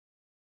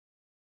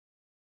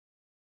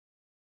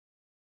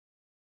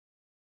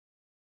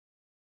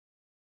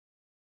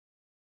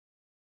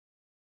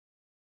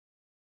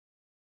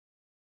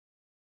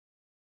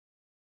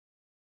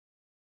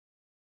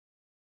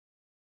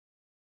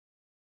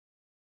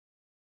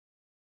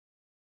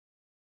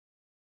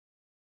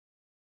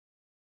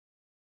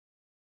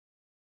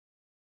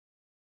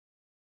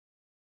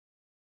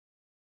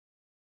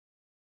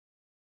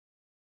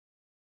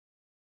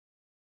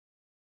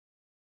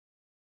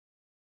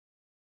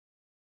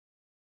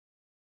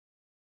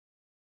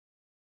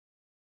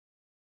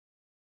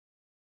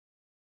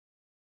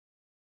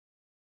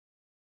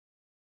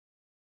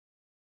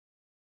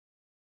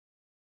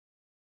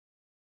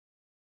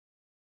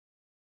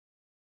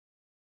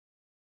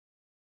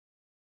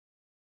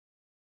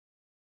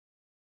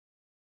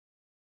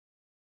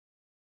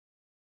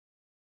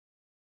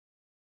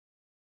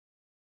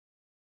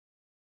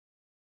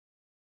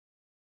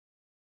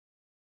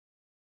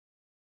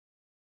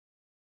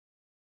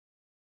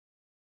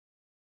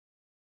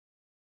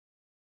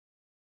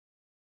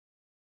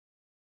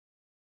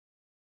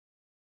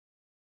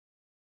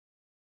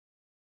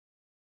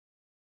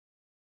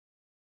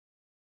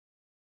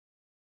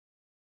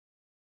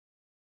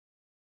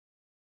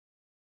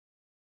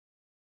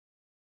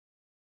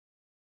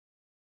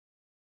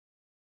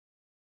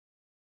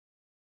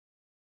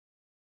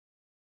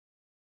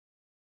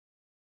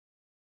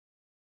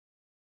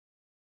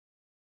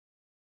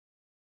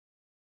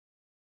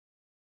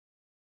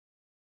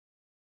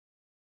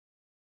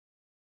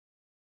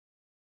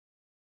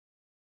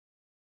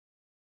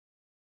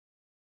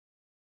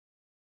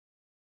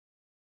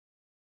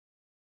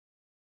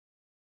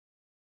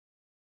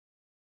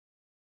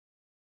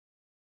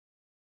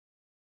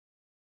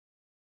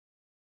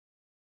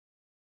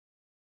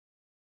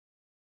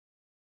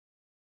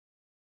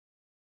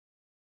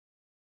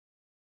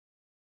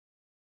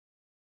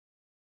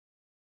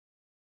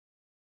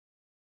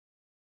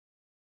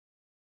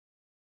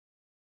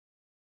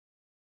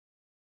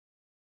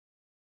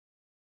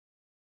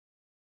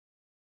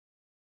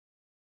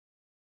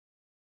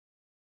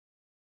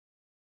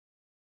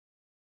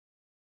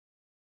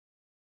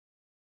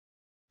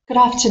Good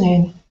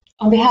afternoon.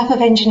 On behalf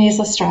of Engineers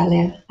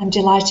Australia, I'm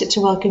delighted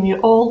to welcome you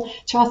all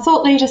to our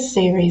Thought Leaders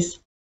series,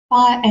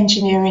 Fire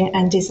Engineering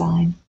and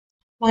Design.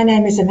 My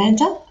name is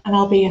Amanda and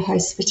I'll be your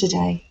host for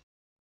today.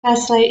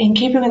 Firstly, in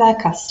keeping with our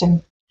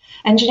custom,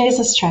 Engineers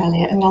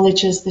Australia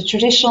acknowledges the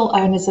traditional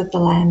owners of the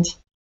land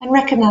and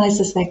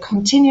recognises their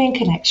continuing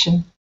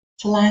connection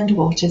to land,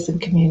 waters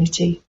and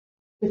community.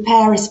 We pay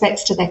our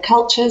respects to their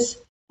cultures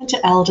and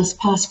to elders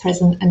past,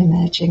 present and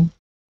emerging.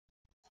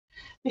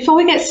 Before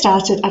we get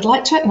started, I'd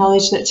like to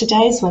acknowledge that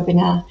today's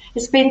webinar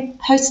is being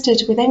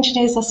hosted with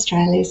Engineers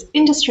Australia's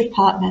industry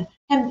partner,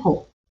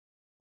 Hempel.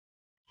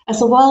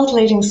 As a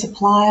world-leading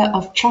supplier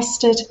of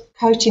trusted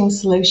coating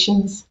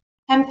solutions,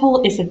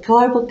 Hempel is a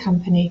global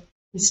company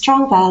with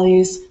strong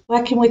values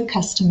working with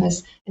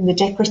customers in the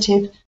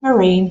decorative,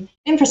 marine,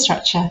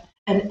 infrastructure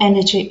and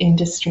energy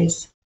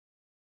industries.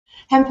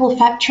 Hempel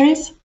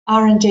factories,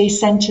 R&D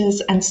centres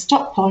and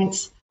stock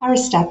points are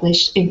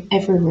established in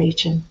every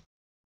region.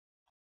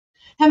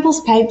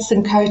 Hempel's paints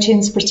and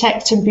coatings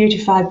protect and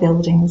beautify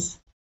buildings,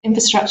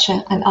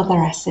 infrastructure and other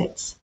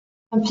assets,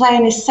 and play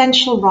an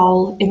essential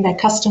role in their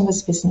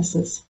customers'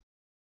 businesses.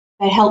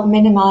 They help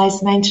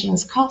minimise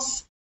maintenance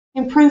costs,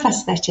 improve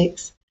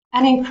aesthetics,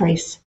 and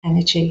increase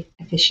energy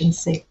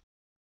efficiency.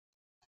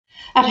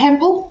 At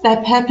Hempel,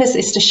 their purpose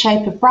is to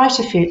shape a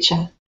brighter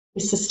future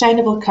with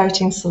sustainable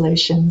coating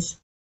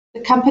solutions. The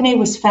company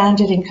was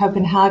founded in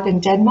Copenhagen,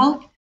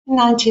 Denmark in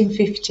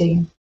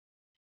 1915.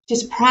 It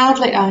is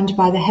proudly owned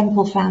by the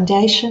Hempel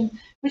Foundation,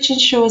 which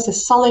ensures a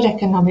solid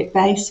economic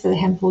base for the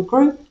Hempel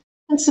Group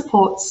and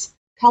supports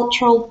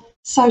cultural,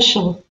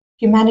 social,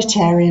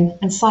 humanitarian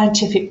and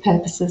scientific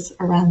purposes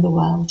around the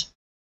world.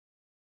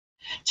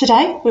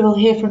 Today, we will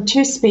hear from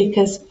two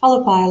speakers,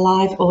 followed by a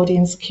live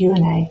audience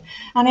Q&A,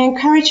 and I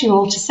encourage you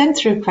all to send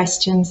through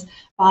questions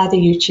via the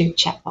YouTube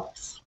chat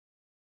box.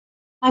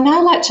 I'd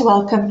now like to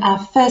welcome our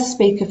first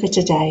speaker for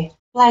today,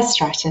 Blair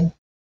Stratton.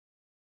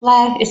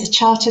 Blair is a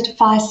chartered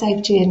fire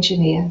safety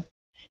engineer.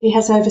 He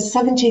has over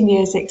 17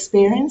 years'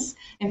 experience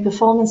in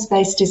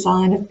performance-based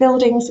design of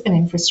buildings and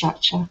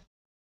infrastructure.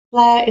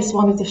 Blair is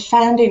one of the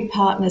founding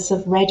partners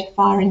of RED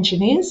Fire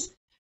Engineers,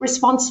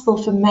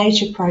 responsible for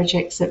major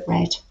projects at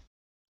RED.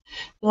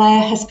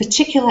 Blair has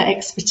particular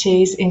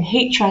expertise in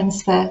heat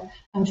transfer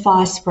and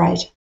fire spread,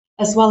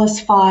 as well as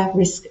fire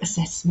risk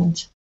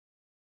assessment.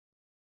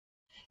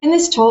 In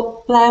this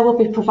talk, Blair will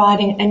be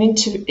providing an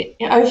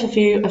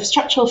overview of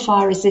structural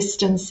fire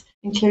resistance,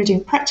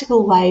 including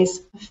practical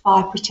ways of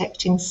fire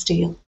protecting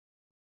steel.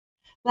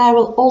 Blair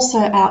will also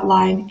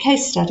outline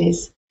case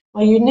studies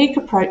where unique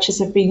approaches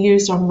have been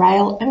used on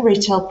rail and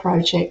retail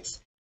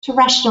projects to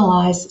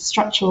rationalise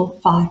structural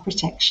fire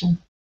protection.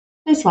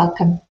 Please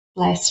welcome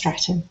Blair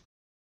Stratton.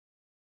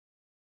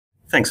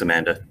 Thanks,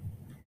 Amanda.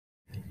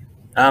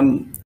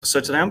 So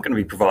today I'm going to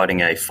be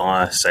providing a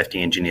fire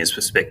safety engineer's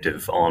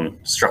perspective on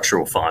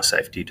structural fire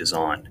safety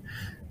design.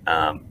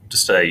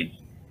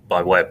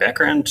 By way of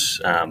background,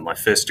 my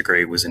first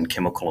degree was in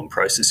chemical and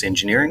process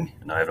engineering,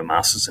 and I have a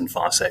master's in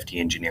fire safety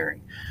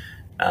engineering.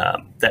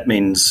 That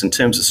means in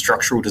terms of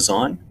structural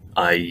design,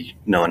 I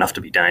know enough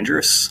to be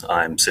dangerous.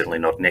 I'm certainly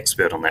not an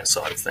expert on that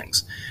side of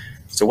things.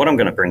 So what I'm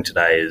going to bring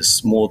today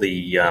is more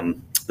the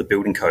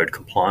building code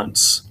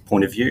compliance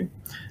point of view,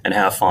 and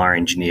how a fire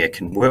engineer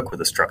can work with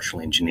a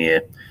structural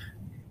engineer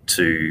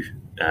to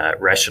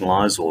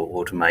rationalise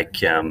or to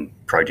make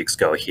projects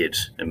go ahead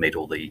and meet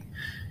all the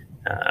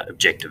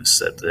objectives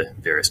that the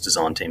various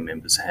design team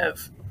members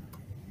have.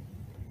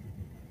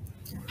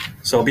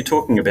 So I'll be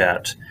talking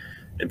about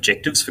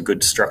objectives for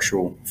good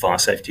structural fire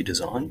safety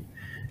design,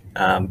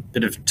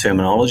 bit of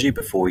terminology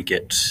before we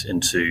get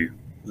into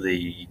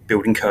the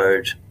building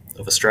code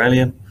of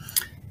Australia,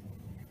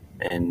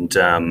 and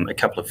a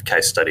couple of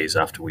case studies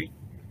after we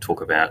talk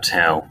about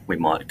how we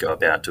might go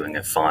about doing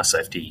a fire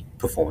safety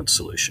performance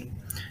solution.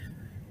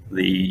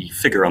 The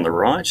figure on the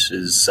right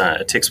is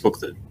a textbook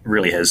that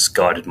really has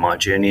guided my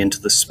journey into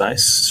this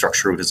space,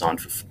 structural design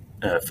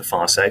for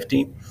fire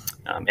safety.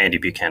 Andy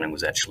Buchanan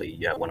was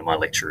actually one of my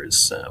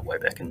lecturers way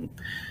back in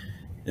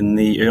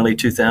the early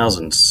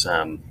 2000s,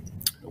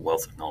 a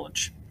wealth of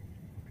knowledge.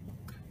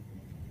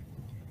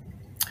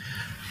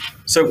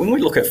 So when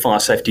we look at fire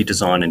safety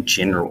design in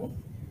general,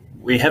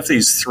 we have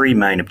these three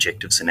main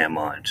objectives in our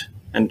mind.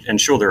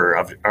 And sure, there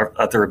are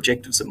other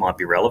objectives that might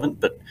be relevant,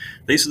 but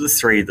these are the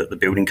three that the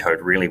building code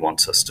really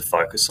wants us to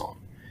focus on.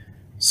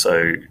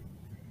 So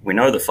we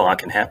know the fire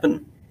can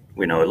happen.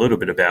 We know a little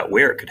bit about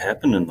where it could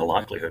happen and the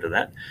likelihood of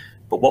that.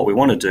 But what we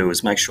want to do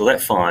is make sure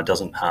that fire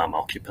doesn't harm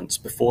occupants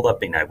before they've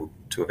been able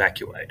to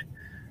evacuate.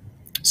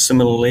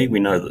 Similarly, we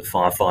know that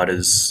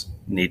firefighters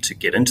need to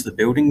get into the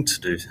building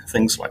to do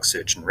things like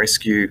search and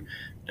rescue,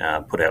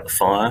 put out the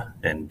fire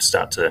and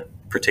start to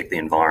protect the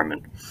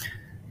environment.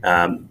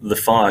 The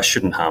fire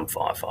shouldn't harm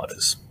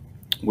firefighters.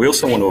 We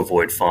also want to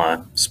avoid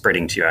fire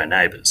spreading to your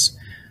neighbours.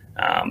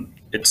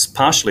 It's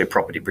partially a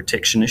property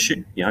protection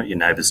issue. You know, your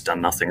neighbour's done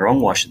nothing wrong.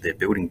 Why should their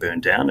building burn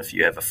down if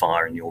you have a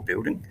fire in your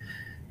building?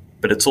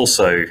 but it's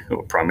also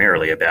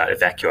primarily about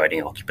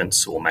evacuating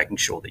occupants or making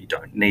sure that you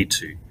don't need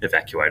to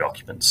evacuate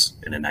occupants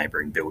in a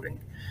neighbouring building.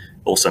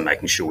 Also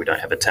making sure we don't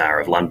have a Fire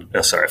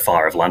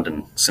of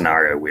London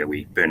scenario where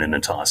we burn an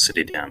entire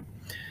city down.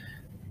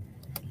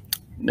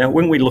 Now,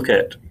 when we look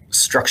at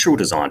structural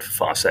design for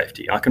fire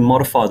safety, I can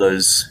modify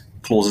those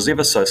clauses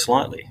ever so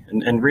slightly,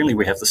 and really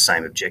we have the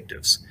same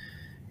objectives.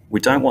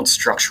 We don't want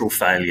structural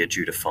failure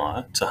due to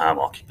fire to harm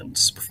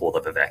occupants before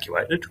they've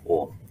evacuated,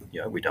 or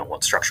we don't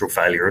want structural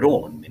failure at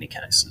all in many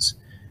cases.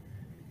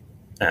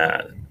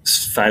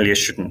 Failure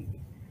shouldn't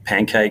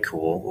pancake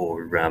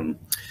or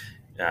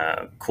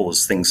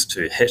cause things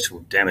to hit or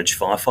damage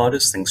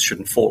firefighters. Things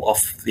shouldn't fall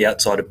off the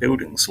outside of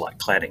buildings like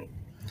cladding.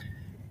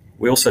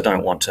 We also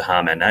don't want to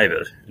harm our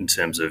neighbour in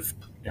terms of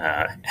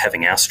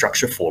having our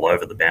structure fall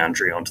over the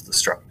boundary onto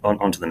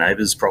the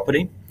neighbour's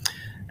property.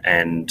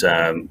 And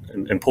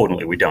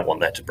importantly, we don't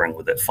want that to bring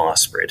with it fire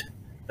spread.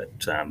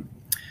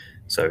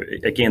 So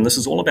again, this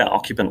is all about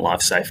occupant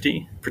life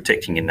safety,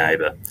 protecting your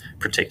neighbour,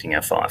 protecting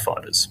our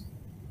firefighters.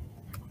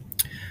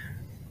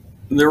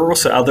 There are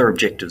also other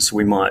objectives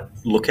we might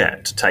look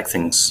at to take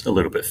things a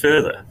little bit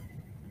further.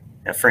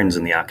 Our friends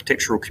in the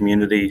architectural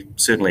community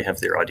certainly have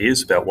their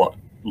ideas about what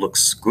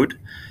looks good,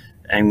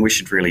 and we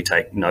should really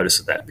take notice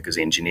of that, because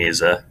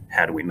engineers are,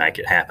 how do we make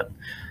it happen?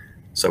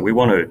 So we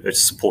want to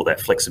support that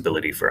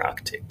flexibility for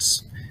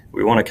architects.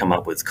 We want to come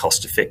up with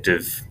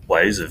cost-effective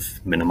ways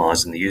of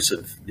minimising the use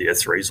of the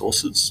Earth's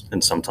resources,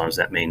 and sometimes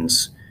that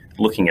means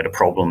looking at a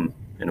problem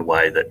in a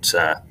way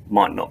that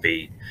might not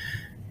be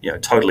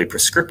totally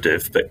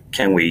prescriptive, but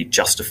can we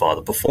justify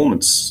the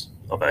performance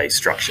of a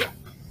structure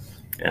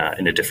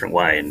in a different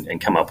way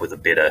and come up with a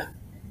better,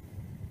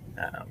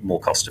 more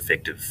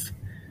cost-effective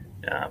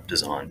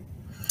design.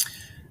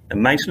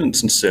 And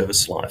maintenance and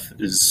service life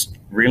is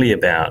really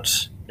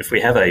about, if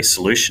we have a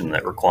solution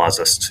that requires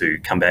us to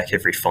come back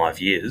every 5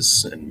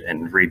 years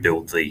and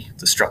rebuild the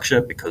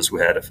structure because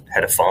we had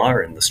a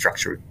fire and the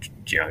structure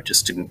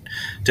just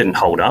didn't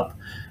hold up,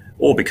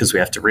 or because we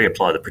have to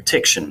reapply the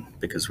protection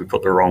because we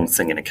put the wrong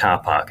thing in a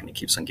car park and it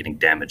keeps on getting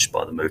damaged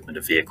by the movement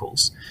of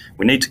vehicles,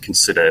 we need to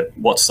consider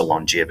what's the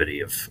longevity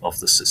of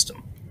the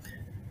system.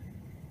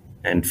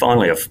 And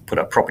finally, I've put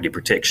up property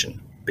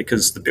protection,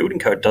 because the building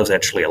code does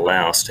actually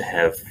allow us to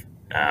have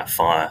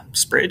fire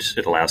spread.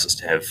 It allows us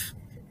to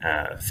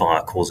have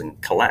fire causing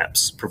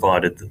collapse,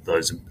 provided that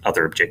those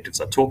other objectives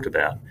I talked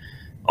about,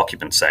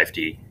 occupant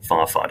safety,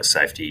 firefighter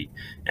safety,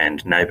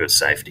 and neighbour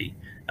safety,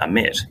 are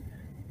met.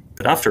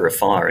 But after a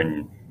fire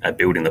in a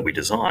building that we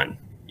design,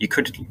 you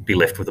could be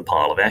left with a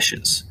pile of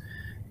ashes.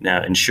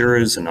 Now,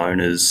 insurers and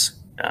owners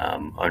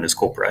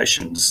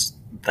corporations,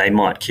 they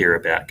might care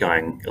about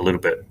going a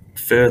little bit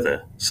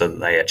further so that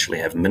they actually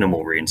have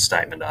minimal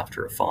reinstatement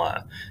after a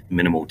fire,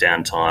 minimal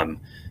downtime,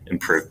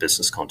 improved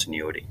business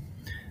continuity.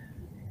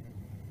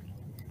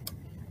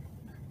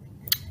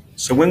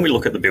 So when we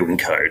look at the building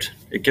code,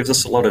 it gives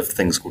us a lot of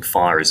things called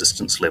fire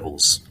resistance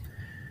levels.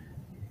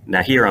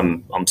 Now here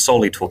I'm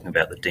solely talking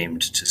about the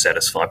deemed to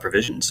satisfy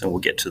provisions, and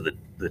we'll get to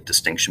the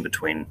distinction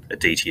between a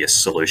DTS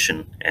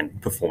solution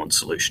and performance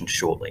solution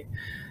shortly.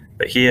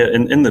 But here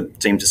in the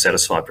deemed to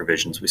satisfy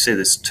provisions, we see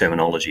this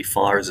terminology,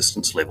 fire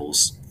resistance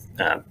levels,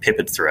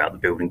 peppered throughout the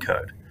building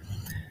code.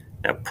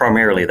 Now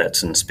primarily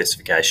that's in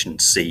specification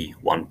C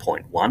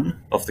 1.1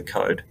 of the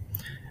code,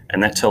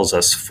 and that tells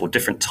us for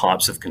different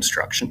types of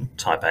construction,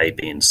 type A,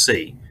 B and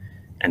C,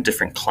 and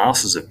different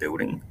classes of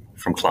building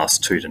from class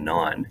 2 to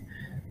 9,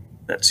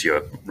 that's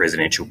your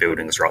residential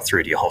buildings right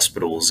through to your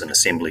hospitals and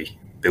assembly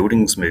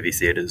buildings, movie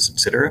theatres,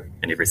 etc.,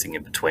 and everything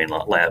in between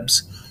like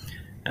labs,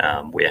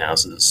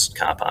 warehouses,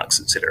 car parks,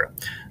 etc.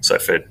 So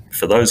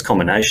for those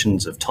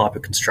combinations of type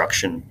of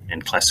construction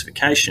and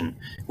classification,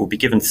 we'll be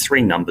given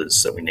 3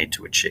 numbers that we need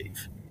to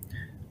achieve.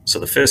 So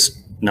the first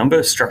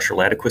number,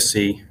 structural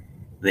adequacy,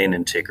 then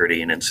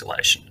integrity and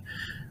insulation.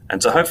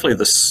 And so hopefully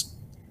this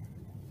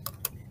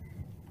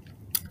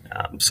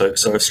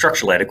So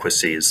structural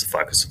adequacy is the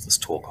focus of this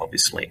talk,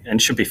 obviously,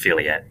 and should be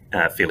fairly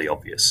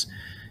obvious.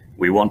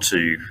 We want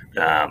to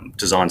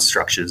design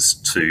structures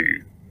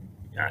to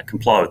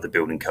comply with the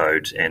building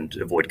code and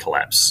avoid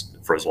collapse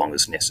for as long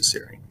as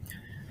necessary.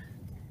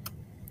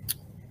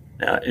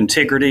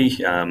 Integrity,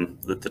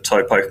 the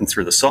toe poking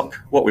through the sock,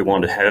 what we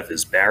want to have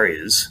is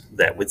barriers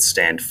that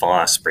withstand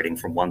fire spreading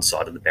from one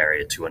side of the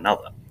barrier to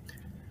another.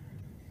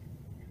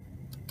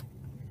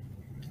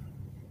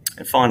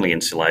 And finally,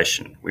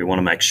 insulation. We want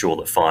to make sure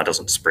that fire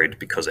doesn't spread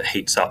because it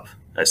heats up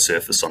a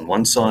surface on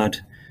one side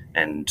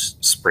and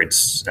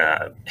spreads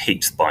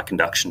heat by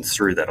conduction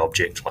through that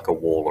object, like a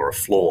wall or a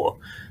floor,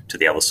 to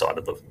the other side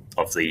of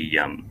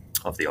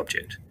the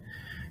object.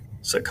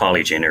 So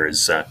Kylie Jenner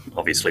is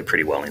obviously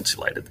pretty well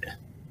insulated there.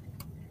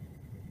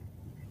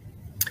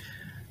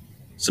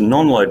 So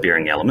non-load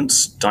bearing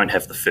elements don't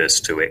have the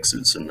first 2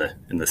 X's in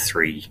the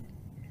 3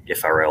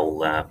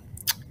 FRL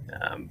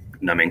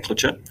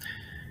nomenclature.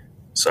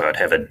 So I'd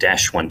have a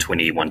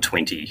 -120,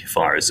 120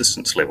 fire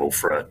resistance level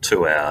for a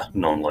 2-hour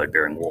non-load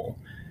bearing wall.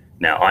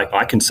 Now,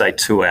 I can say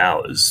 2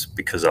 hours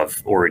because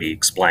I've already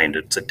explained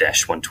it's a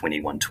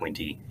 -120,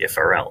 120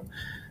 FRL.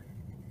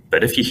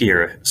 But if you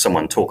hear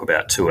someone talk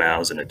about 2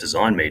 hours in a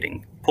design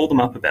meeting, pull them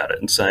up about it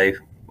and say,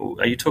 well,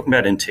 are you talking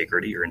about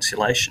integrity or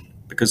insulation?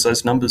 Because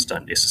those numbers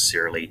don't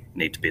necessarily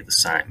need to be the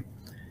same.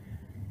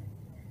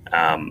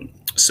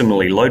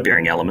 Similarly,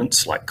 load-bearing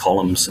elements like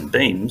columns and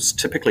beams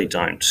typically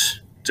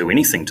don't do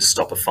anything to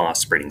stop a fire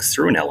spreading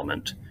through an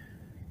element,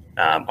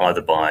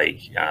 either by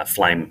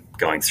flame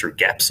going through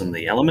gaps in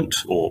the element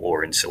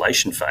or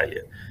insulation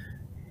failure,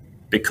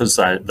 because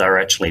they're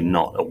actually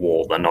not a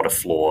wall, they're not a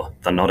floor,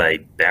 they're not a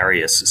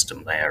barrier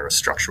system, they are a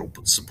structural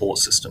support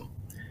system.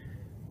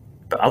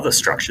 But other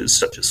structures,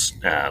 such as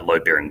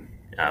load-bearing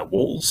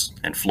walls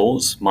and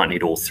floors, might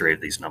need all three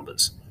of these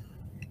numbers.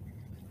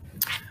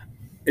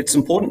 It's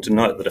important to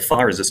note that a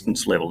fire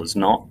resistance level is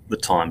not the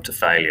time to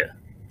failure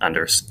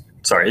under,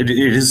 it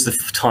is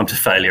the time to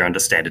failure under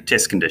standard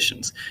test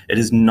conditions. It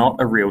is not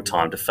a real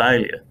time to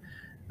failure.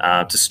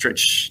 To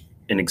stretch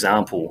an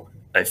example,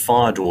 a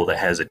fire door that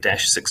has a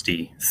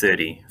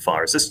 -60/30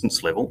 fire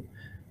resistance level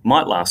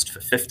might last for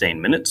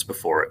 15 minutes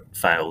before it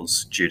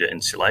fails due to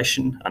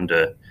insulation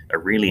under a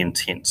really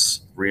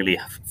intense, really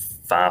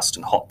fast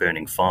and hot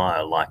burning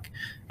fire like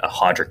a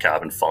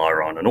hydrocarbon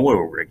fire on an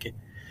oil rig.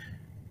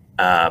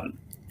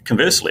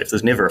 Conversely, if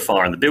there's never a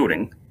fire in the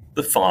building,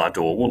 the fire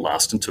door will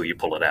last until you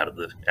pull it out of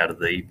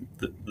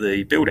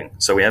the building.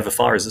 So we have a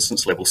fire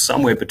resistance level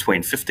somewhere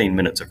between 15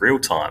 minutes of real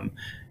time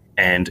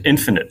and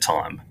infinite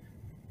time,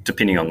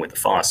 depending on where the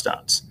fire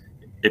starts.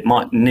 It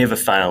might never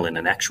fail in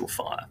an actual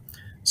fire.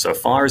 So a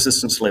fire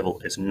resistance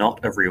level is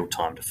not a real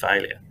time to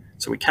failure.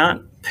 So we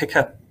can't pick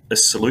up a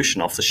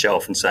solution off the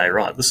shelf and say,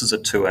 right, this is a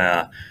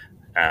 2-hour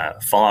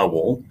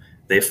firewall,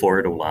 therefore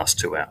it'll last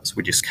 2 hours.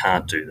 We just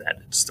can't do that.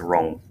 It's the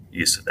wrong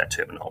use of that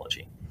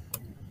terminology.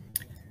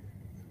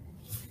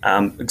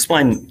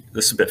 Explain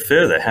this a bit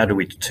further. How do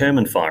we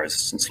determine fire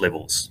resistance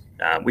levels?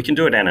 We can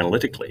do it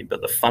analytically,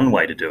 but the fun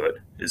way to do it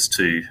is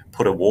to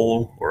put a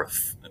wall or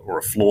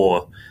a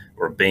floor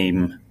or a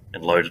beam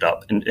and load it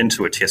up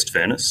into a test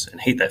furnace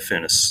and heat that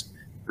furnace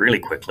really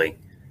quickly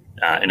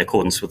in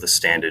accordance with the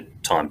standard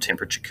time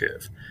temperature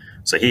curve.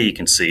 So here you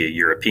can see a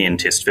European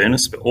test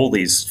furnace, but all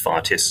these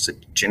fire tests are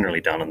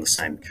generally done on the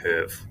same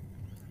curve.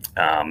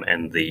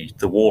 And the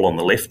wall on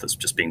the left that's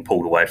just being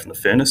pulled away from the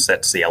furnace,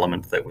 that's the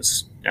element that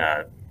was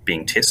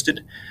being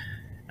tested.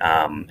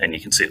 And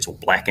you can see it's all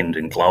blackened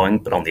and glowing,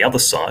 but on the other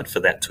side, for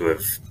that to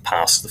have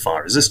passed the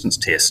fire resistance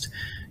test,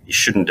 you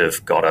shouldn't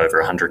have got over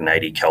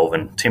 180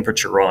 Kelvin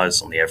temperature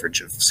rise on the average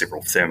of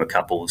several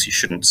thermocouples. You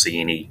shouldn't see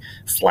any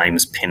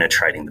flames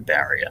penetrating the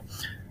barrier.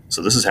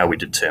 So this is how we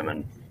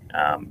determine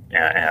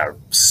our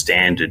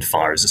standard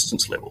fire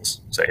resistance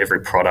levels. So every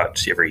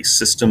product, every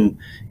system,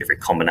 every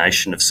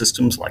combination of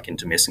systems like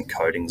intermescent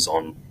coatings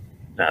on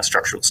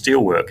structural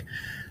steelwork,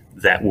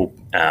 that will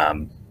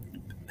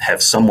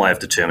have some way of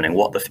determining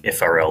what the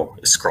FRL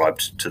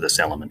ascribed to this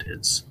element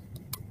is.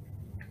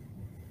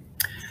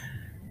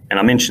 And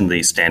I mentioned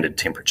the standard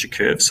temperature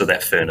curve, so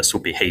that furnace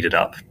will be heated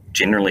up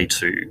generally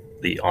to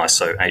the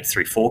ISO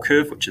 834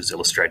 curve, which is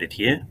illustrated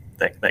here.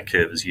 That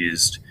curve is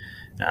used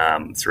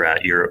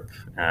throughout Europe,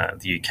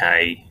 the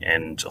UK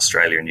and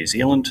Australia and New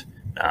Zealand,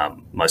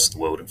 most of the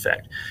world in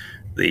fact.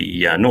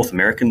 The North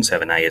Americans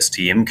have an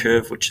ASTM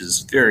curve, which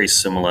is very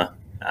similar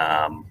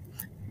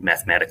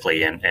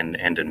mathematically and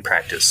in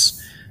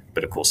practice,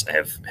 but of course they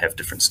have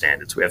different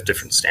standards. We have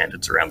different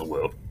standards around the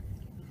world.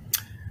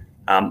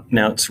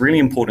 Now, it's really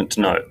important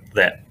to note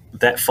that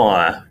that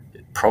fire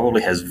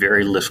probably has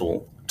very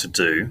little to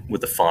do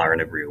with the fire in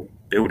a real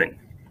building.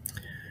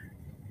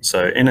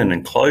 So in an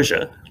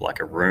enclosure, like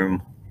a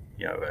room,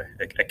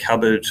 a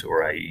cupboard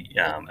or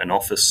an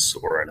office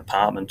or an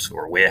apartment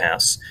or a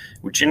warehouse,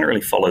 we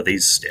generally follow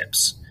these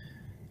steps.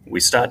 We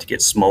start to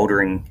get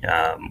smouldering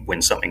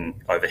when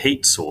something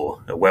overheats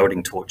or a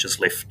welding torch is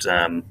left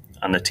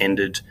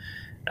unattended,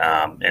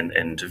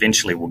 and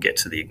eventually we'll get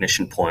to the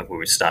ignition point where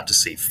we start to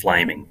see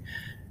flaming.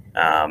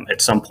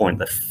 At some point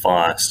the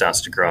fire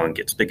starts to grow and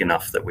gets big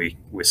enough that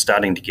we're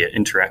starting to get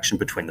interaction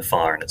between the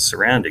fire and its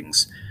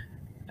surroundings,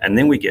 and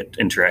then we get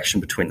interaction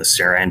between the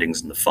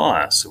surroundings and the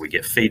fire, so we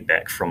get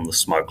feedback from the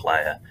smoke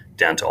layer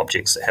down to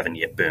objects that haven't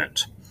yet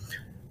burnt.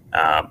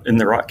 In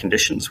the right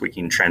conditions, we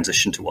can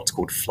transition to what's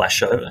called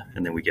flashover,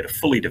 and then we get a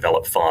fully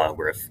developed fire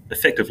where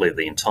effectively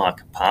the entire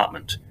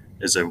compartment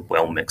is a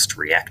well-mixed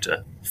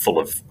reactor full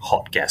of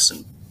hot gas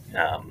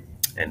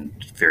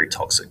and very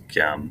toxic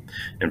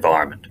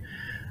environment.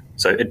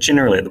 So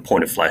generally at the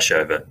point of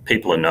flashover,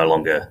 people are no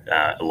longer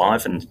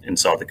alive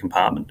inside the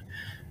compartment,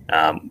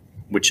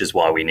 which is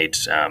why we need,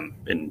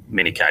 in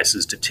many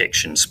cases,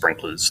 detection,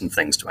 sprinklers and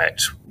things to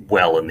act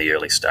well in the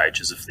early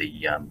stages of the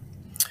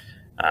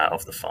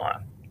fire.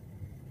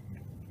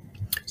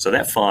 So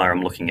that fire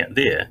I'm looking at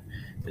there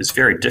is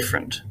very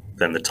different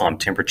than the time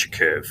temperature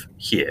curve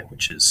here,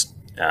 which is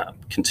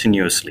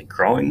continuously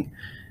growing,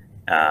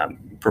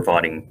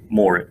 providing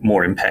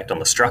more impact on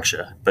the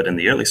structure, but in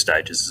the early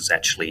stages is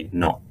actually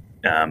not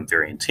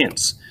very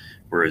intense.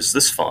 Whereas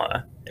this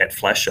fire at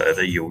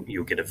flashover,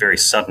 you'll get a very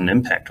sudden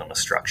impact on a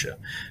structure.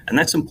 And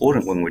that's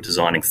important when we're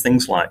designing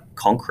things like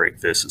concrete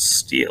versus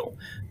steel,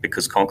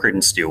 because concrete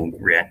and steel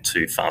react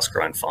to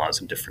fast-growing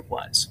fires in different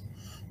ways.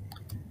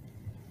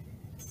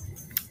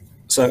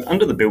 So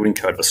under the Building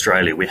Code of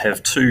Australia, we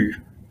have two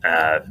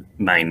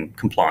main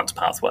compliance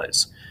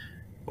pathways.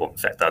 Well, in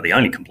fact, they're the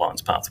only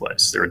compliance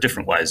pathways. There are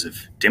different ways of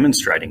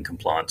demonstrating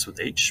compliance with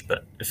each,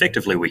 but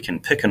effectively we can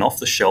pick an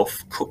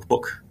off-the-shelf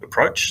cookbook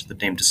approach, the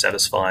deemed to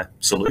satisfy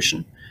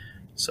solution.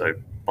 So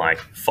by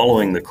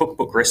following the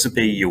cookbook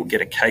recipe, you'll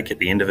get a cake at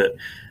the end of it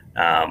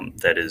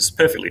that is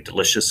perfectly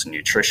delicious and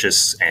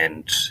nutritious.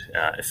 And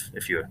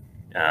if you're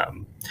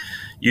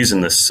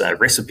using this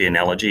recipe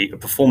analogy, a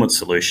performance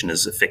solution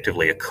is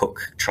effectively a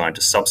cook trying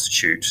to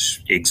substitute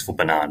eggs for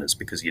bananas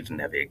because you didn't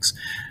have eggs.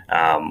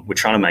 We're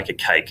trying to make a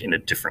cake in a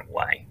different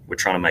way. We're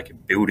trying to make a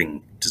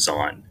building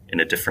design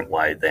in a different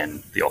way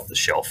than the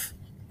off-the-shelf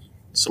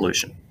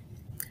solution.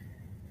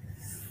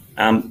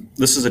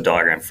 This is a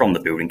diagram from the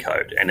Building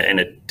Code, and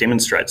it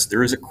demonstrates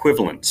there is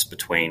equivalence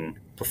between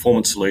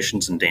performance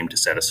solutions and deemed to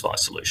satisfy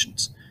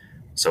solutions.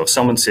 So if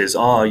someone says,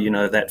 oh, you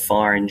know, that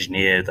fire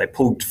engineer, they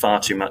pulled far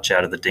too much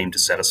out of the deemed to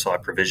satisfy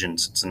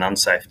provisions, it's an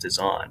unsafe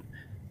design.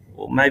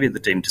 Well, maybe the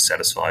deemed to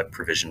satisfy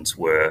provisions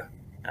were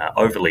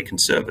overly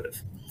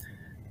conservative.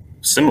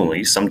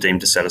 Similarly, some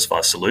deemed to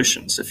satisfy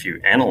solutions, if you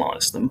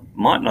analyse them,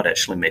 might not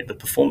actually meet the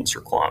performance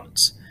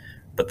requirements,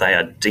 but they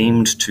are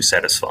deemed to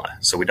satisfy.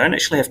 So we don't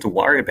actually have to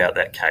worry about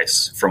that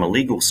case from a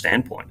legal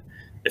standpoint.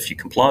 If you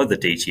comply with the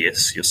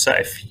DTS, you're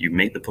safe, you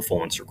meet the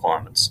performance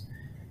requirements.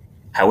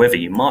 However,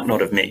 you might not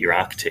have met your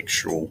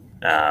architectural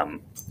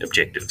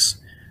objectives.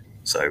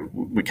 So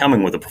we're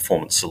coming with a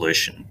performance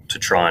solution to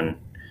try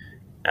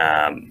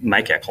and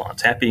make our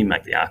clients happy,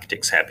 make the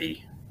architects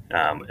happy,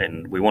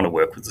 and we want to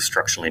work with the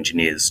structural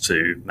engineers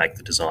to make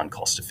the design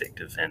cost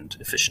effective and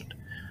efficient.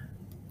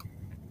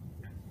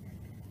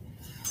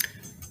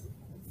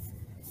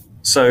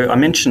 So I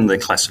mentioned the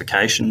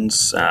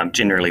classifications.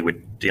 Generally,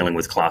 we're dealing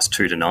with class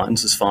 2 to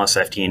 9s as fire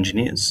safety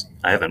engineers.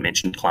 I haven't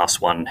mentioned class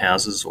 1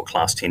 houses or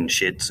class 10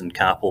 sheds and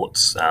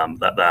carports.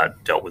 That are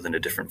dealt with in a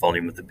different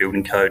volume of the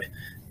Building Code.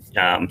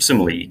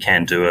 Similarly, you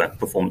can do a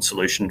performance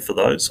solution for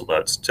those, although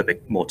it's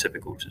more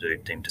typical to do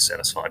deemed to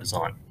satisfy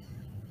design.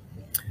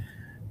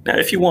 Now,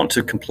 if you want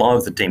to comply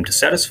with the deemed to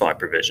satisfy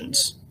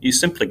provisions, you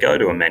simply go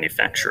to a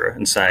manufacturer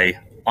and say,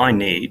 I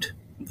need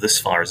this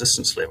fire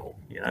resistance level.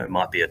 You know, it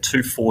might be a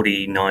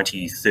 240,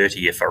 90,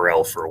 30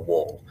 FRL for a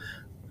wall,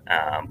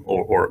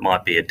 or it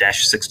might be a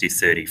 -60,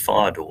 30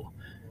 fire door.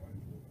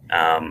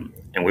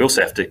 And we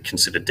also have to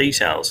consider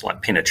details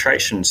like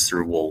penetrations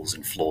through walls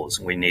and floors,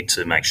 and we need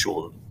to make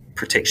sure the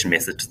protection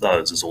method to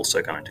those is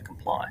also going to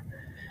comply.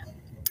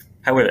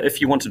 However,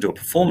 if you want to do a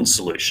performance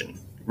solution,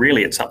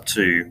 really it's up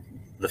to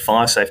the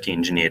fire safety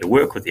engineer to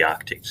work with the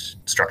architect,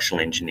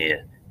 structural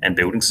engineer, and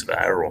building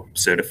surveyor or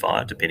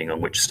certifier, depending on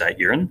which state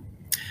you're in.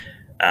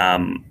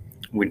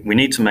 We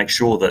need to make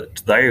sure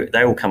that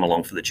they will come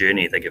along for the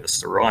journey. They give us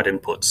the right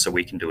inputs so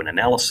we can do an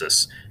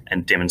analysis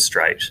and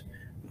demonstrate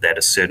that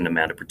a certain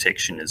amount of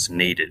protection is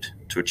needed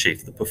to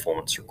achieve the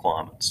performance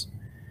requirements.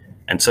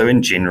 And so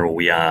in general,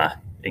 we are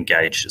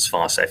engaged as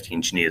fire safety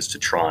engineers to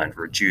try and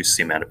reduce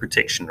the amount of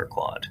protection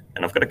required.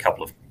 And I've got a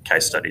couple of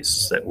case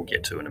studies that we'll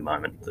get to in a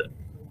moment that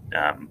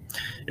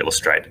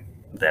illustrate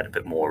that a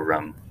bit more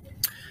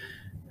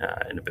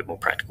in a bit more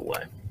practical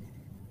way.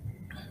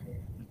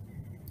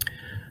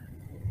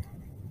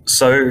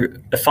 So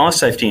a fire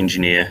safety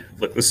engineer,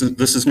 look, this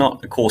is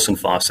not a course in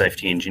fire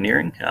safety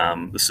engineering.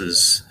 This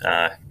is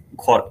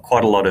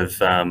quite a lot of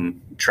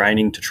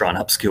training to try and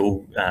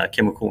upskill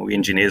chemical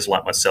engineers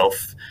like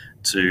myself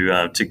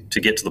to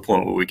get to the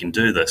point where we can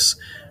do this.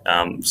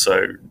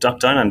 So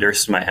don't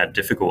underestimate how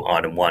difficult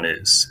item 1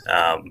 is.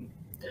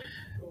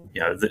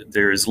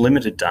 There is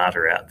limited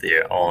data out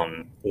there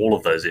on all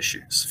of those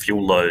issues: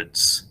 fuel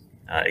loads,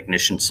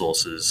 ignition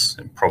sources,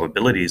 and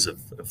probabilities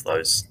of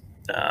those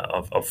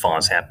of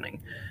fires happening.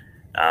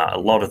 A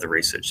lot of the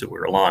research that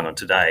we're relying on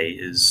today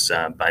is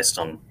based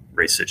on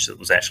research that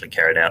was actually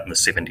carried out in the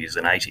 70s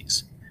and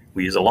 80s.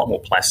 We use a lot more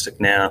plastic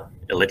now.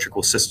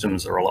 Electrical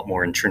systems are a lot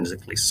more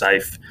intrinsically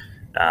safe.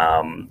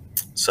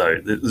 So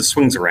the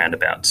swings and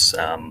roundabouts.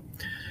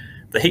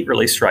 The heat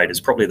release rate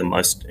is probably the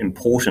most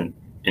important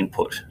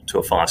input to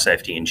a fire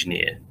safety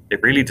engineer.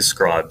 It really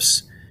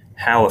describes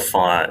how a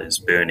fire is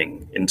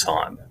burning in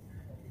time,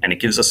 and it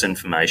gives us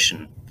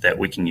information that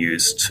we can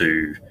use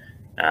to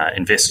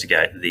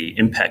investigate the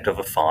impact of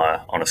a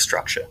fire on a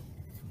structure.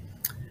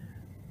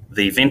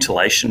 The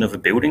ventilation of a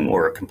building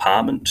or a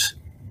compartment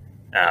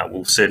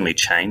will certainly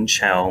change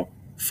how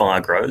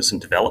fire grows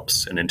and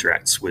develops and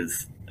interacts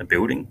with a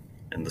building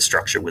and the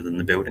structure within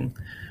the building.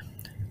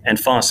 And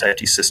fire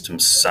safety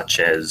systems such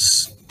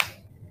as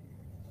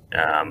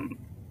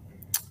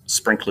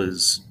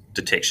sprinklers,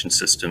 detection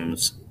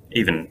systems,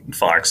 even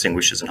fire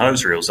extinguishers and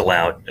hose reels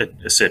allow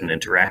a certain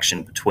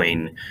interaction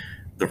between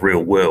the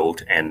real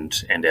world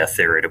and our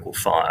theoretical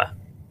fire.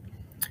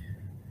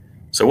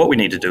 So what we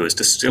need to do is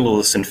distill all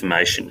this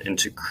information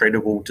into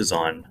credible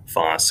design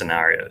fire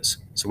scenarios.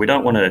 So we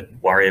don't want to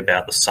worry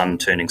about the sun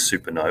turning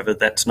supernova.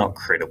 That's not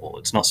credible.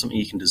 It's not something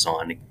you can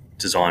design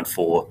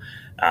for.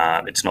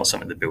 It's not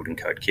something the building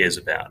code cares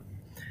about.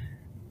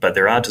 But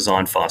there are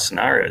design fire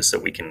scenarios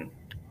that we can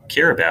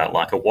care about,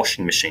 like a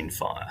washing machine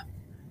fire,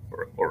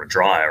 or a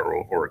dryer,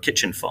 or a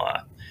kitchen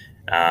fire.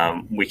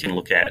 We can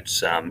look at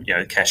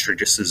cash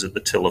registers at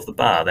the till of the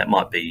bar. That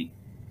might be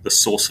the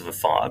source of a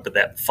fire, but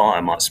that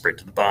fire might spread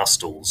to the bar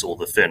stools or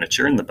the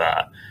furniture in the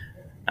bar.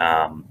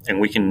 And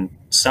we can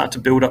start to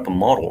build up a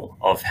model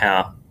of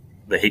how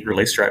the heat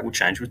release rate will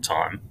change with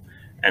time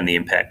and the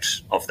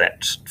impact of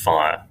that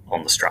fire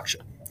on the structure.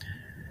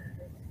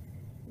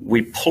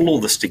 We pull all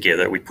this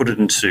together, we put it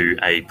into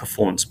a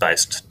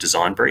performance-based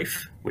design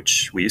brief,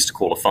 which we used to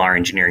call a fire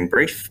engineering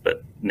brief,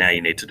 but now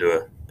you need to do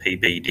a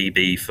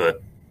PBDB for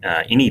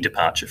any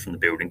departure from the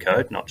building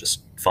code, not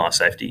just fire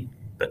safety,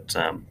 but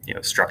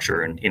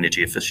structure and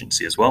energy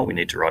efficiency as well. We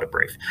need to write a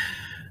brief.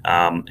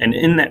 And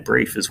in that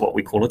brief is what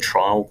we call a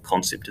trial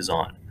concept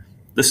design.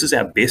 This is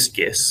our best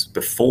guess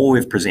before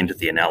we've presented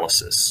the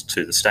analysis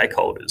to the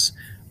stakeholders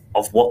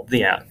of what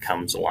the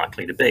outcomes are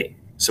likely to be.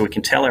 So we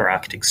can tell our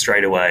architects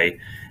straight away,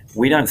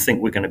 we don't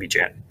think we're going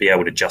to be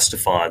able to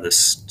justify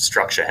this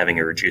structure having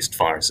a reduced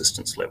fire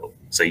resistance level.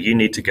 So you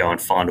need to go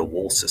and find a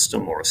wall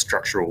system or a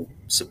structural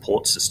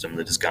support system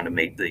that is going to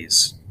meet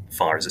these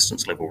fire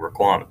resistance level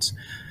requirements.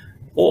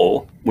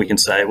 Or we can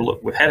say, well,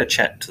 look, we've had a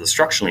chat to the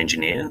structural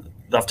engineer.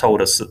 They've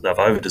told us that they've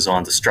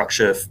over-designed the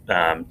structure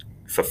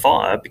for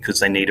fire because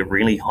they need a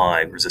really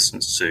high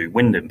resistance to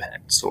wind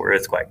impacts or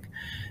earthquake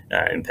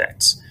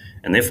impacts.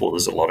 And therefore,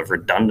 there's a lot of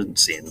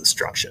redundancy in the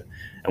structure.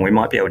 And we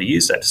might be able to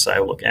use that to say,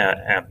 well, look,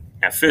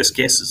 our first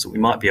guess is that we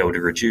might be able to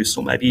reduce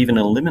or maybe even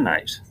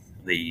eliminate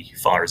the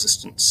fire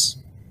resistance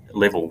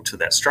level to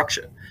that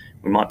structure.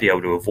 We might be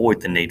able to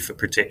avoid the need for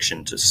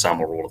protection to some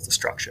or all of the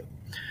structure.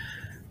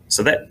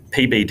 So that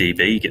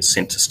PBDB gets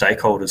sent to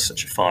stakeholders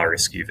such as Fire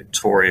Rescue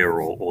Victoria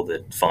or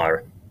the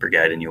fire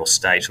brigade in your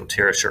state or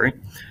territory,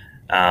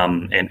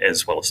 and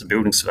as well as the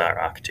building surveyor,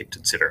 architect,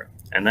 etc.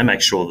 And they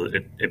make sure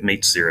that it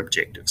meets their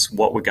objectives.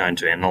 What we're going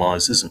to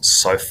analyse isn't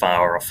so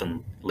far off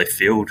in left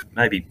field.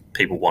 Maybe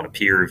people want a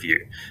peer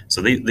review.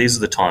 So these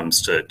are the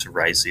times to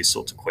raise these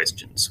sorts of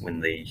questions when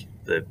the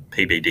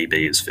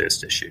PBDB is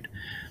first issued.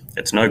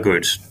 It's no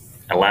good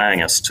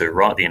allowing us to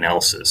write the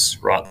analysis,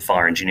 write the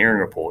fire engineering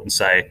report and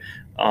say,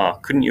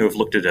 couldn't you have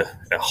looked at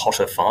a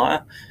hotter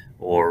fire?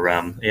 Or,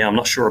 yeah, I'm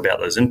not sure about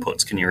those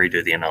inputs. Can you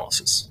redo the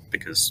analysis?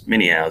 Because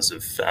many hours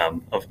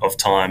of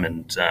time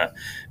and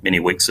many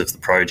weeks of the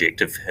project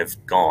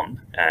have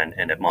gone,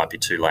 and it might be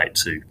too late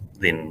to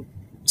then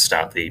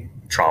start the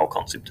trial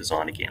concept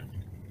design again.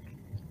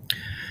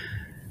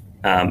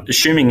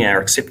 Assuming our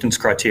acceptance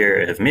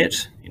criteria have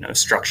met,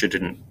 structure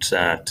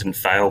didn't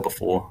fail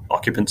before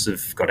occupants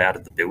have got out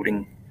of the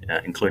building,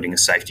 including a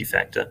safety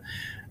factor,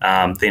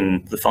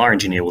 then the fire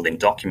engineer will then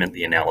document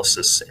the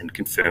analysis and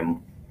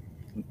confirm,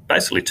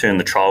 basically turn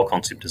the trial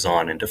concept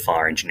design into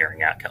fire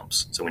engineering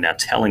outcomes. So we're now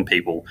telling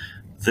people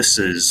this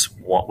is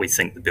what we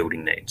think the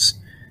building needs.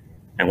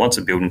 And once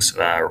a building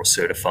surveyor or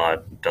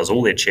certified does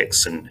all their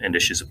checks and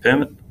issues a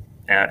permit,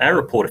 our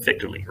report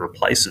effectively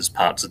replaces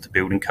parts of the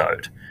building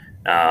code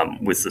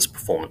with this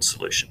performance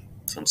solution.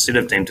 So instead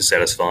of deemed to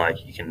satisfy,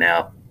 you can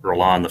now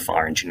rely on the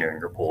fire engineering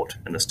report,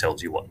 and this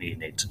tells you what you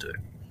need to do.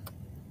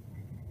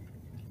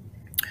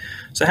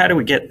 So how do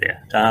we get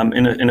there?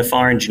 In a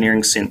fire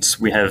engineering sense,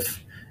 we have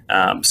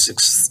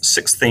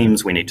six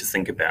themes we need to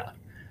think about.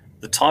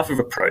 The type of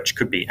approach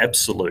could be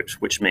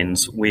absolute, which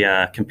means we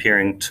are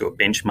comparing to a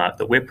benchmark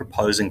that we're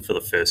proposing for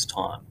the first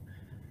time.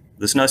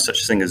 There's no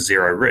such thing as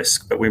zero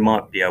risk, but we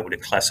might be able to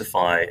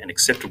classify an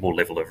acceptable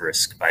level of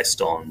risk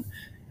based on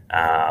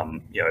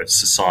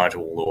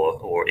societal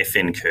or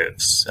FN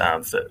curves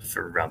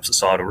for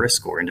societal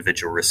risk or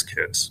individual risk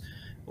curves.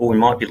 Or we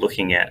might be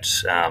looking at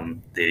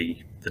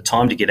the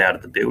time to get out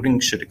of the building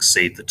should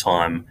exceed the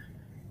time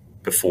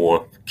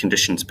before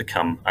conditions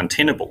become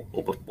untenable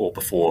or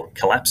before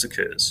collapse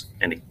occurs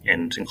and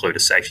include a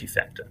safety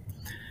factor.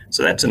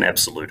 So that's an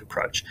absolute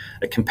approach.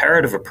 A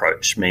comparative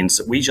approach means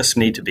that we just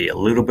need to be a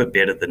little bit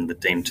better than the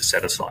deemed to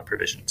satisfy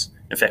provisions.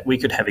 In fact, we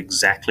could have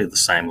exactly the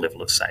same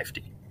level of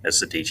safety as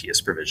the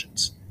DTS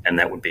provisions, and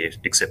that would be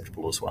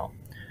acceptable as well.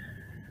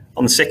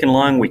 On the second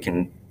line, we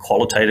can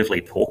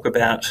qualitatively talk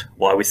about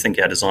why we think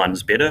our design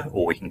is better,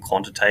 or we can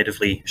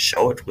quantitatively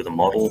show it with a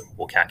model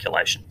or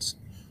calculations.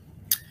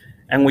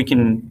 And we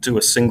can do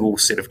a single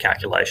set of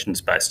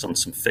calculations based on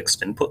some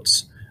fixed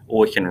inputs,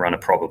 or we can run a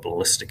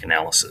probabilistic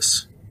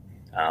analysis.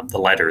 The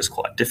latter is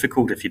quite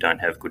difficult if you don't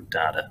have good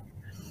data.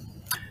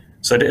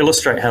 So to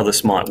illustrate how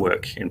this might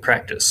work in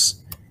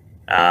practice,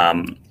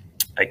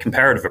 a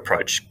comparative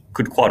approach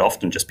could quite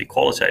often just be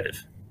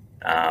qualitative.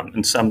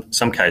 In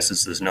some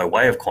cases, there's no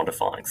way of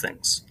quantifying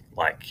things,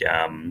 like,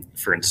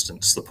 for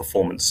instance, the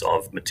performance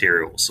of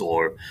materials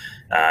or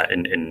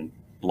in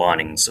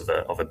linings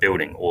of a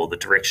building or the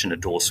direction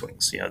of door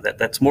swings.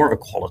 That's more of a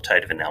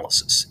qualitative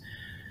analysis.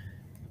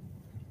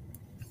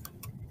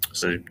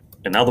 So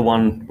Another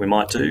one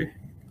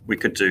we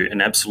could do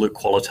an absolute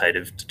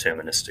qualitative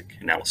deterministic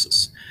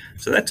analysis.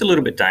 So that's a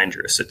little bit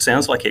dangerous. It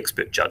sounds like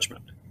expert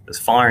judgment. There's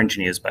fire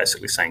engineers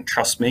basically saying,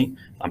 trust me,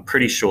 I'm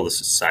pretty sure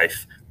this is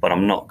safe, but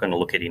I'm not going to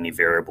look at any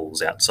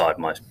variables outside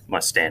my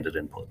standard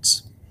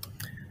inputs.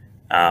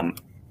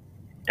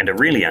 And a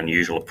really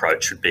unusual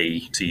approach would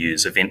be to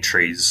use event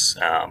trees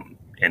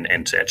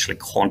and to actually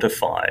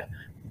quantify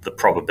the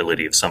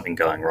probability of something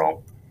going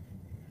wrong.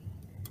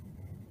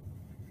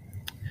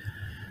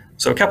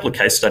 So a couple of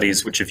case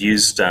studies which have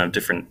used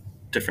different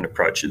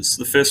approaches.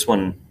 The first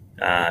one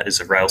is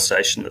a rail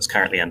station that's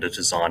currently under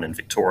design in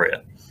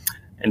Victoria.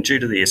 And due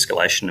to the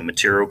escalation in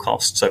material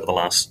costs over the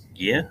last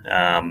year,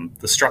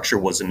 the structure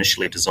was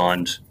initially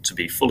designed to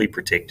be fully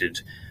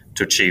protected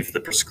to achieve the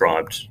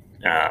prescribed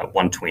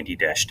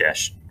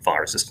 120-,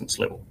 fire resistance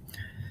level.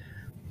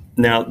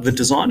 Now, the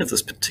design of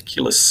this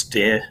particular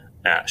stair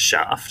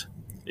shaft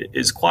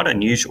is quite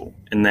unusual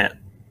in that,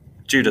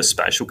 due to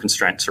spatial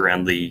constraints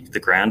around the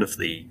ground of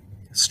the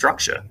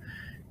structure,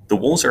 the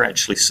walls are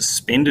actually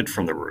suspended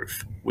from the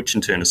roof, which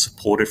in turn is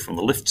supported from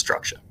the lift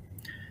structure.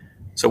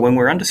 So when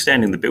we're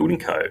understanding the building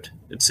code,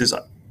 it says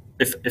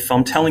if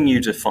I'm telling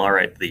you to fire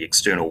rate the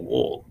external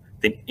wall,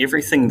 then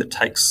everything that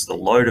takes the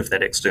load of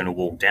that external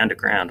wall down to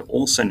ground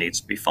also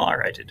needs to be fire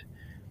rated.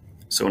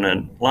 So in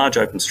a large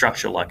open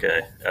structure like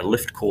a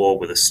lift core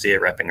with a stair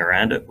wrapping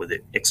around it with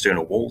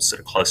external walls that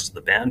are close to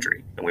the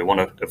boundary, and we want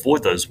to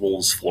avoid those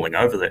walls falling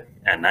over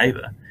our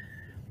neighbour,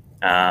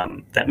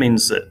 that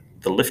means that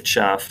the lift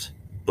shaft,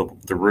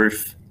 the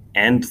roof,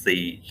 and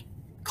the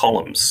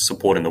columns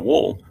supporting the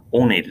wall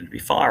all needed to be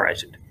fire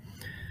rated.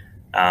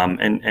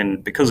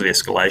 And because of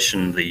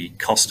escalation, the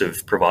cost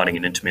of providing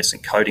an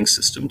intermescent coating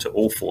system to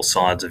all four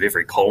sides of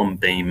every column,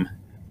 beam,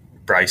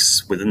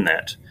 brace within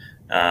that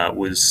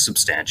was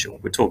substantial.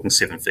 We're talking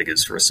 7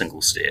 figures for a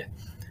single stair.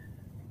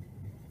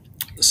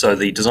 So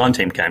the design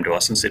team came to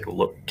us and said, well,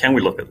 look, can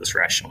we look at this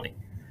rationally?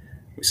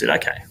 We said,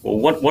 okay, well,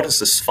 what is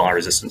this fire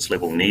resistance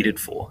level needed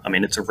for? I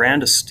mean, it's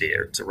around a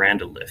stair, it's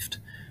around a lift,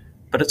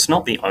 but it's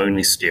not the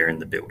only stair in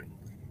the building.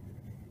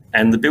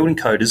 And the building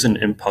code isn't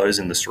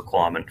imposing this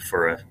requirement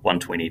for a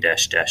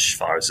 120-,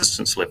 fire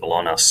resistance level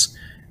on us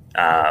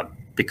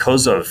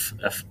because of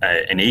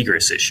an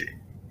egress issue.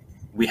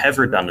 We have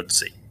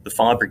redundancy. The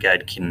fire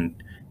brigade can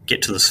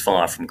get to this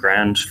fire from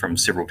ground from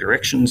several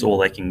directions, or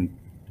they can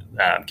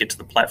get to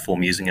the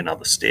platform using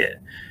another stair.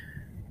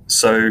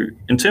 So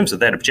in terms of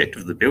that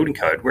objective of the building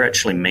code, we're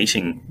actually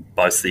meeting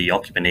both the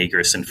occupant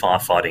egress and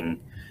firefighting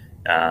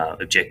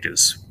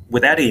objectives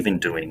without even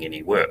doing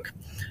any work.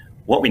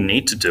 What we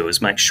need to do is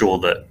make sure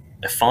that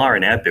a fire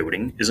in our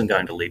building isn't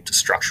going to lead to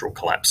structural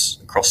collapse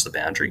across the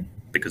boundary,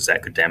 because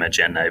that could damage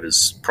our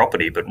neighbour's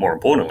property, but more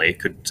importantly, it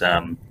could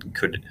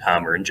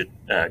harm or injure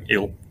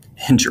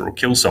or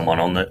kill someone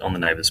on the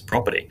neighbour's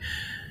property.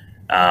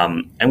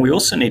 And we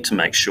also need to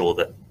make sure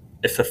that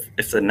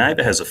if the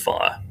neighbour has a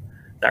fire,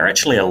 they're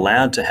actually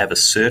allowed to have a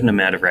certain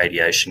amount of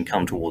radiation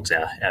come towards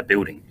our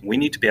building. We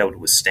need to be able to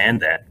withstand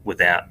that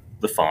without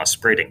the fire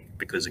spreading,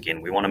 because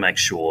again, we want to make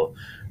sure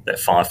that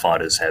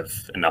firefighters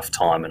have enough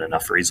time and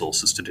enough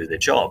resources to do their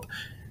job.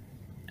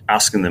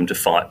 Asking them to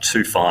fight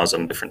 2 fires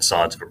on different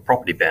sides of a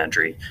property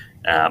boundary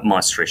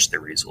might stretch their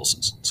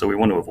resources. So we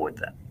want to avoid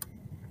that.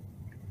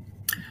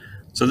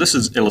 So this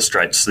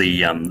illustrates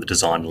the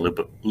design in a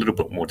little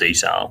bit more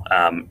detail.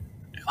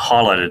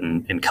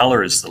 Highlighted in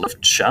colour is the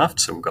lift shaft.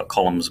 So we've got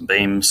columns and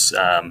beams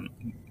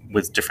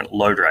with different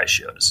load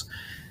ratios.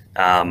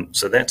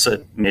 So that's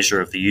a measure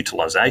of the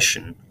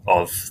utilisation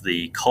of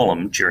the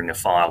column during a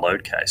fire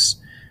load case.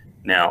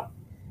 Now,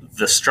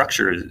 the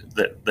structure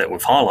that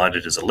we've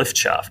highlighted is a lift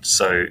shaft,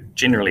 so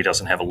generally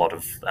doesn't have a lot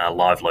of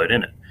live load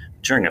in it.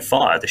 During a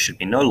fire, there should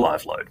be no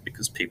live load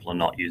because people are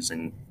not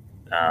using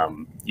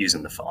the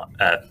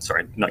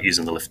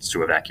lifts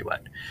to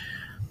evacuate.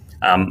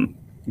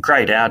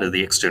 Greyed out are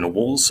the external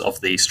walls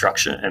of the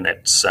structure, and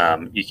that's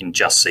you can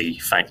just see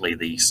faintly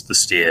the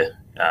stair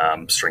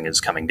stringers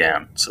coming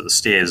down. So the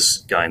stairs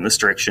going this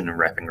direction and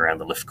wrapping around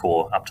the lift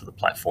core up to the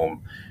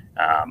platform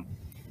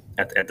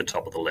at the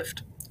top of the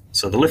lift.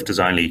 So the lift is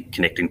only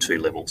connecting 2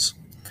 levels.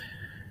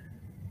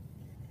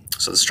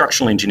 So the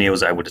structural engineer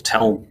was able to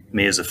tell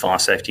me as a fire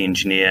safety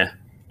engineer,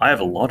 I have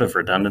a lot of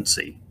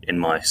redundancy in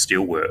my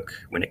steel work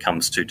when it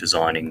comes to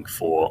designing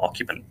for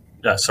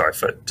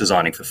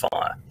designing for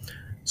fire.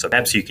 So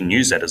perhaps you can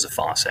use that as a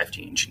fire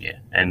safety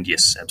engineer. And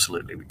yes,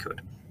 absolutely we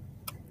could.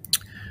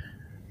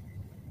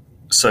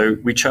 So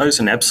we chose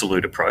an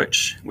absolute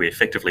approach. We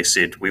effectively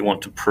said we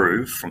want to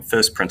prove from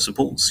first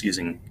principles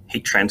using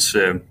heat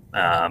transfer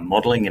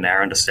modelling and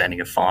our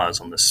understanding of fires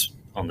on this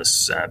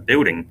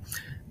building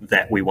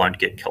that we won't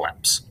get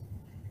collapse.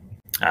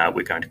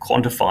 We're going to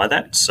quantify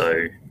that.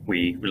 So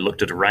we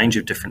looked at a range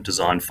of different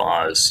design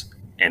fires,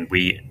 and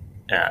we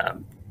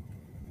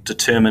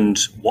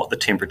determined what the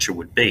temperature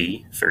would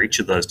be for each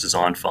of those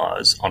design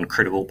fires on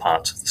critical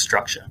parts of the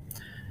structure.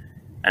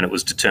 And it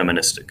was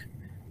deterministic.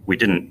 We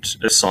didn't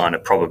assign a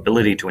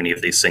probability to any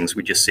of these things.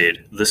 We just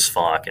said, this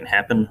fire can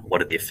happen.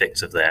 What are the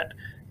effects of that?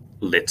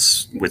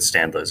 Let's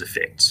withstand those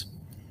effects.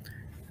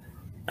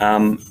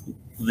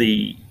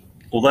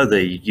 Although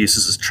the use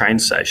as a train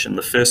station,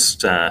 the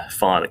first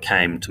fire that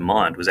came to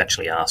mind was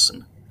actually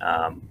arson.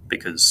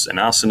 Because an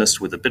arsonist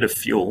with a bit of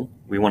fuel,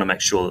 we want to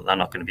make sure that they're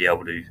not going to be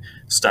able to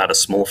start a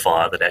small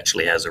fire that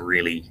actually has a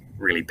really,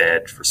 really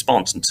bad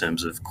response in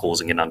terms of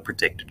causing an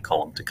unprotected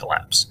column to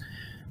collapse.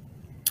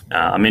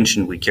 I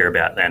mentioned we care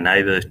about our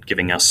neighbour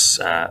giving us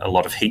a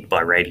lot of heat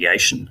by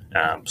radiation.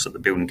 So the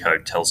building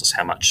code tells us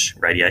how much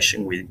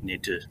radiation we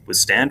need to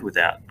withstand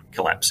without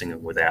collapsing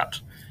and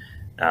without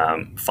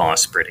fire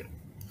spreading.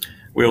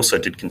 We also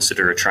did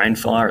consider a train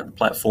fire at the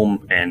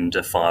platform and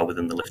a fire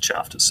within the lift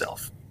shaft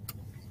itself.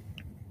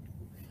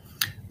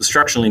 The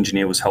structural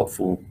engineer was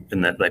helpful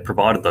in that they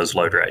provided those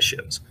load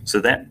ratios. So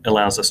that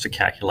allows us to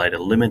calculate a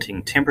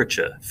limiting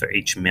temperature for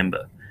each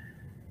member.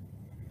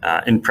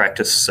 In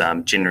practice,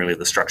 generally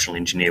the structural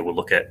engineer will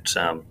look at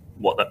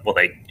what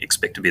they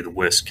expect to be the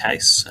worst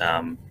case.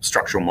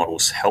 Structural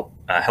models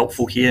are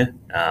helpful here,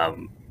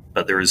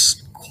 but there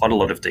is quite a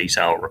lot of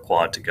detail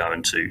required to go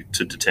into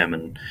to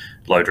determine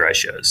load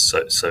ratios.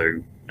 So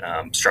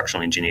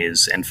structural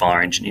engineers and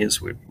fire engineers,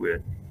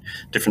 we're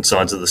different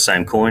sides of the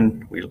same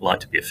coin. We like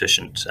to be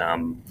efficient.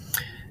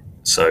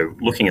 So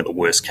looking at the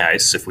worst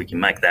case, if we can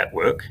make that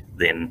work,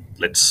 then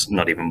let's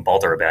not even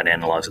bother about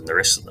analysing the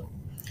rest of them.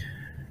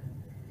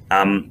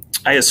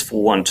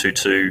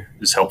 AS4122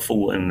 is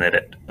helpful in that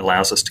it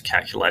allows us to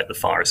calculate the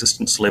fire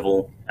resistance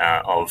level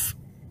of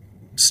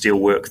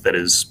steelwork that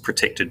is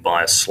protected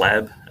by a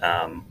slab.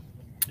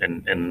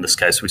 And in this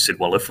case, we said,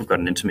 well, if we've got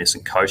an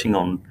intermescent coating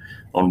on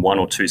one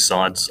or two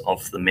sides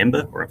of the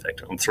member, or in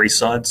fact on three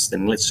sides,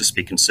 then let's just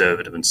be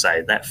conservative and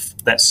say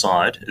that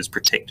side is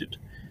protected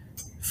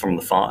from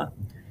the fire,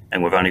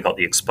 and we've only got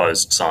the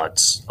exposed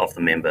sides of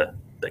the member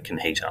that can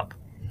heat up.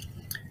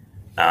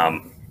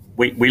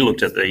 We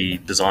looked at the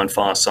design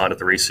fire side of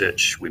the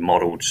research. We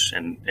modelled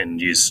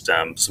and used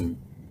some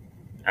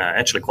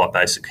actually quite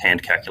basic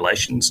hand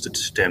calculations to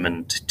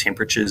determine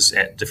temperatures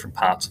at different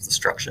parts of the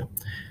structure.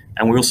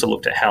 And we also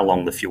looked at how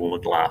long the fuel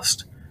would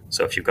last.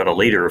 So if you've got a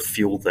litre of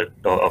fuel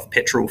of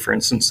petrol, for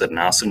instance, that an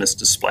arsonist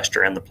has splashed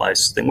around the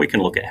place, then we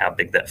can look at how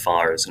big that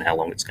fire is and how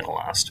long it's going to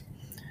last.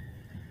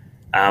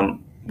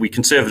 We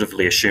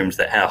conservatively assumed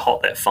that how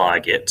hot that fire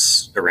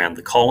gets around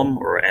the column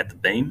or at the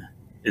beam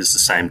is the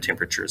same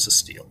temperature as the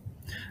steel.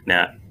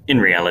 Now, in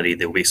reality,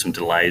 there will be some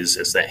delays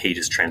as that heat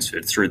is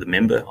transferred through the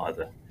member,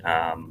 either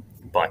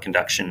by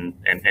conduction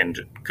and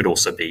it could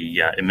also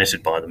be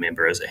emitted by the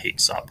member as it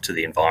heats up to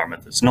the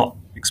environment that's not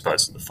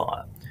exposed to the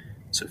fire.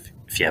 So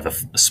if you have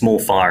a small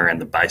fire around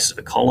the base of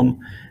a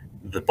column,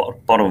 the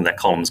bottom of that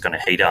column is going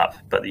to heat up,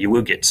 but you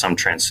will get some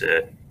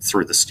transfer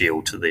through the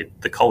steel to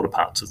the colder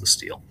parts of the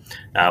steel.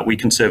 We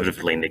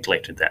conservatively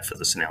neglected that for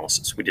this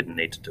analysis. We didn't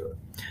need to do it.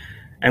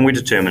 And we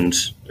determined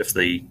if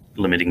the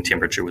limiting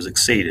temperature was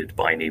exceeded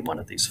by any one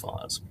of these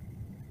fires.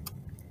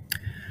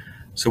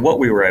 So what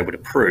we were able to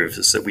prove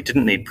is that we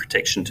didn't need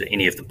protection to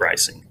any of the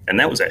bracing, and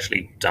that was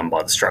actually done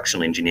by the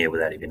structural engineer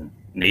without even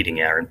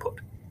needing our input.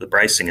 The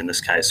bracing in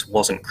this case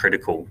wasn't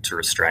critical to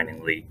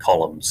restraining the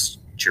columns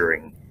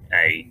during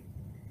a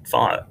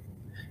fire.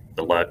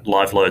 The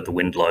live load, the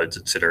wind loads,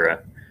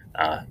 etc.,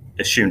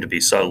 assumed to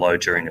be so low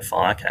during a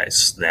fire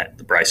case that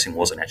the bracing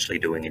wasn't actually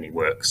doing any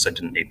work, so it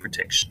didn't need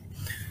protection.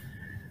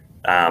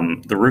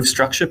 The roof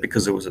structure,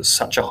 because it was at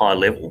such a high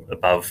level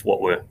above what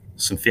were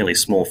some fairly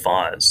small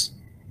fires,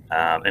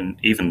 and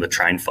even the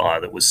train fire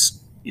that was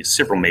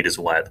several metres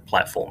away at the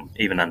platform,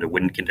 even under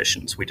wind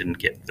conditions, we didn't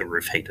get the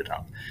roof heated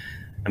up.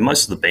 And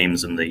most of the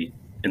beams in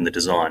the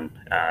design,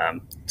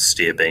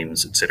 stair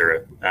beams,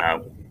 etc.,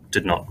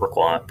 did not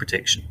require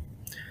protection.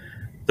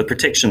 The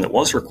protection that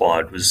was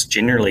required was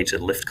generally to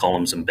lift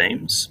columns and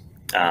beams,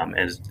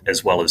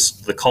 as well as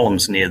the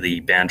columns near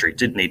the boundary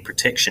did need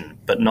protection,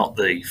 but not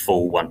the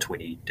full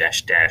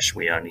 120-.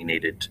 We only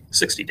needed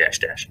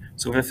 60-.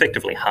 So we've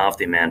effectively halved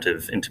the amount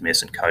of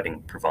intermescent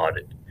coating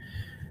provided.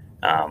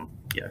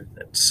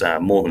 That's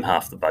more than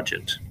half the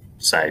budget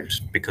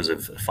saved because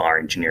of a fire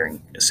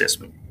engineering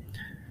assessment.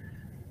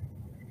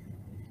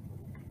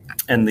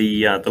 And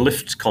the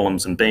lift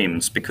columns and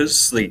beams,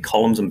 because the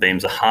columns and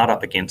beams are hard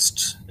up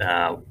against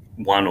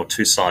one or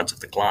two sides of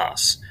the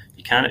glass,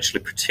 you can't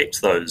actually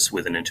protect those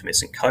with an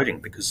intermescent coating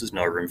because there's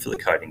no room for the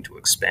coating to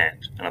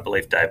expand. And I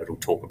believe David will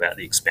talk about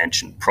the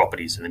expansion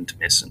properties of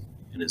intermescent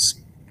in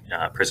his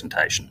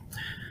presentation.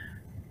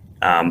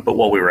 But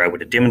what we were able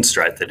to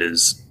demonstrate that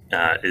is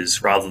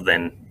rather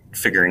than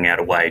figuring out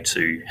a way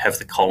to have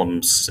the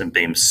columns and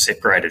beams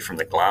separated from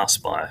the glass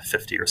by a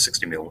 50 or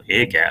 60 mil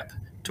air gap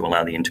to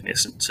allow the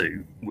intermescent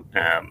to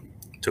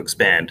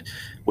expand,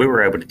 we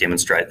were able to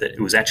demonstrate that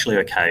it was actually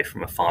okay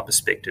from a fire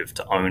perspective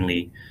to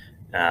only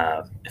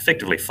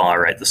effectively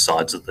fire rate the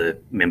sides of the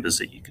members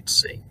that you could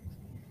see.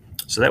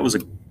 So that was a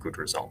good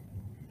result.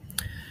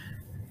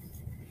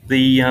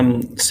 The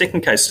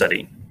second case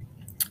study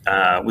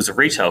was a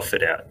retail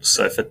fit out.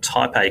 So for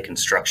type A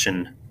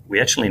construction, we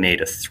actually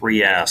need a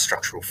 3-hour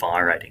structural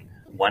fire rating,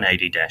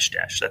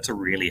 180-. That's a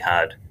really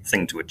hard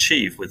thing to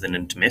achieve with an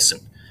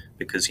intermescent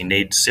because you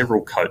need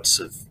several coats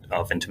of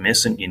of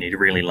intumescent. You need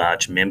really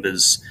large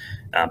members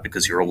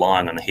because you're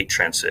relying on the heat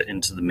transfer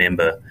into the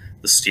member.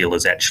 The steel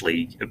is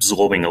actually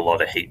absorbing a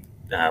lot of heat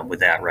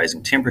without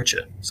raising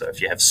temperature. So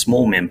if you have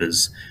small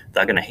members,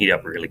 they're going to heat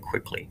up really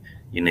quickly.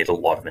 You need a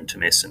lot of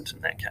intumescent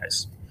in that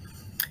case.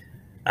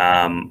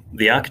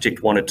 The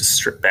architect wanted to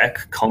strip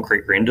back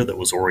concrete render that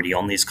was already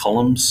on these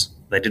columns.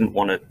 They didn't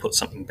want to put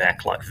something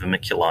back like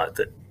vermiculite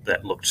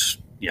that looked,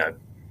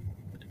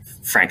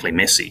 frankly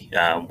messy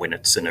when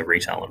it's in a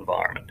retail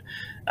environment.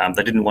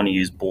 They didn't want to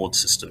use board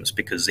systems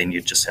because then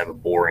you'd just have a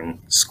boring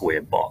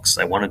square box.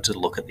 They wanted to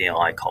look at the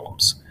eye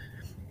columns.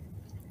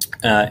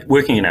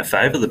 Working in our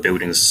favour, the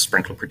building is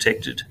sprinkler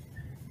protected.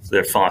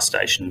 There are fire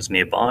stations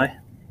nearby.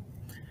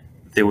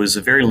 There was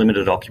a very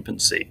limited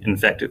occupancy. In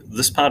fact,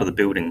 this part of the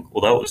building,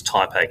 although it was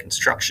type A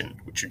construction,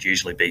 which would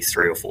usually be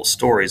 3 or 4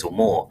 stories or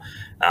more,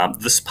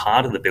 this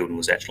part of the building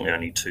was actually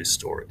only 2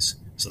 stories.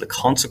 So the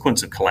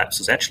consequence of collapse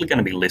was actually going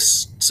to be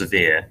less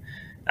severe.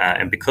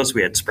 And because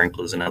we had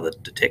sprinklers and other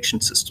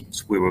detection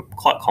systems, we were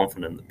quite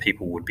confident that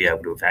people would be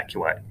able to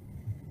evacuate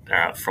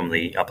from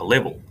the upper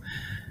level.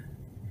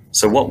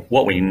 So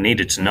what we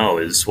needed to know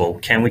is, well,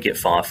 can we get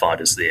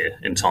firefighters there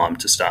in time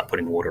to start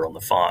putting water on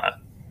the fire?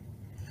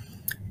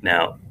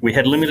 Now, we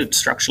had limited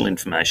structural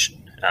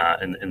information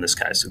in this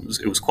case.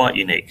 It was quite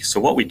unique. So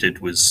what we did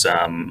was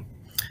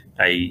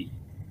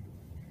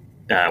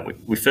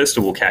we first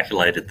of all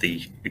calculated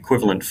the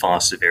equivalent fire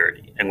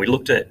severity, and we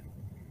looked at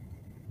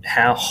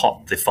how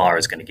hot the fire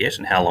is going to get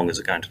and how long is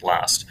it going to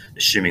last,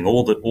 assuming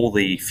all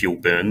the fuel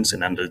burns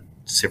and under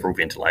several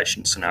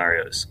ventilation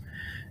scenarios.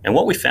 And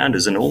what we found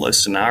is in all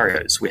those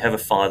scenarios, we have a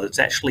fire that's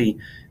actually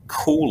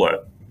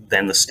cooler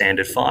than the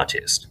standard fire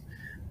test.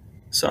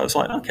 So I was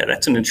like, okay,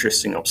 that's an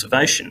interesting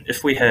observation.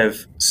 If we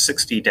have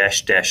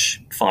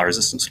 60-dash fire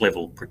resistance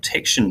level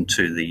protection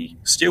to the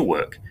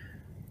steelwork,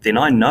 then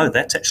I know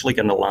that's actually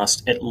going to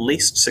last at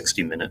least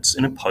 60 minutes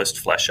in a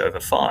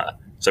post-flashover fire.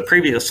 So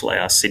previously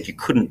I said you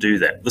couldn't do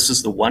that. This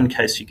is the one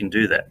case you can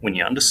do that. When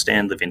you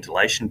understand the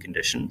ventilation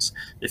conditions,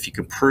 if you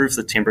can prove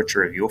the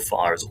temperature of your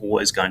fire is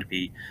always going to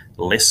be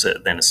lesser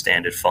than a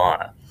standard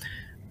fire,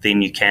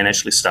 then you can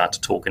actually start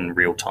to talk in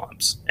real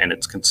times, and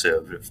it's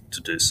conservative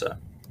to do so.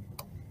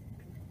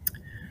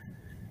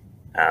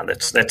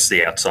 That's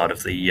the outside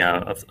of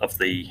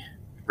the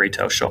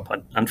retail shop.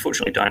 I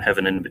unfortunately don't have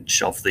an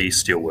image of the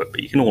steelwork,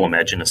 but you can all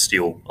imagine a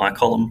steel eye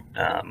column.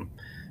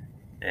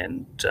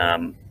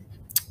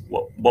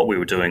 What we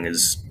were doing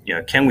is,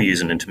 can we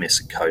use an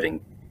intumescent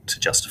coating to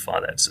justify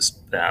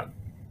that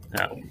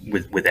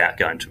without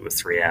going to a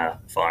 3-hour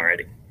fire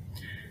rating?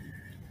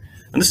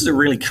 And this is a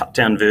really cut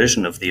down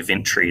version of the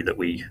event tree that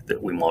we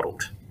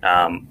modelled.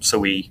 So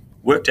we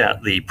worked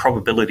out the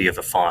probability of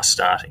a fire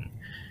starting.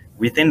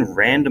 We then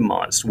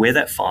randomised where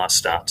that fire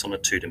starts on a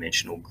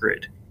 2-dimensional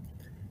grid.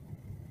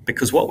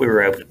 Because what we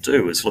were able to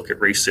do is look at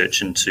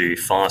research into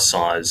fire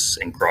size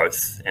and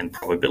growth and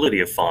probability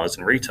of fires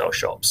in retail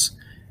shops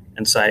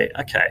and say,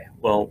 okay,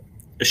 well,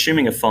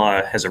 assuming a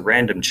fire has a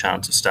random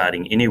chance of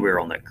starting anywhere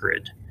on that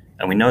grid,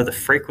 and we know the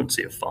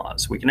frequency of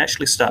fires, we can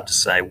actually start to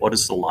say what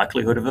is the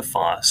likelihood of a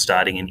fire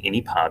starting in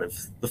any part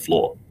of the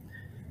floor.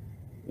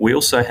 We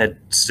also had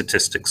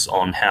statistics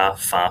on how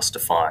fast a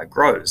fire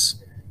grows,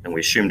 and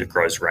we assumed it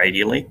grows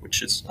radially,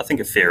 which is, I think,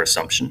 a fair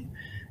assumption.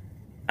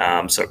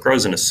 So it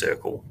grows in a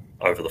circle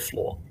over the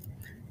floor.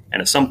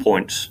 And at some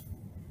point,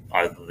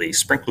 either the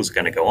sprinklers are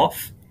going to go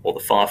off, or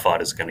the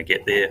firefighters are going to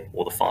get there,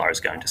 or the fire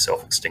is going to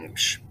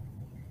self-extinguish.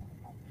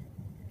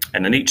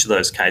 And in each of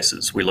those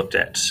cases, we looked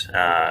at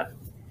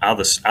are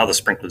the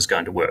sprinklers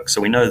going to work? So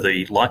we know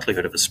the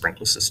likelihood of a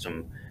sprinkler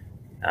system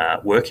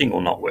working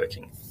or not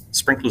working.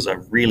 Sprinklers are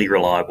really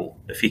reliable.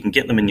 If you can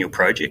get them in your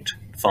project,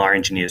 fire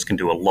engineers can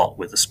do a lot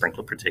with a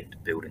sprinkler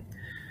protected building.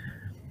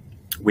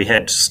 We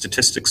had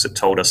statistics that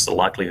told us the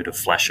likelihood of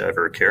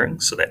flashover occurring,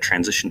 so that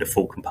transition to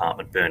full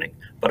compartment burning.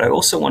 But I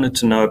also wanted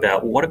to know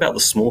about, what about the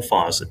small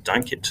fires that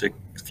don't get to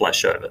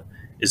flashover?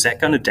 Is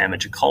that going to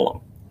damage a column?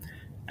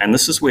 And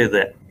this is where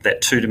that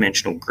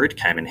 2-dimensional grid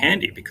came in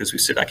handy, because we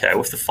said, okay,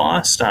 well, if the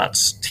fire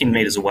starts 10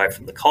 metres away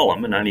from the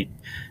column and only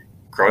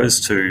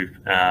grows to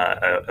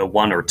a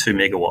 1 or a 2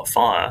 megawatt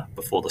fire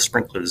before the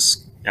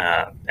sprinklers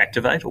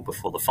activate or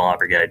before the fire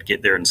brigade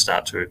get there and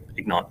start to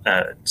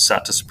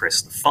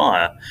suppress the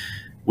fire,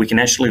 we can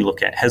actually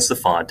look at, has the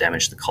fire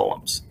damaged the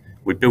columns?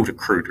 We built a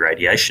crude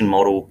radiation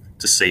model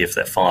to see if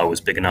that fire was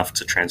big enough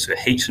to transfer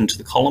heat into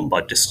the column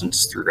by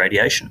distance through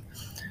radiation.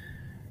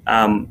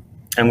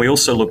 And we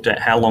also looked at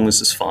how long is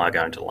this fire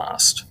going to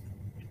last.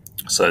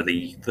 So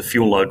the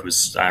fuel load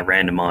was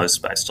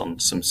randomised based on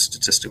some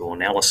statistical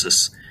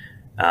analysis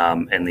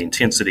and the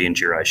intensity and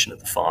duration of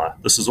the fire.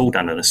 This is all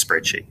done in a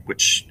spreadsheet,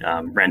 which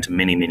ran to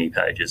many, many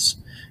pages.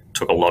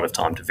 Took a lot of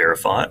time to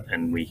verify it,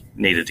 and we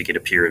needed to get a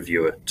peer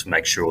reviewer to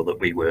make sure that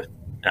we were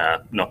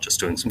not just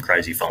doing some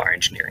crazy fire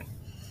engineering.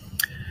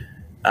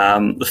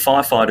 The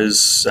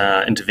firefighters'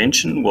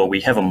 intervention, well,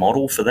 we have a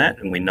model for that,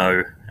 and we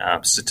know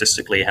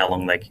statistically how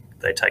long they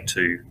take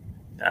to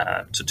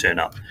turn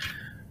up.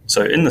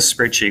 So in the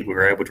spreadsheet, we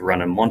were able to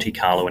run a Monte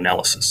Carlo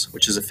analysis,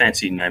 which is a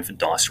fancy name for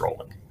dice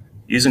rolling.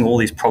 using all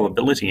these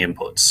probability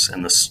inputs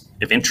and this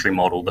event-tree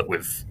model that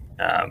we've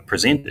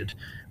presented,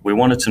 we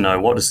wanted to know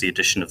what is the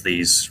addition of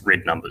these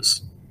red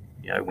numbers.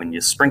 When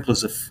your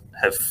sprinklers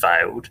have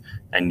failed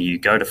and you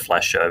go to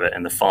flashover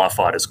and the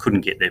firefighters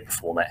couldn't get there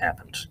before that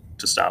happened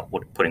to start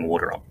putting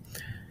water on.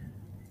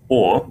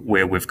 Or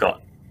where we've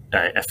got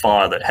a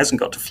fire that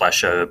hasn't got to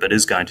flashover but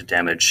is going to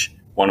damage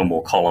one or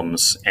more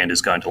columns and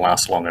is going to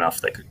last long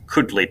enough that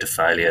could lead to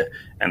failure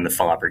and the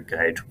fire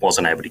brigade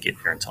wasn't able to get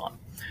there in time.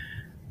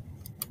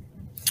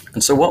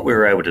 And so what we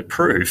were able to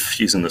prove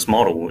using this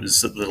model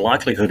is that the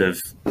likelihood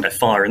of a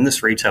fire in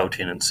this retail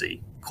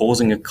tenancy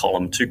causing a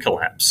column to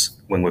collapse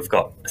when we've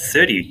got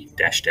 30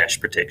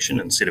 -- protection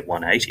instead of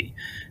 180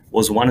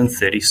 was 1 in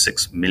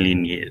 36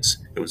 million years.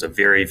 It was a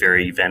very,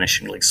 very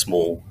vanishingly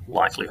small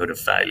likelihood of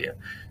failure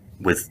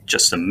with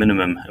just a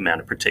minimum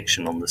amount of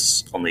protection on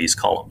these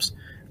columns.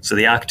 So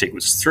the architect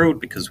was thrilled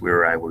because we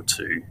were able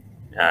to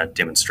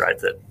demonstrate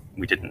that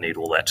we didn't need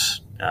all that,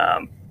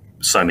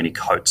 so many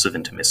coats of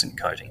intermescent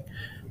coating.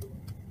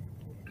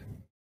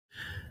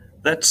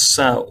 That's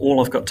all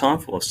I've got time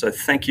for. So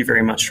thank you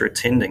very much for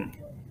attending,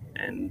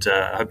 and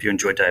I hope you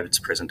enjoyed David's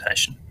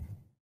presentation.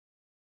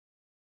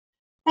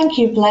 Thank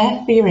you,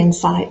 Blair, for your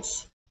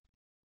insights.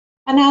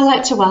 I'd now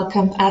like to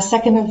welcome our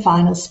second and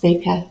final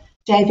speaker,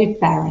 David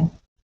Barron.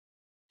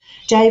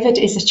 David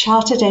is a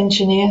chartered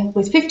engineer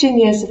with 15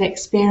 years of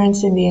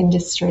experience in the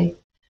industry,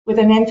 with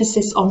an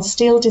emphasis on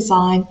steel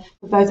design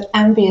for both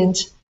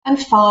ambient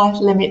and fire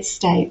limit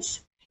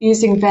states,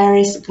 using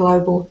various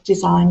global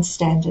design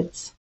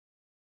standards.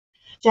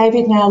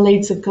 David now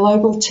leads a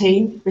global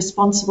team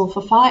responsible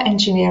for fire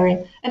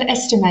engineering and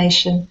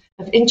estimation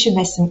of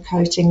intumescent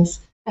coatings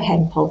for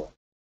Hempel.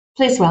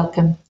 Please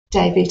welcome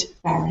David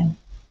Barron.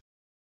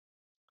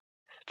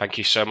 Thank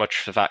you so much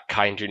for that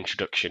kind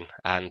introduction,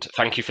 and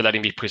thank you for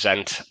letting me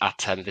present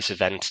at this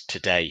event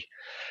today.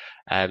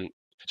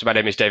 So my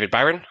name is David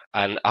Barron,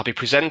 and I'll be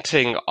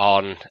presenting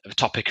on the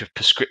topic of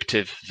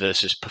prescriptive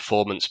versus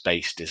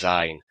performance-based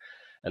design,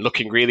 and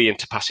looking really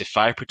into passive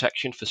fire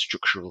protection for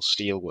structural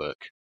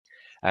steelwork.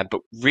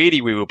 But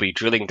really, we will be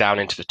drilling down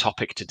into the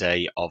topic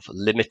today of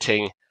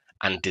limiting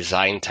and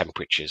design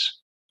temperatures.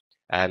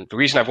 And the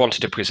reason I've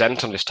wanted to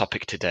present on this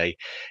topic today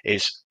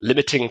is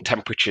limiting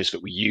temperatures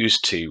that we use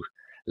to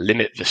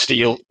limit the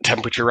steel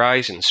temperature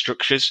rise in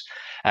structures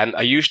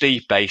are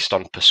usually based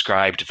on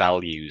prescribed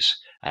values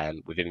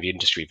within the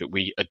industry that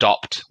we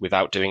adopt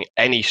without doing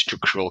any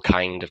structural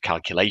kind of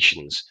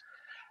calculations.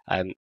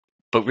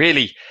 But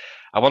really,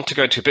 I want to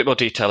go into a bit more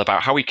detail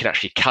about how we can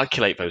actually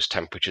calculate those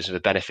temperatures and the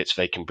benefits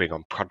they can bring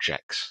on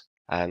projects.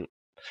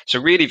 So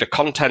really, the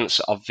contents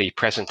of the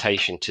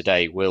presentation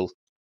today will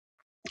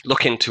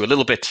look into a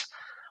little bit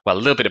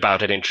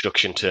about an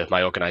introduction to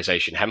my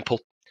organisation, Hempel.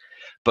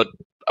 But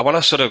I want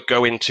to sort of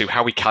go into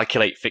how we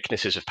calculate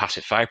thicknesses of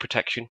passive fire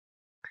protection,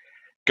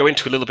 go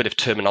into a little bit of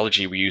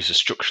terminology we use as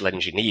structural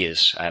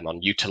engineers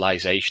on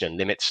utilisation and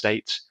limit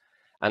states.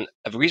 And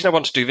the reason I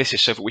want to do this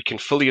is so that we can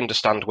fully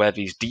understand where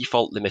these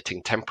default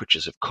limiting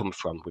temperatures have come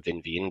from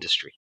within the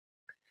industry.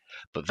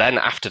 But then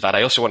after that,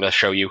 I also want to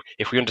show you,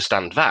 if we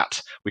understand that,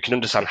 we can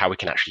understand how we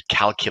can actually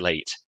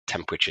calculate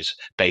temperatures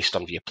based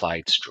on the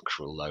applied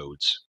structural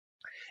loads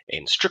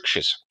in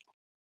structures.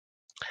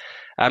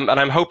 And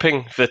I'm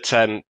hoping that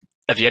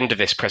at the end of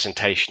this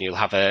presentation, you'll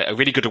have a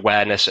really good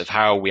awareness of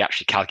how we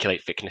actually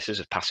calculate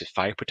thicknesses of passive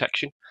fire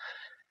protection,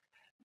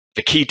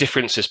 the key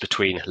differences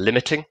between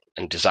limiting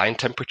and design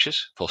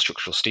temperatures for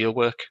structural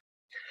steelwork,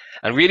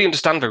 and really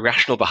understand the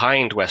rationale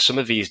behind where some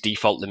of these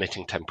default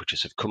limiting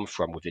temperatures have come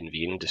from within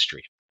the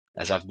industry.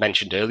 As I've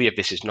mentioned earlier,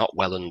 this is not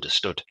well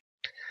understood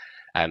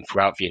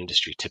throughout the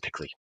industry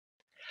typically.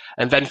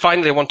 And then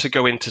finally, I want to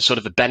go into sort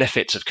of the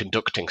benefits of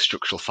conducting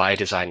structural fire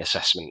design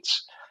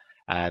assessments.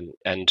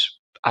 And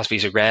as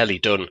these are rarely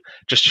done,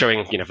 just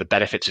showing the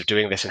benefits of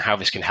doing this and how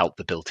this can help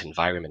the built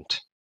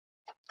environment.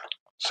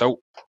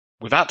 So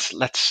with that,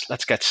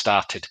 let's get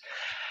started.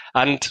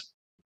 And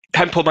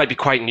Hempel might be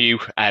quite new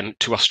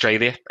to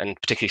Australia and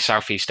particularly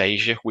Southeast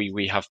Asia.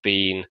 We have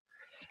been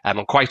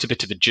on quite a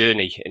bit of a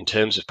journey in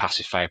terms of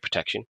passive fire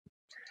protection.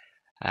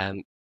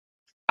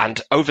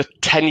 And over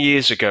 10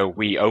 years ago,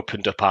 we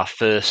opened up our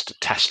first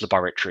test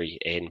laboratory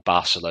in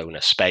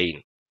Barcelona,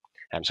 Spain.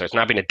 So it's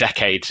now been a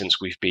decade since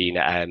we've been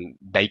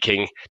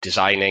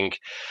designing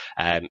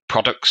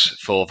products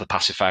for the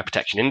passive fire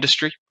protection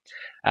industry.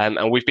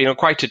 And we've been on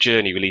quite a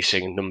journey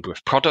releasing a number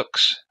of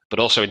products, but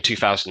also in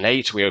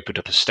 2008, we opened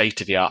up a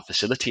state-of-the-art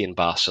facility in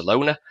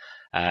Barcelona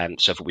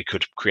so that we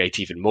could create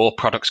even more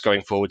products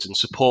going forwards and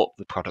support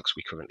the products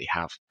we currently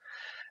have.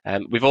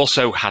 We've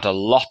also had a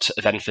lot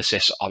of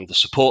emphasis on the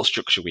support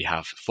structure we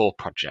have for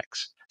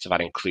projects. So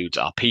that includes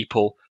our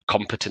people,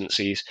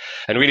 competencies,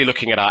 and really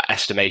looking at our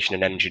estimation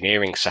and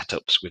engineering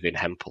setups within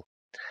Hempel.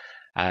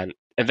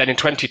 And then in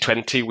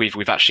 2020,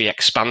 we've actually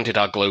expanded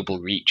our global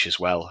reach as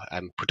well.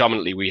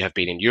 Predominantly, we have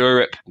been in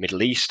Europe,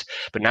 Middle East,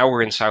 but now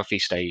we're in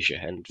Southeast Asia.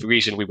 And the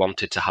reason we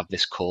wanted to have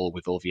this call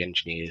with all the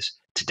engineers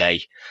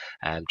today,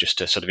 just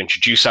to sort of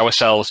introduce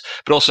ourselves,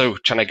 but also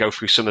trying to go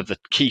through some of the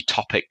key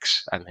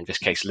topics, in this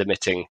case,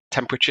 limiting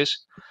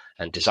temperatures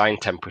and design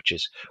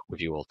temperatures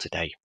with you all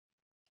today.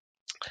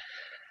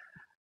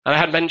 And I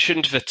had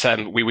mentioned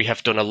that we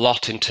have done a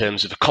lot in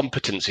terms of the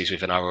competencies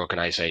within our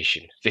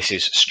organisation. This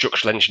is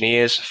structural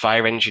engineers,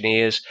 fire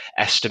engineers,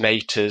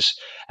 estimators,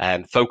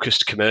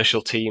 focused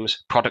commercial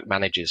teams, product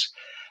managers,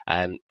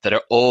 that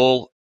are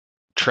all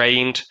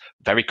trained,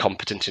 very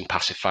competent in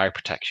passive fire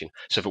protection,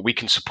 so that we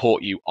can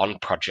support you on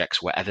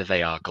projects wherever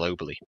they are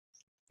globally.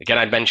 Again,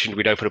 I mentioned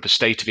we'd open up a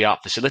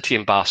state-of-the-art facility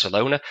in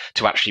Barcelona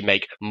to actually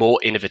make more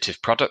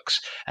innovative products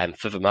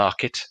for the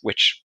market,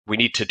 which we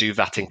need to do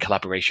that in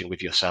collaboration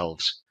with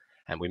yourselves.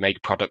 And we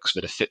make products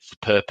that are fit for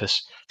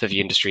purpose for the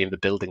industry and the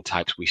building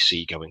types we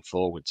see going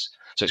forwards.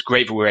 So it's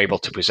great that we're able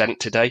to present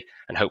today,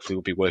 and hopefully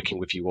we'll be working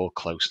with you all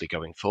closely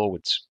going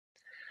forwards.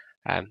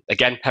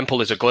 Again,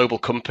 Hempel is a global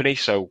company,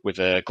 so with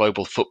a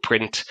global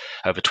footprint,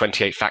 over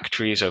 28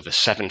 factories, over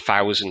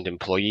 7,000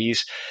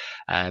 employees,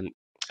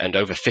 and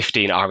over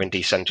 15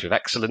 R&D Centre of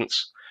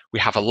Excellence. We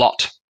have a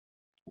lot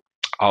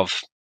of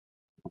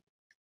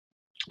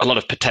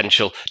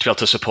potential to be able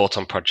to support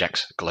on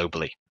projects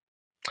globally.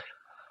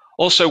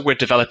 Also, we're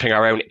developing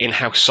our own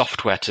in-house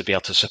software to be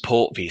able to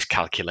support these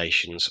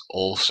calculations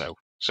also.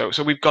 So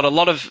we've got a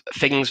lot of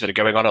things that are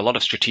going on, a lot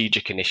of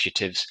strategic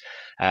initiatives,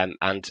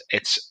 and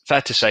it's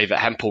fair to say that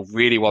Hempel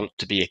really want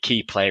to be a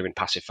key player in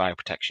passive fire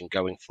protection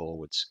going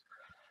forwards.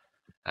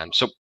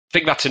 So I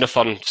think that's enough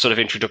on sort of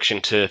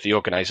introduction to the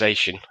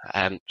organisation.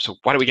 So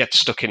why don't we get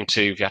stuck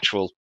into the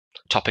actual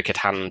topic at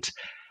hand?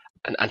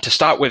 And to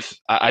start with,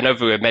 I know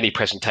there are many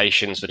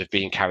presentations that have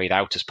been carried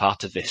out as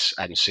part of this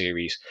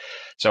series.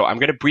 So I'm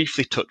going to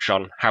briefly touch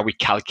on how we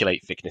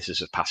calculate thicknesses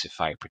of passive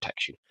fire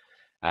protection.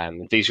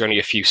 These are only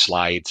a few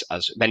slides,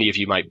 as many of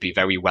you might be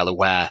very well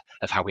aware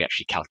of how we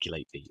actually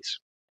calculate these.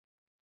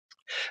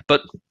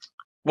 But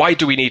why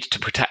do we need to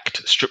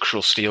protect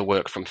structural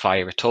steelwork from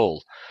fire at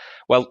all?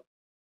 Well,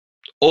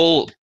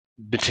 all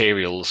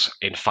materials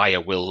in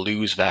fire will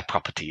lose their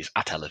properties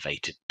at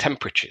elevated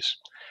temperatures.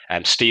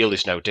 Steel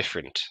is no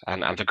different.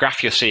 And the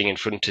graph you're seeing in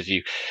front of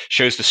you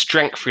shows the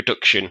strength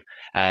reduction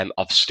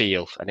of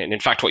steel. And in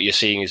fact, what you're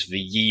seeing is the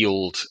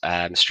yield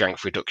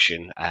strength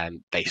reduction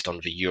based on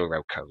the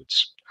Euro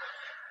codes.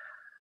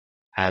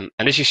 And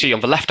as you see on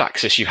the left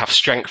axis, you have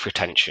strength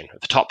retention. At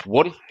the top,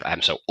 1,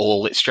 so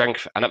all its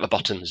strength, and at the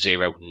bottom,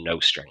 0, no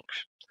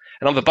strength.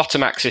 And on the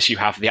bottom axis, you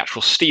have the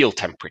actual steel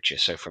temperature,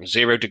 so from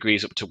 0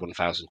 degrees up to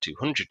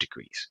 1,200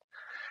 degrees.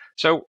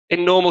 So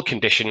in normal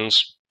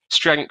conditions,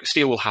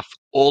 steel will have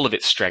all of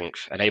its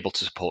strength and able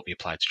to support the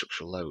applied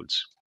structural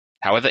loads.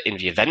 However, in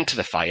the event of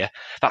a fire,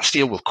 that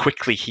steel will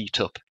quickly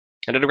heat up,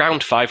 and at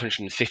around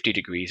 550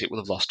 degrees, it will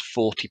have lost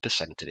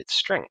 40% of its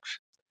strength.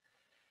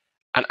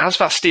 And as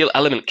that steel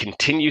element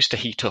continues to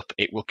heat up,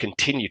 it will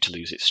continue to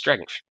lose its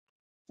strength.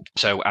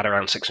 So at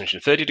around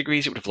 630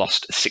 degrees, it would have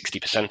lost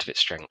 60% of its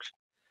strength.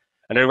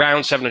 And at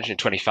around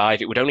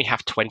 725, it would only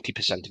have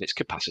 20% of its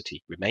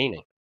capacity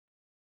remaining.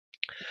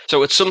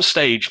 So at some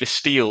stage, this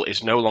steel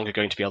is no longer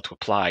going to be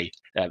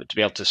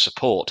able to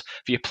support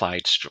the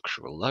applied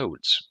structural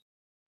loads.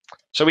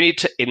 So we need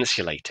to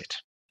insulate it.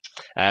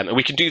 And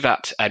we can do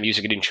that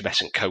using an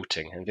intumescent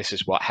coating. And this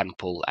is what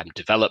Hempel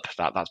developed.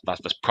 That's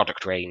the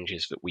product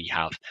ranges that we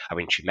have are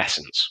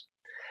intumescents.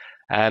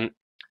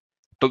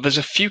 But there's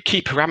a few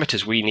key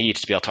parameters we need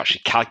to be able to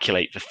actually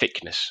calculate the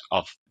thickness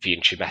of the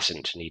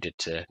intumescent needed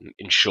to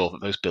ensure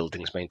that those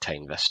buildings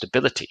maintain their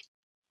stability.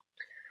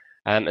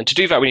 And to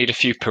do that, we need a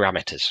few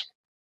parameters.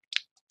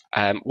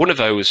 One of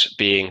those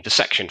being the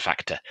section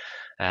factor.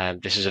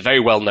 This is a very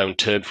well-known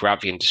term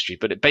throughout the industry,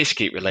 but it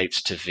basically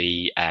relates to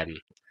the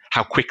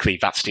how quickly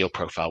that steel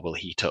profile will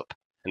heat up.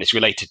 And it's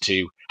related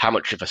to how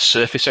much of a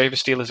surface area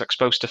steel is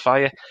exposed to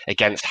fire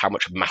against how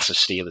much mass of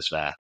steel is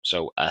there.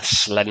 So a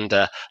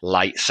slender,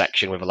 light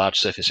section with a large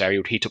surface area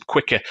would heat up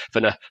quicker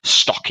than a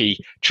stocky,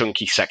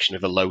 chunky section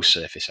with a low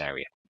surface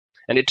area.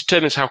 And it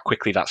determines how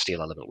quickly that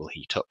steel element will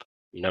heat up,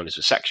 known as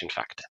the section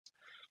factor.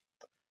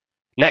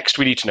 Next,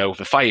 we need to know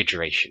the fire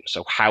duration.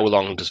 So how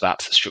long does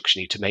that structure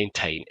need to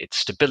maintain its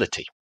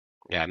stability?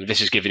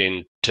 This is given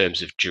in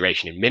terms of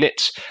duration in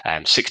minutes.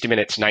 60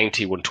 minutes,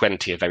 90,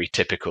 120 are very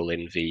typical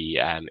in the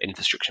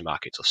infrastructure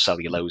markets or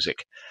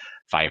cellulosic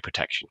fire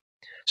protection.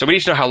 So we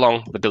need to know how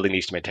long the building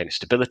needs to maintain its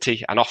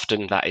stability, and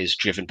often that is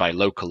driven by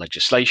local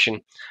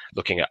legislation,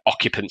 looking at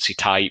occupancy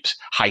types,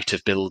 height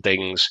of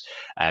buildings,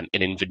 and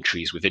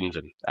inventories within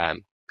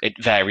them. It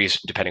varies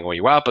depending on where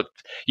you are, but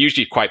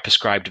usually quite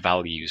prescribed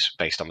values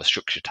based on the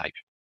structure type.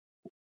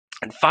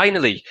 And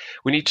finally,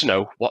 we need to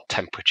know what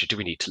temperature do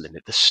we need to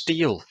limit the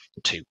steel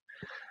to.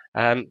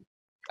 And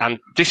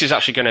this is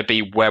actually going to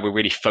be where we're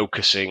really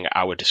focusing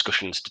our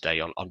discussions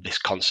today on this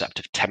concept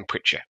of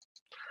temperature.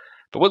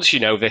 But once you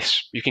know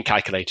this, you can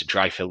calculate a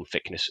dry film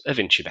thickness of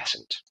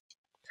intumescent.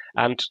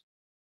 And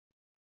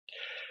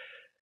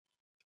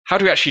How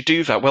do we actually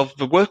do that? Well,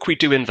 the work we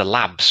do in the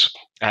labs,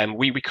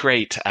 we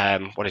create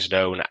what is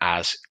known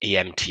as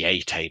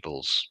EMTA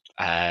tables,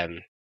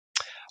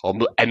 or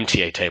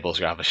MTA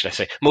tables rather, should I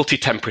say,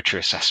 multi-temperature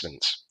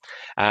assessments.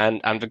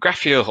 And the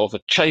graph or the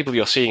table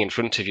you're seeing in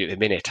front of you at the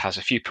minute has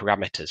a few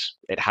parameters.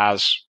 It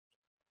has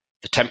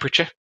the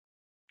temperature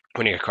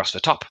running across the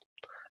top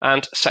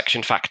and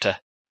section factor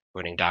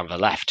running down the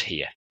left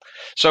here.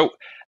 So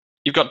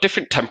you've got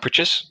different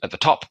temperatures at the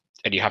top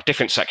and you have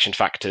different section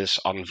factors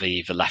on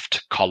the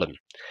left column.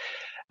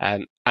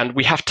 And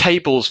we have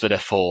tables that are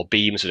for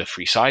beams that are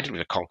three-sided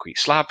with a concrete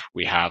slab.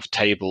 We have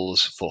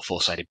tables for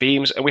four-sided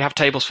beams, and we have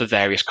tables for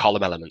various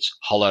column elements,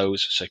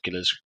 hollows,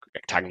 circulars,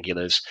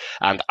 rectangulars,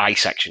 and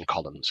I-section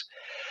columns.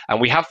 And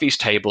we have these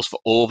tables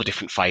for all the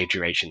different fire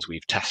durations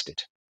we've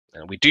tested.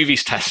 And we do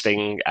these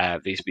testing,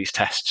 these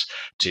tests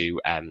to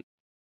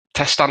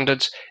test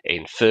standards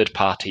in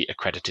third-party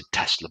accredited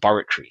test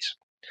laboratories.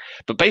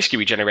 But basically,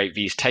 we generate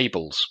these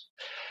tables.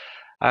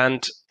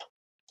 And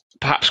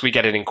perhaps we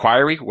get an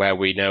inquiry where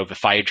we know the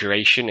fire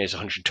duration is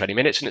 120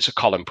 minutes and it's a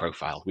column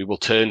profile. We will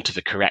turn to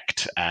the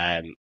correct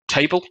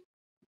table.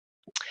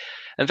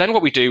 And then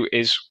what we do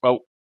is, well,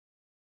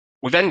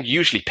 we then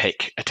usually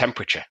pick a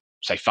temperature,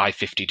 say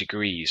 550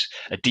 degrees,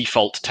 a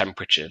default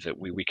temperature that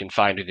we can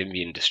find within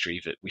the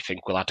industry that we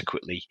think will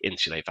adequately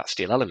insulate that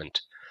steel element.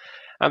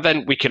 And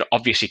then we can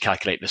obviously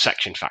calculate the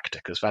section factor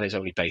because that is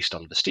only based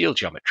on the steel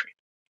geometry.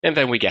 And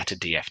then we get a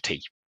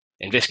DFT,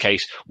 in this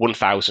case,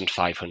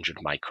 1,500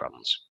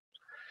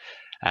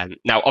 microns.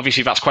 Now,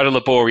 obviously, that's quite a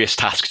laborious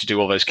task to do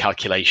all those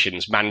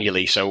calculations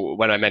manually. So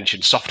when I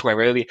mentioned software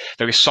earlier,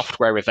 there is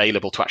software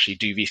available to actually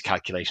do these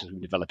calculations we're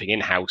developing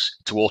in-house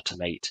to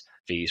automate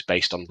these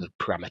based on the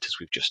parameters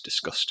we've just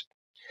discussed.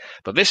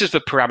 But this is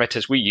the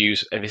parameters we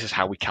use, and this is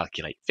how we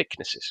calculate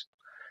thicknesses.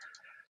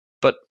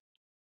 But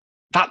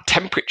that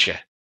temperature,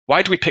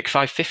 why do we pick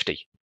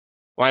 550?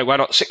 Why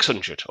not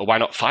 600? Or why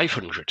not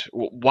 500?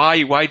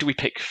 Why do we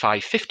pick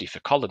 550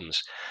 for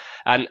columns?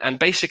 And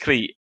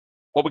basically,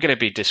 what we're going to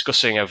be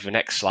discussing over the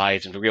next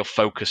slides, and the real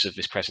focus of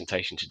this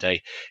presentation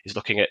today, is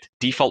looking at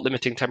default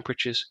limiting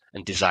temperatures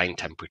and design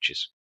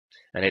temperatures.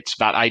 And it's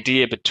that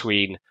idea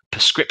between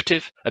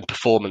prescriptive and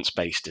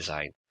performance-based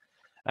design.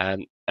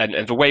 And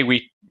the way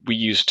we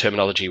use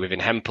terminology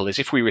within Hempel is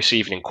if we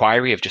receive an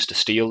inquiry of just a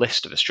steel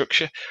list of a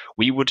structure,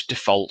 we would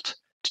default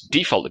to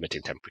default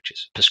limiting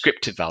temperatures,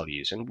 prescriptive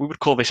values, and we would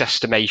call this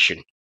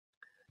estimation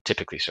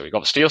typically. So we've got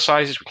the steel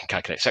sizes, we can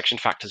calculate section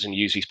factors and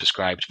use these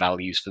prescribed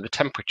values for the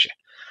temperature.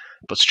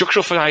 But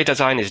structural fire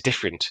design is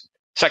different.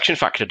 Section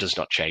factor does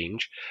not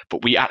change,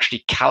 but we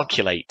actually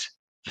calculate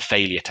the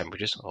failure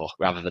temperatures, or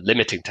rather the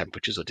limiting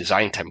temperatures or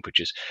design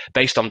temperatures,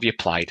 based on the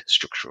applied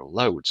structural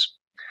loads.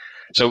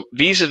 So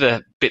these are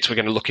the bits we're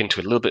going to look into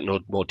in a little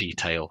bit more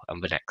detail on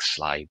the next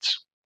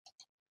slides.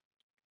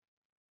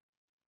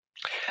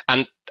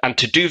 And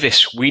to do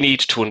this, we need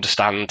to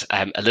understand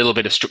a little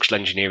bit of structural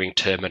engineering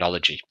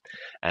terminology.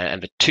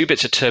 And the two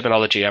bits of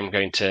terminology I'm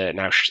going to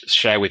now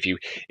share with you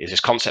is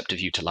this concept of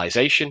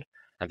utilization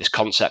and this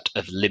concept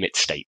of limit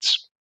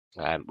states,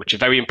 which are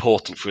very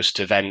important for us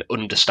to then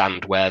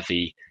understand where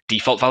the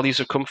default values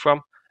have come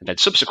from, and then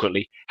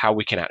subsequently how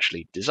we can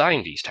actually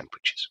design these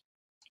temperatures.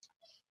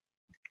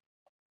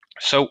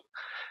 So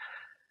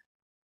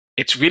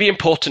it's really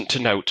important to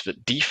note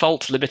that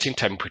default limiting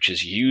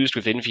temperatures used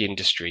within the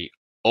industry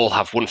all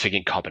have one thing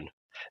in common.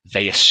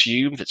 They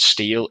assume that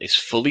steel is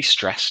fully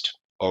stressed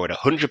or at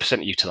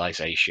 100%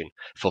 utilization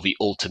for the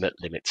ultimate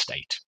limit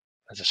state.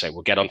 As I say,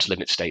 we'll get onto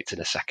limit states in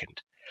a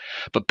second.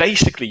 But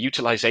basically,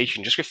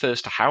 utilization just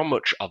refers to how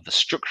much of the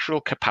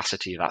structural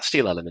capacity of that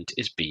steel element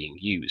is being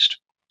used.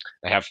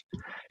 I have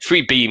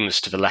three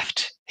beams to the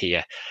left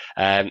here.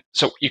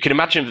 So you can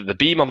imagine that the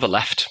beam on the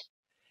left,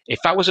 if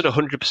that was at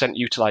 100%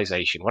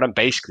 utilization, what I'm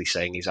basically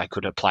saying is I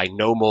could apply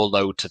no more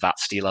load to that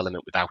steel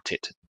element without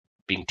it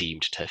being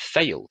deemed to have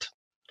failed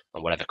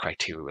on whatever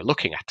criteria we're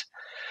looking at.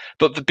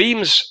 But the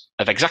beams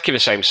of exactly the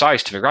same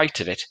size to the right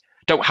of it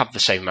don't have the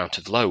same amount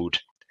of load.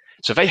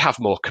 So they have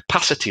more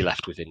capacity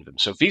left within them.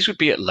 So these would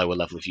be at lower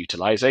level of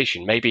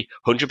utilization, maybe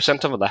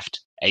 100% on the left,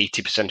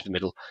 80% of the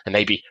middle, and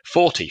maybe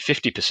 40,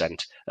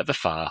 50% at the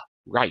far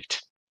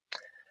right.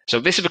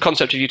 So this is the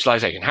concept of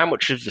utilization. How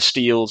much of the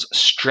steel's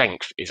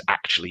strength is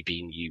actually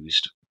being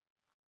used?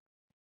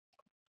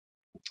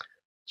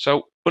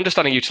 So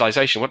understanding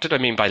utilization, what did I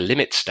mean by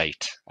limit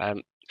state?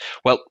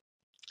 Well,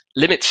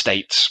 limit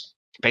states,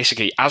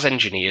 basically as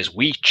engineers,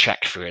 we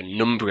check for a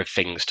number of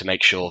things to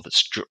make sure that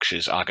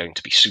structures are going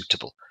to be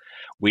suitable.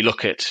 We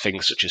look at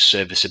things such as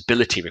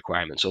serviceability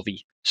requirements, or the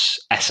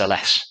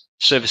SLS,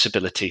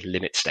 serviceability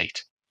limit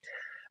state.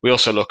 We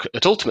also look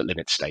at ultimate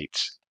limit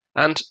states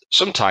and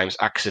sometimes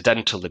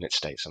accidental limit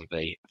states on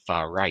the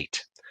far right.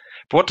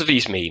 But what do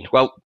these mean?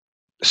 Well,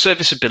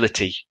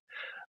 serviceability,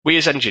 we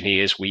as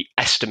engineers, we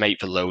estimate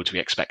the loads we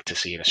expect to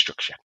see in a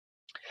structure.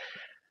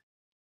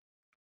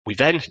 We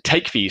then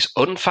take these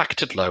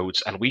unfactored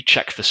loads and we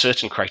check for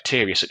certain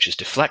criteria such as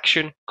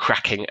deflection,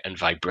 cracking, and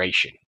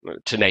vibration,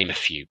 to name a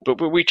few. But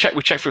we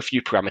check for a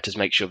few parameters,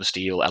 make sure the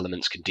steel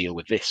elements can deal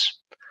with this.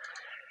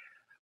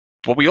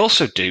 What we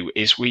also do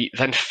is we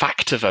then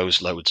factor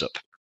those loads up.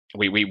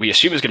 We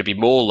assume there's going to be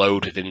more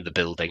load within the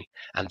building,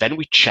 and then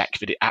we check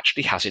that it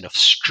actually has enough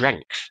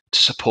strength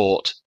to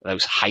support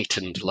those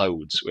heightened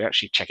loads. We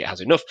actually check it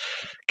has enough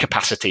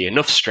capacity,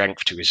 enough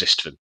strength to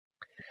resist them.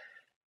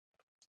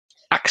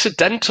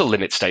 Accidental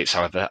limit states,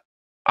 however,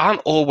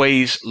 aren't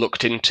always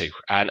looked into,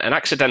 and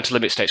accidental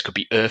limit states could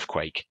be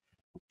earthquake.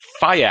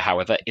 Fire,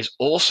 however, is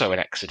also an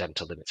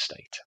accidental limit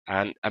state.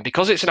 And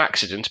because it's an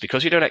accident,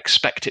 because you don't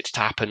expect it to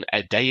happen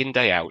a day in,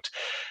 day out,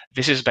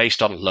 this is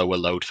based on lower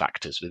load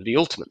factors with the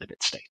ultimate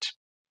limit state.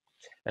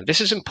 And this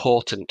is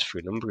important for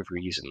a number of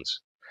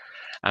reasons.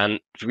 And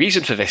the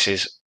reason for this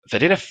is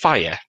that in a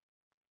fire,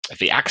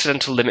 the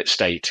accidental limit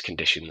state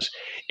conditions,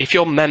 if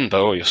your member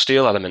or your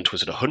steel element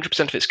was at 100%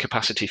 of its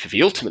capacity for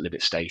the ultimate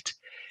limit state,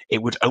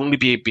 it would only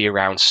be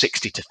around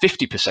 60 to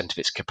 50% of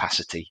its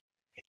capacity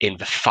in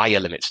the fire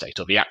limit state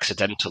or the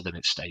accidental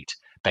limit state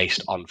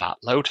based on that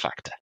load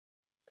factor.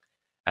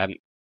 And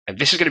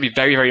this is going to be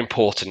very, very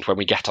important when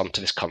we get onto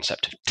this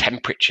concept of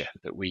temperature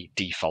that we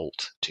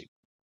default to.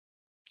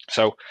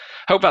 So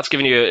I hope that's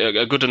given you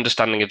a good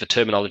understanding of the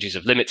terminologies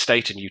of limit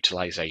state and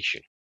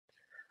utilization.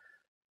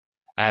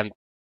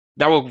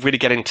 Now we'll really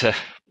get into,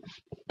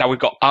 now we've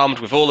got armed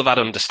with all of that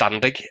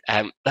understanding,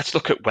 let's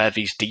look at where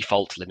these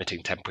default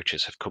limiting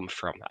temperatures have come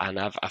from. And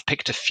I've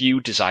picked a few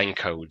design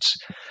codes.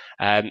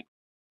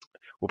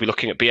 We'll be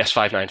looking at BS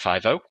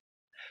 5950,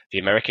 the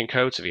American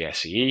codes of the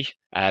SCE,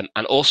 and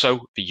also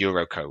the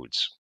Euro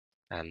codes.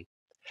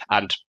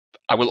 And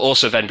I will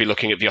also then be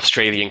looking at the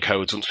Australian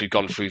codes once we've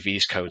gone through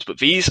these codes. But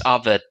these are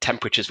the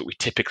temperatures that we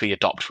typically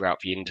adopt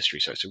throughout the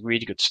industry. So it's a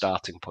really good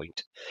starting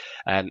point.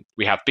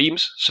 We have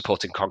beams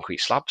supporting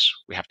concrete slabs.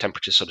 We have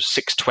temperatures sort of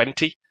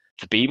 620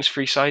 for beams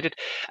three-sided.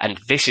 And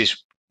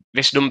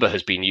this number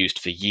has been used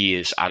for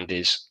years and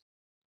is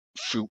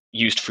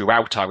used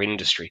throughout our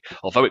industry,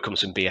 although it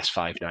comes from BS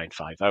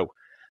 5950.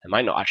 It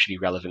might not actually be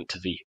relevant to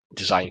the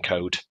design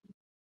code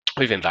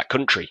within that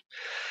country.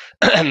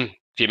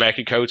 The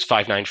American code's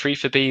 593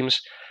 for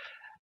beams.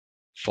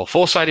 For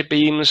four-sided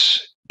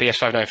beams, BS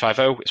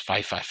 5950 is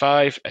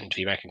 555, and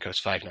the American code's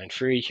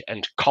 593.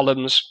 And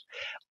columns,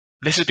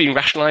 this has been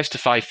rationalized to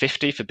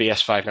 550 for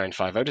BS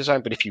 5950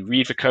 design, but if you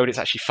read the code, it's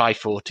actually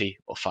 540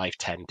 or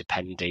 510,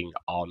 depending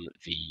on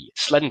the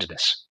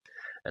slenderness.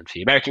 And for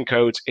the American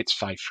codes, it's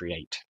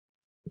 538.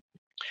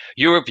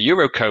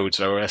 Euro codes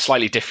are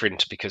slightly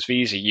different because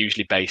these are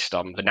usually based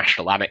on the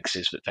national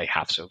annexes that they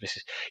have. So this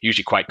is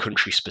usually quite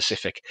country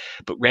specific,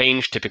 but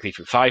range typically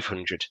from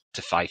 500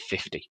 to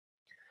 550.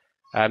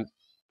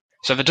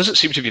 So there doesn't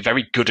seem to be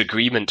very good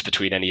agreement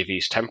between any of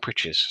these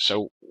temperatures.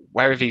 So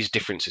where are these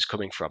differences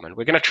coming from? And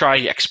we're going to try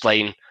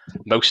explain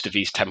most of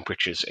these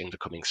temperatures in the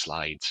coming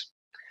slides.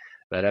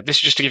 But this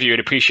is just to give you an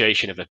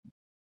appreciation of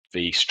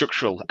the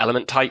structural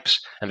element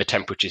types and the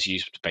temperatures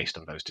used based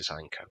on those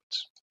design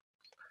codes.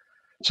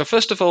 So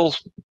first of all,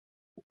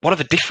 what are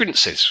the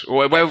differences?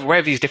 Where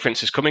are these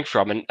differences coming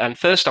from? And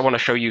first, I want to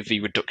show you the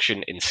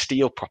reduction in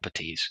steel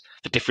properties,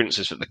 the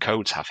differences that the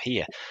codes have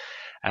here.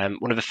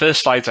 One of the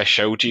first slides I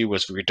showed you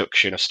was the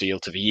reduction of steel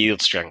to the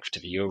yield strength to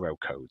the Euro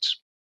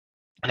codes,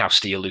 and how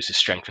steel loses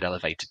strength at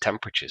elevated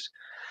temperatures.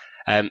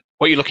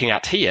 What you're looking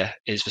at here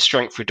is the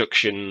strength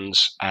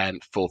reductions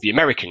for the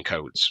American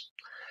codes.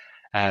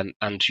 And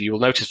you will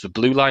notice the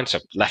blue line, so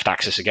left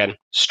axis again,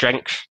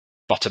 strength,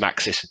 bottom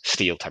axis,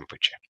 steel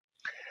temperature.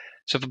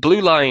 So the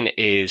blue line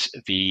is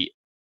the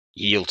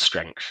yield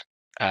strength,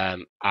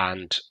 and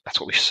that's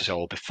what we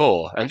saw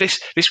before. And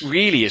this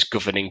really is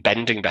governing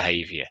bending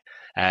behavior.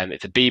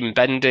 If the beam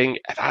bending,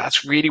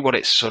 that's really what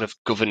it's sort of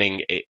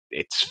governing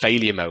its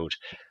failure mode.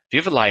 The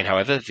other line,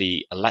 however,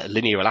 the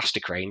linear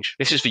elastic range,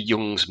 this is the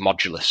Young's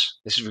modulus.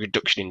 This is a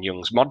reduction in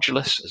Young's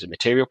modulus as a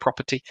material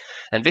property.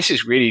 And this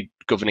is really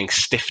governing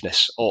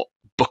stiffness or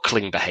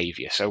buckling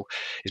behavior. So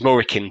it's more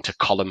akin to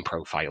column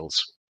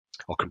profiles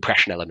or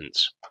compression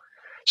elements.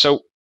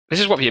 So this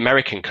is what the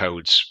American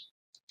codes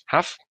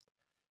have.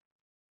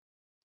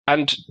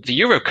 And the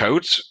Euro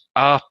codes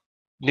are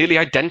nearly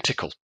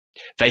identical.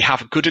 They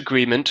have good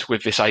agreement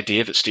with this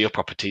idea that steel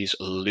properties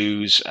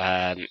lose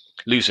at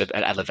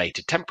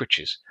elevated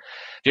temperatures.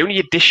 The only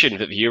addition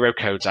that the Euro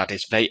codes add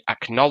is they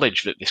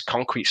acknowledge that this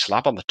concrete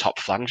slab on the top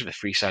flange of the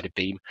three-sided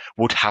beam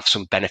would have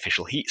some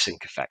beneficial heat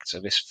sink effect. So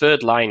this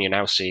third line you're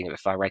now seeing at the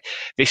far right,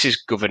 this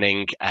is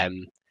governing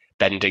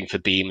bending for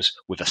beams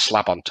with a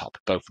slab on top,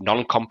 both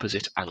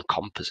non-composite and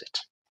composite.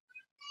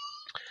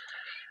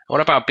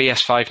 What about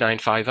BS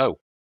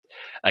 5950?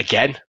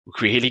 Again,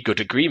 really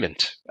good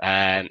agreement.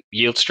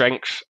 Yield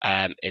strength,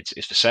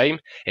 it's the same.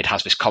 It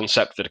has this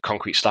concept that a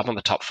concrete slab on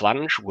the top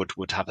flange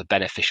would have a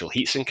beneficial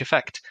heat sink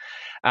effect.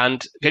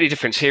 And the only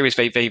difference here is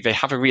they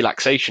have a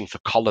relaxation for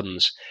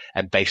columns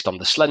based on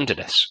the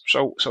slenderness.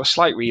 So a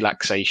slight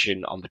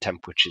relaxation on the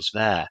temperatures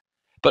there.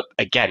 But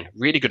again,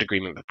 really good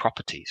agreement with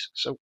properties.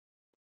 So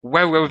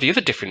where are the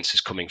other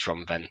differences coming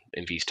from then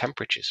in these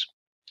temperatures?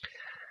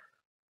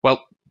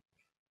 Well,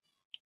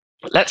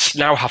 Let's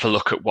now have a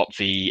look at what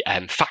the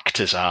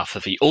factors are for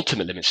the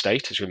ultimate limit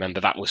state. As you remember,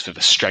 that was for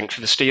the strength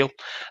of the steel,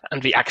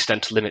 and the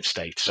accidental limit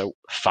state, so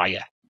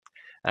fire.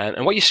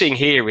 And what you're seeing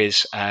here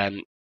is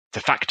the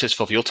factors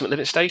for the ultimate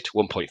limit state,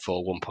 1.4,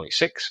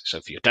 1.6, so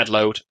for your dead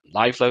load,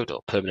 live load,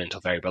 or permanent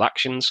or variable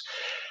actions.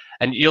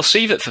 And you'll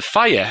see that for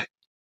fire,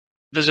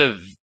 there's a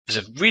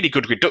really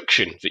good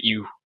reduction that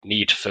you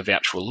need for the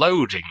actual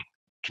loading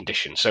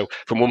condition. So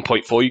from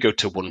 1.4, you go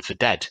to 1 for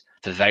dead.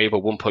 For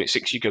variable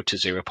 1.6, you go to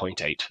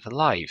 0.8 for the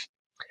live.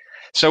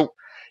 So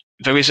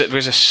there is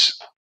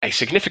a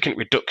significant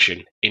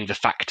reduction in the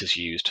factors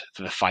used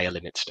for the fire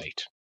limit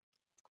state.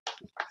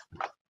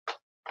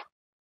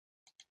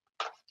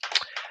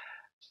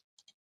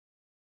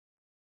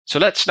 So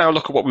let's now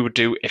look at what we would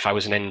do if I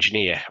was an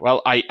engineer.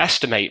 Well, I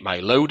estimate my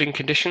loading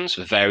conditions,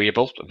 the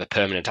variable, the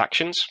permanent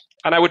actions,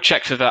 and I would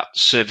check for that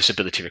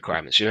serviceability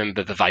requirements. You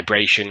remember the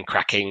vibration,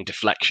 cracking,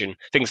 deflection,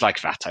 things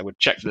like that. I would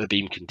check that the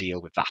beam can deal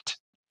with that.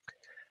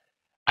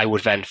 I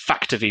would then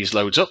factor these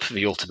loads up for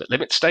the ultimate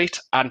limit state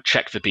and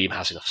check the beam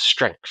has enough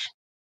strength.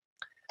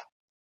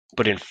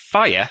 But in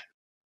fire,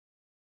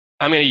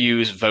 I'm going to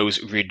use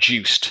those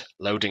reduced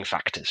loading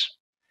factors.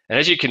 And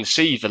as you can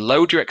see, the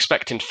load you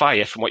expect in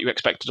fire from what you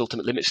expect at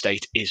ultimate limit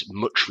state is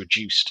much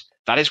reduced.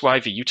 That is why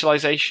the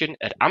utilization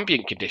at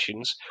ambient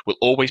conditions will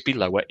always be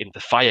lower in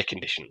the fire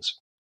conditions.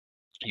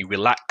 You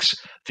relax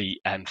the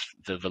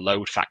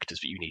load factors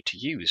that you need to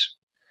use.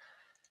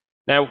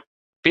 Now,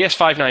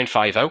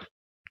 BS5950,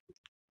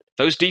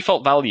 those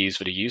default values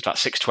that are used, like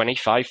 620,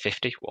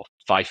 550, or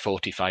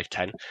 540,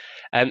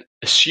 510,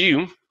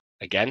 assume,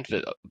 again,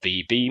 that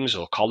the beams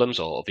or columns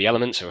or the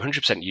elements are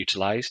 100%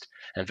 utilized,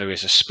 and there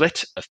is a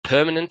split of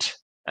permanent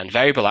and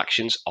variable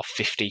actions of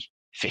 50-50,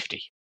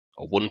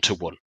 or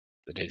 1-to-1.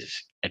 That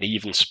is an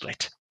even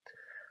split.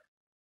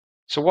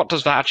 So what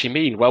does that actually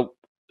mean? Well,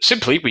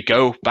 simply, we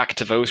go back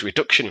to those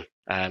reduction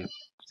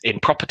in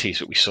properties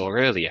that we saw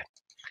earlier.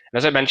 And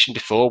as I mentioned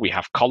before, we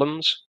have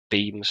columns,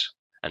 beams,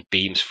 and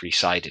beams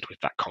three-sided with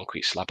that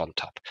concrete slab on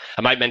top.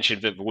 I might mention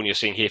that the one you're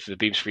seeing here for the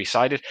beams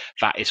three-sided,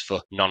 that is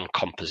for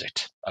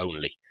non-composite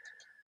only.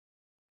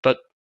 But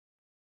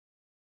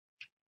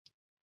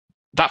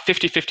that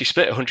 50-50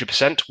 split,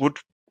 100%, would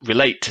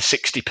relate to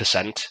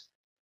 60%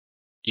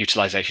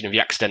 utilization of the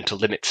accidental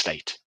limit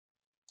state.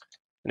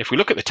 And if we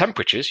look at the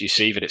temperatures, you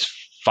see that it's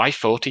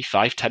 540,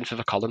 510 for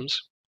the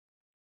columns,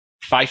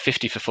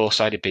 550 for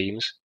four-sided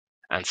beams,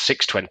 and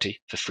 620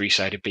 for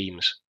three-sided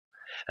beams.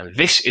 And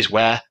this is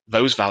where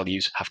those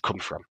values have come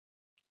from.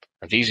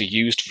 And these are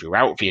used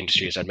throughout the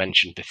industry, as I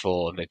mentioned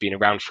before, and they've been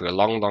around for a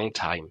long, long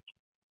time.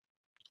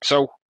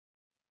 So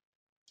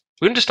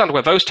we understand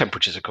where those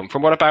temperatures have come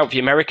from. What about the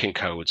American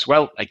codes?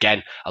 Well,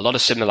 again, a lot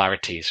of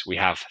similarities. We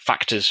have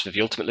factors for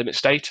the ultimate limit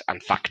state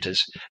and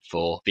factors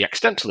for the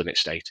accidental limit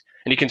state.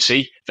 And you can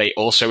see they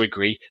also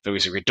agree there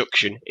is a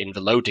reduction in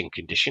the loading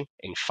condition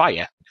in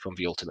fire from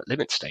the ultimate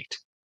limit state.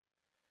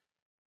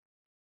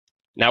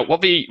 Now,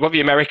 what the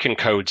American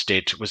codes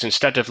did was,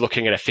 instead of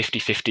looking at a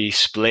 50-50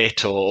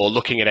 split or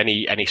looking at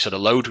any sort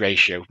of load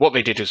ratio, what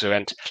they did was they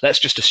went, let's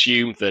just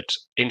assume that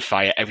in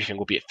fire, everything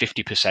will be at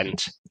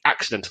 50%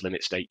 accidental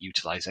limit state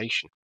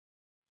utilization.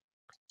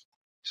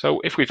 So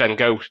if we then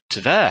go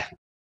to their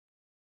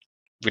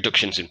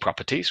reductions in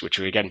properties, which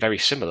are again very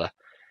similar,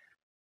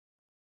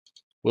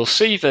 we'll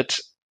see that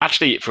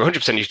actually for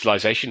 100%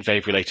 utilization,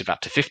 they've related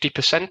that to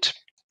 50%,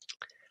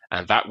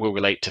 and that will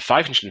relate to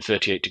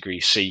 538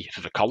 degrees C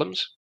for the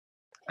columns,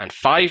 and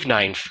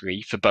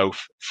 593 for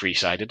both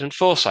three-sided and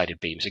four-sided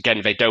beams.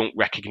 Again, they don't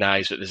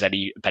recognize that there's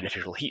any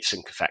beneficial heat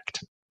sink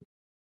effect.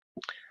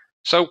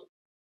 So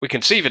we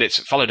can see that it's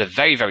followed a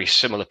very, very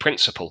similar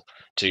principle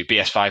to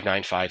BS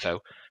 5950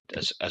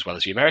 as well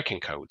as the American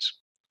codes.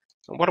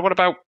 And what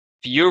about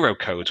the Euro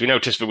codes? We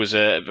noticed there was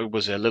a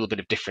little bit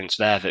of difference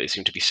there, that it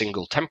seemed to be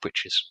single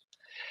temperatures.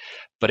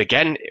 But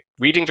again,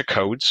 reading the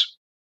codes,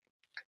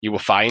 you will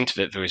find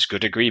that there is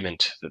good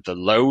agreement that the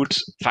load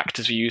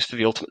factors we use for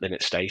the ultimate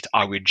limit state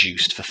are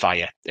reduced for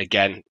fire.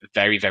 Again,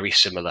 very, very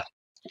similar.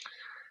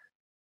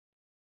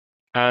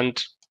 And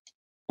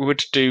we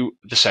would do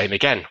the same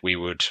again. We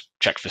would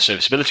check for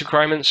serviceability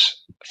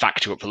requirements,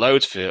 factor up the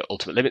loads for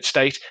ultimate limit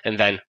state, and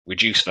then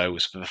reduce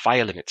those for the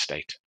fire limit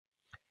state.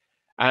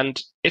 And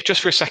if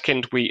just for a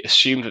second we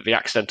assume that the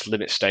accidental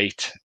limit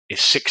state is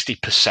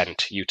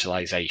 60%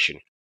 utilization,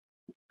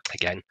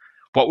 again,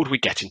 what would we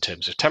get in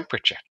terms of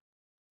temperature?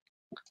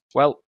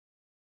 Well,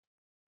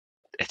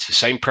 it's the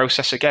same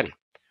process again.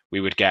 We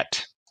would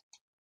get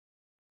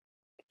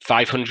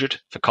 500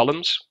 for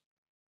columns,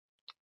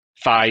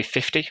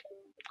 550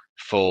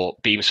 for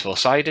beams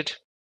four-sided,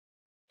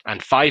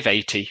 and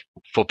 580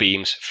 for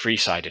beams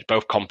three-sided,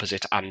 both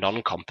composite and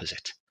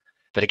non-composite.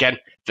 But again,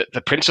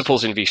 the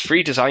principles in these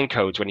three design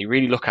codes, when you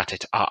really look at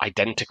it, are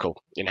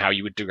identical in how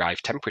you would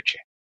derive temperature.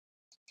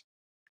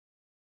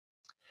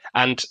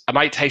 And I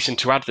might hasten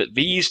to add that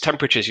these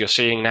temperatures you're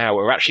seeing now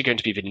are actually going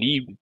to be the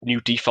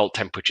new default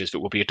temperatures that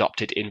will be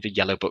adopted in the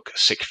Yellow Book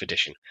 6th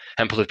edition.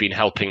 Hempel have been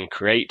helping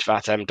create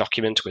that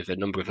document with a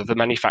number of other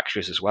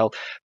manufacturers as well,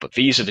 but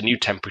these are the new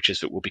temperatures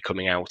that will be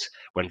coming out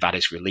when that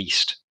is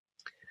released.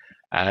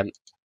 And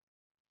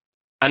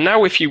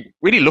now if you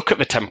really look at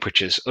the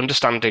temperatures,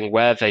 understanding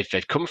where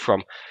they've come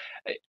from,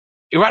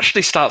 you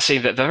actually start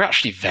seeing that they're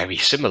actually very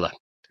similar.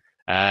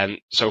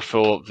 So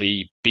for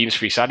the beams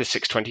free-sided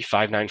 620,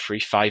 593,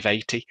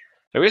 580,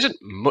 there isn't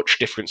much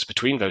difference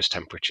between those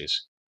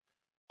temperatures.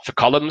 For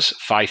columns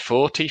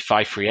 540,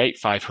 538,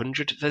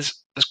 500,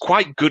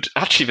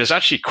 there's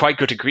actually quite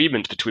good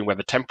agreement between where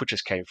the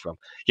temperatures came from.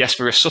 Yes,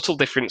 there are subtle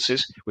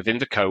differences within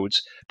the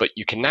codes, but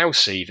you can now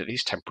see that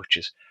these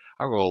temperatures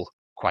are all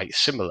quite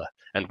similar,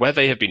 and where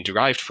they have been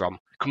derived from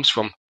comes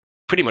from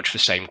pretty much the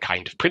same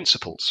kind of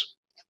principles.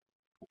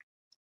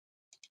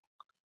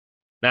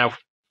 Now,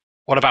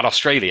 what about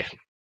Australia?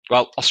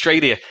 Well,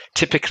 Australia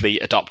typically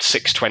adopts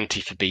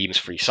 620 for beams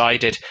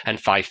free-sided and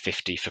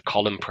 550 for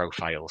column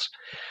profiles.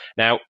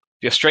 Now,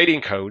 the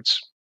Australian codes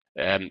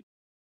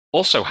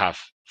also have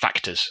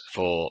factors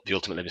for the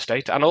ultimate limit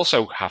state and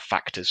also have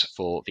factors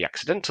for the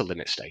accidental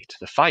limit state,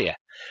 the fire.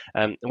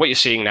 And what you're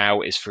seeing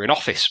now is for an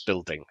office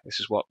building. This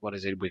is what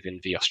is within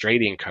the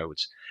Australian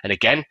codes. And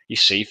again, you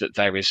see that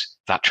there is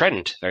that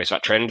trend. There is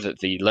that trend that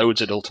the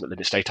loads at ultimate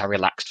limit state are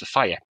relaxed for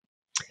fire.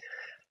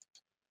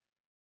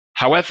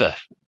 However,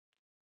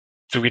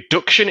 the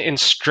reduction in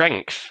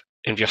strength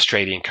in the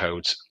Australian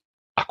codes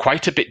are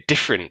quite a bit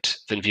different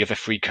than the other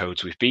three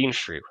codes we've been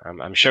through.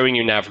 I'm showing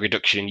you now the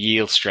reduction in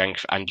yield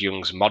strength and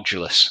Young's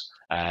modulus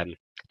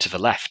to the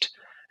left.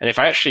 And if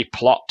I actually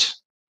plot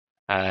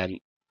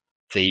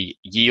the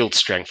yield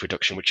strength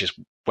reduction, which is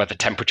where the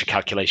temperature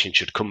calculation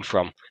should come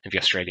from in the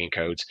Australian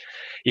codes,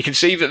 you can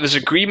see that there's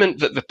agreement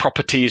that the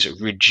properties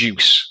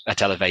reduce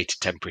at elevated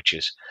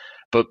temperatures.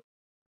 But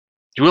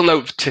you will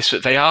notice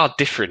that they are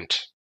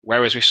different.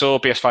 Whereas we saw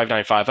BS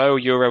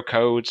 5950, Euro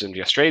codes, and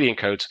the Australian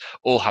codes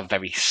all have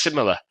very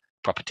similar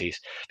properties,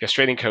 the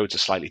Australian codes are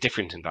slightly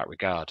different in that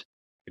regard.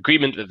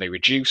 Agreement that they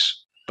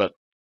reduce, but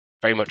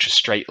very much a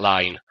straight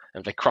line,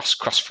 and they cross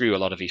through a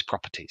lot of these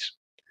properties.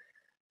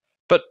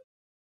 But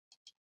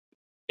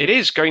it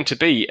is going to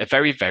be a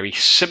very, very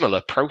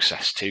similar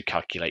process to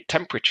calculate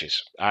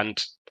temperatures.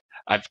 And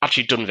I've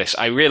actually done this.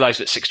 I realise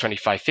that 620,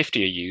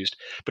 550 are used,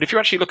 but if you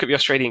actually look at the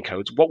Australian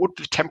codes, what would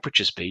the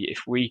temperatures be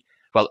if we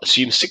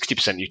assume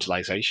 60%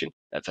 utilisation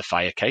at the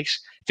fire case,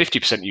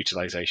 50%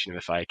 utilisation in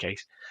the fire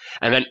case.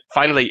 And then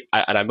finally,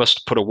 and I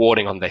must put a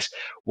warning on this,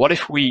 what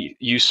if we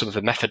use some of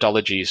the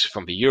methodologies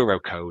from the Euro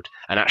code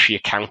and actually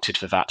accounted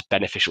for that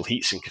beneficial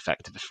heatsink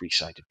effect of a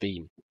three-sided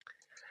beam?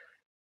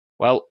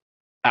 Well,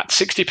 at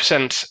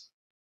 60%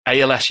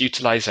 ALS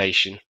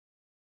utilisation,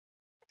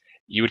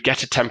 you would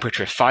get a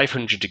temperature of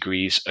 500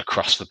 degrees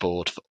across the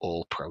board for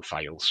all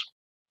profiles.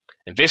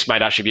 And this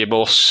might actually be a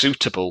more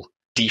suitable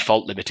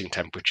default limiting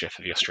temperature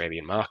for the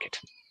Australian market.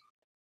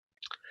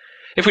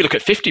 If we look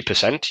at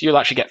 50%, you'll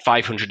actually get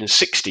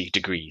 560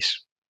 degrees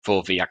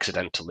for the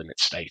accidental limit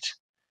state,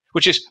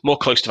 which is more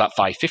close to that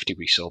 550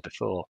 we saw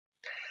before.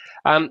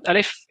 And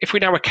if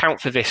we now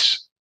account for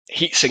this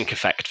heatsink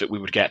effect that we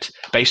would get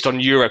based on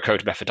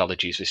Eurocode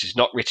methodologies, this is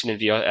not written in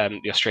the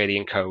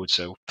Australian code,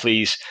 so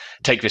please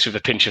take this with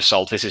a pinch of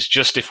salt. This is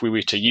just if we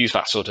were to use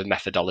that sort of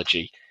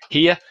methodology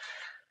here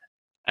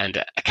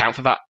and account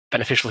for that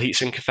beneficial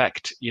heatsink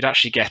effect, you'd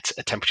actually get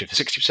a temperature for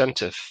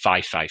 60% of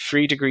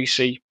 553 degrees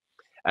C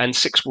and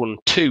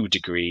 612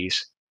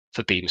 degrees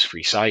for beams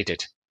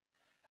free-sided.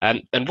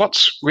 And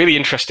what's really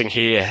interesting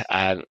here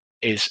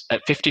is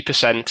at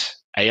 50%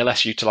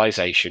 ALS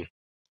utilisation,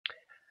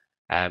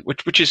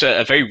 which is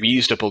a very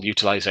reasonable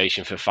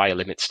utilisation for fire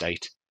limit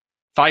state,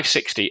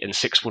 560 and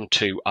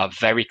 612 are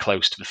very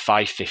close to the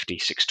 550,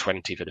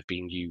 620 that have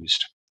been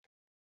used.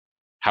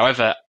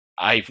 However,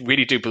 I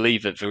really do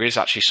believe that there is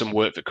actually some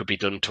work that could be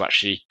done to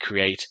actually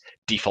create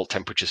default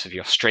temperatures for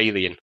the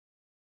Australian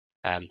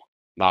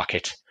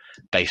market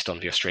based on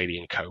the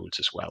Australian codes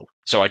as well.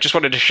 So I just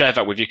wanted to share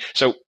that with you.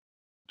 So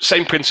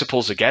same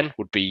principles again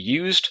would be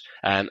used,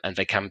 and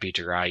they can be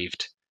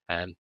derived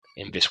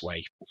in this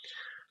way.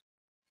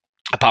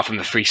 Apart from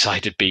the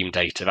three-sided beam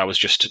data, that was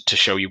just to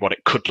show you what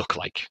it could look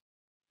like.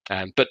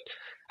 But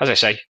as I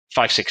say,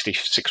 560,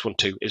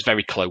 612 is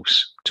very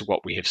close to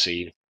what we have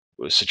seen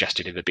was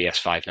suggested in the BS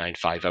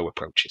 5950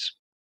 approaches.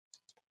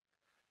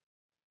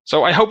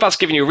 So I hope that's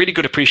given you a really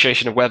good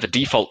appreciation of where the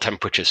default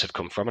temperatures have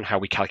come from and how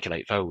we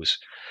calculate those.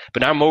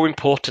 But now, more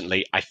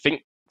importantly, I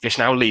think this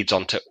now leads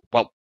on to,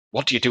 well,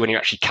 what do you do when you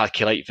actually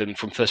calculate them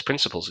from first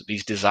principles,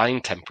 these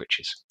design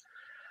temperatures?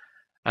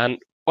 And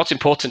what's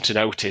important to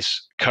note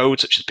is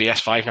codes such as BS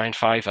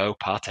 5950,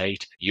 Part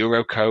 8,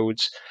 Euro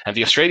codes, and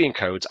the Australian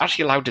codes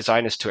actually allow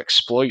designers to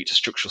exploit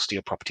structural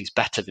steel properties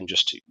better than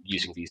just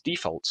using these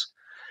defaults.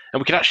 And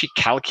we can actually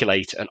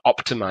calculate and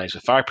optimize the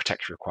fire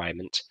protection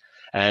requirement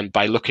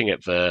by looking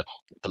at the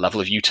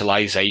level of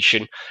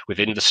utilization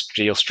within the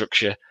steel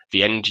structure,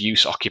 the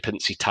end-use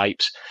occupancy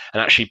types,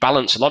 and actually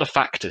balance a lot of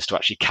factors to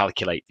actually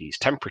calculate these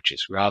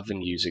temperatures rather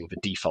than using the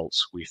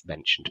defaults we've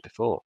mentioned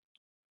before.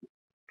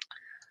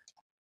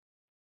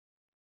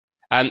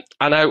 And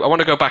I want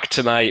to go back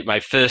to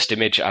my first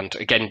image, and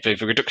again, the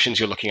reductions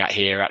you're looking at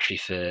here are actually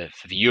for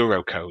the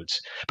Euro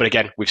codes. But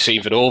again, we've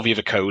seen that all the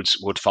other codes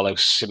would follow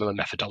similar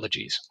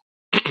methodologies.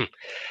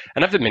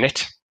 And at the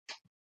minute,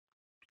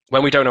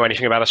 when we don't know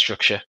anything about a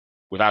structure,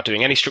 without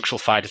doing any structural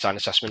fire design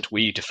assessment,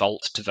 we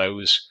default to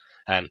those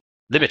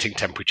limiting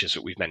temperatures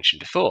that we've mentioned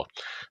before.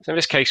 So in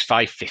this case,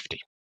 550.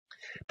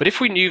 But if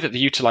we knew that the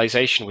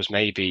utilization was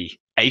maybe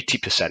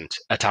 80%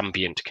 at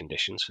ambient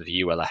conditions for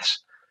the ULS,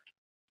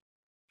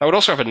 that would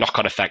also have a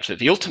knock-on effect that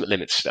the ultimate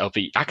limits of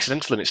the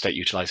accidental limit state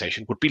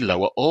utilization would be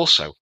lower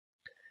also. And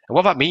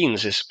what that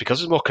means is because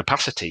there's more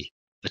capacity,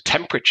 the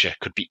temperature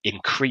could be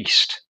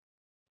increased.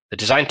 The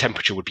design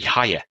temperature would be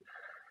higher.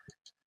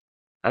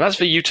 And as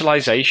the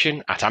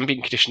utilization at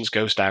ambient conditions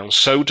goes down,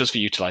 so does the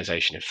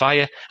utilization in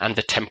fire, and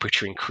the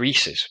temperature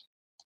increases.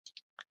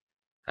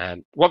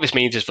 What this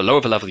means is the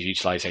lower the level of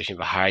utilization,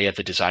 the higher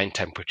the design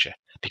temperature.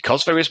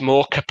 Because there is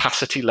more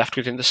capacity left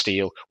within the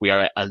steel, we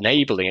are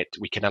enabling it,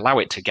 we can allow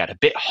it to get a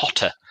bit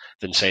hotter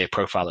than, say, a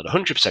profile at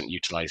 100%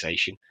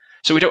 utilization.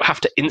 So we don't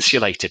have to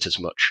insulate it as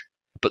much,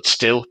 but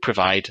still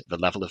provide the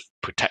level of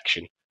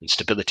protection and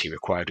stability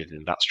required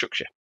within that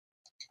structure.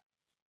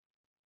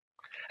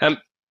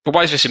 But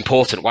why is this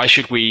important? Why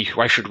should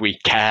we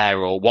care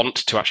or want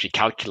to actually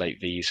calculate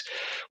these?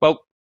 Well,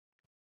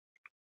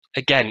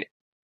 again,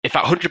 if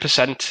at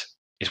 100%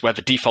 is where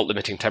the default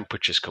limiting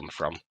temperatures come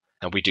from,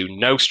 and we do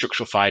no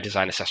structural fire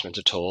design assessment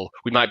at all,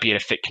 we might be in a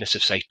thickness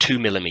of, say, 2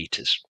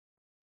 millimeters,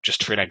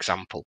 just for an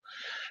example.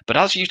 But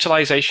as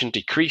utilization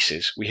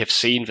decreases, we have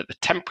seen that the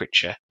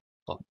temperature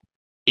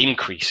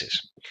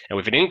increases. And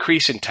with an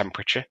increase in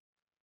temperature,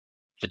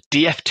 the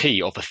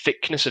DFT, or the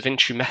thickness of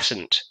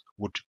intumescent,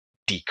 would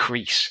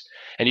decrease.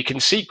 And you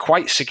can see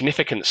quite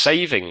significant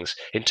savings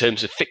in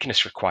terms of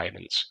thickness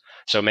requirements.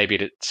 So maybe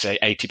at, say,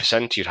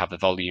 80%, you'd have a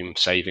volume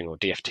saving or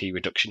DFT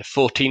reduction of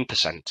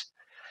 14%.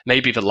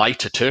 Maybe the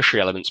lighter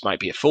tertiary elements might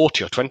be at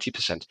 40 or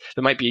 20%.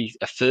 There might be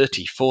a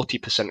 30,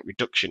 40%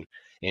 reduction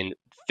in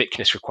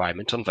thickness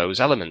requirement on those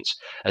elements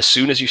as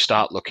soon as you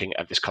start looking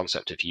at this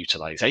concept of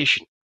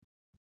utilization.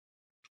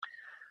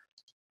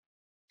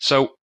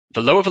 So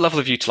the lower the level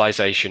of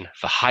utilization,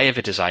 the higher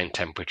the design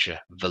temperature,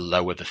 the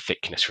lower the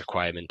thickness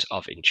requirement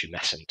of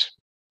intumescent.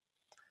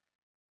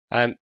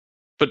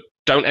 But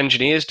don't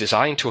engineers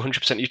design to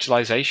 100%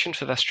 utilization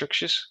for their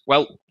structures?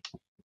 Well,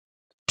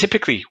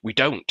 typically we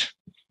don't.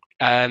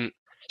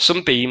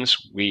 Some beams,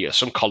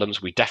 some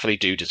columns, we definitely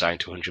do design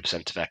to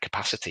 100% of their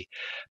capacity,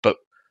 but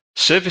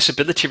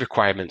serviceability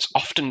requirements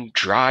often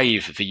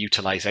drive the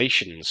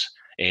utilizations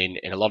in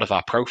a lot of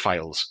our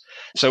profiles.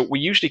 So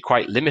we're usually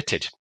quite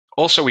limited.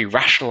 Also, we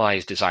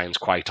rationalise designs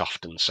quite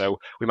often. So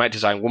we might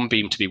design one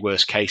beam to be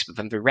worst case, but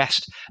then the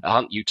rest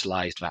aren't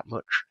utilised that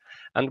much.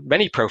 And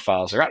many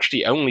profiles are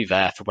actually only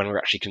there for when we're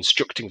actually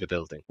constructing the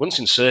building. Once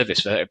in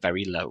service, they're at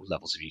very low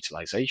levels of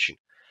utilisation.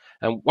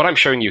 And what I'm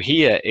showing you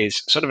here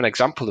is sort of an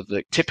example of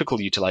the typical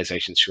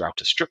utilizations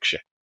throughout a structure.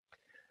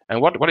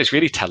 And what is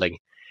really telling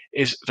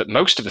is that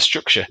most of the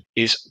structure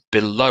is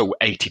below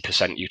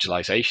 80%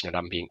 utilization at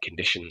ambient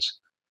conditions.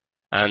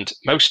 And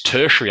most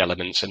tertiary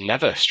elements are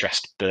never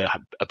stressed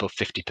above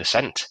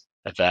 50%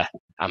 of their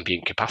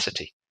ambient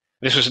capacity.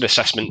 This was an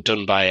assessment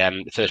done by a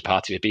third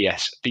party,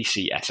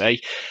 BCSA,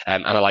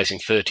 analysing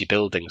 30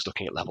 buildings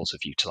looking at levels of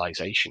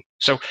utilization.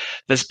 So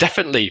there's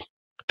definitely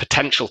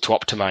potential to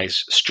optimize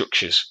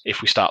structures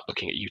if we start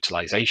looking at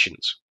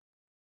utilizations,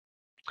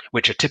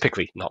 which are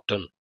typically not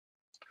done.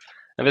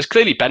 And there's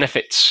clearly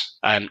benefits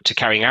to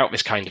carrying out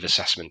this kind of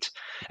assessment.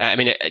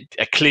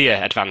 A clear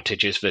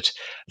advantage is that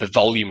the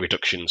volume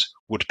reductions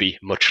would be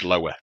much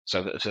lower.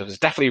 So there's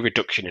definitely a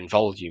reduction in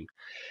volume.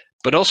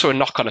 But also a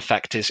knock-on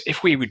effect is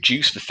if we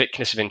reduce the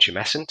thickness of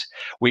intumescent,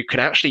 we can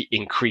actually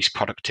increase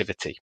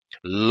productivity,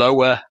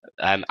 lower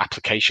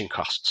application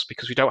costs,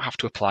 because we don't have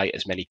to apply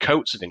as many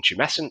coats of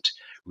intumescent.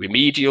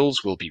 Remedials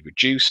will be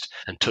reduced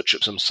and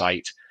touch-ups on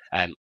site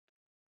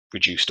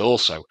reduced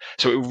also.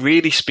 So it will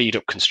really speed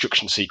up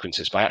construction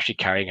sequences by actually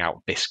carrying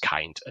out this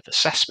kind of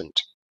assessment.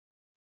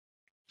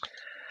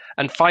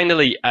 And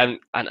finally, and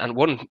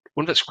one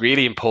that's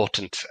really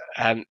important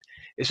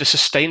is the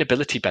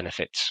sustainability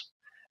benefits.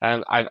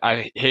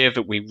 I hear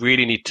that we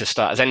really need to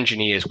start, as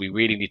engineers, we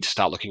really need to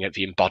start looking at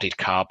the embodied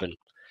carbon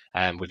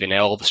within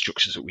all the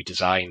structures that we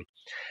design.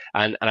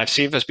 And I've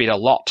seen there's been a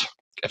lot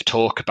of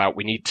talk about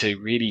we need to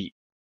really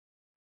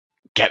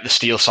get the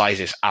steel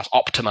sizes as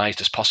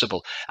optimized as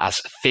possible, as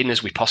thin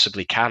as we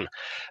possibly can.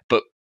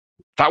 But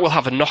that will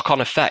have a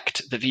knock-on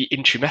effect that the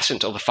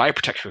intumescent or the fire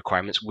protection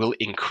requirements will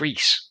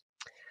increase.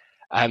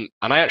 And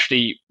I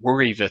actually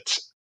worry that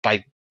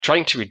by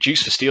trying to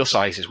reduce the steel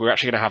sizes, we're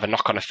actually going to have a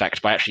knock-on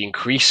effect by actually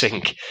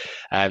increasing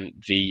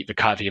the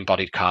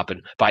embodied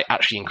carbon, by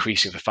actually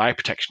increasing the fire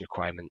protection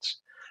requirements.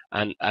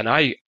 And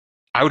I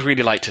I would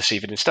really like to see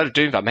that instead of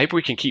doing that, maybe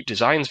we can keep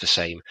designs the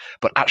same,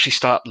 but actually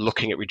start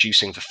looking at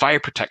reducing the fire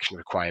protection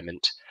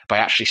requirement by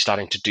actually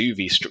starting to do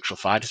these structural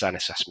fire design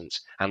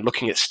assessments and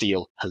looking at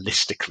steel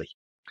holistically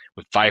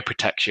with fire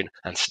protection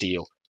and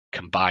steel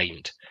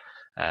combined.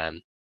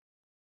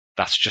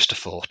 That's just a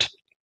thought.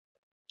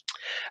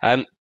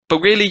 But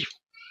really,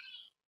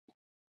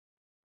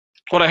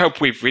 what I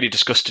hope we've really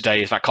discussed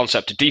today is that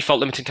concept of default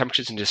limiting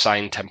temperatures and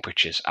design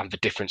temperatures and the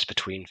difference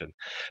between them.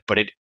 But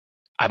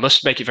I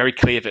must make it very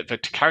clear that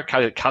to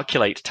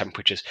calculate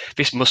temperatures,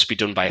 this must be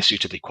done by a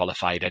suitably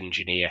qualified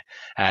engineer.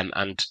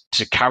 And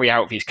to carry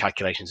out these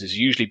calculations is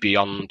usually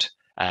beyond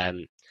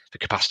the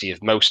capacity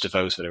of most of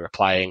those that are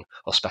applying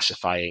or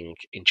specifying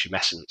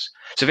intumescence.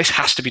 So this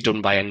has to be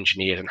done by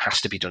engineers and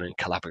has to be done in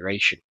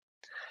collaboration.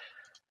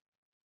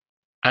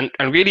 And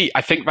really,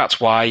 I think that's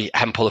why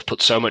Hempel have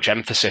put so much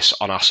emphasis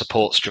on our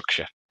support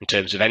structure in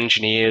terms of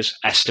engineers,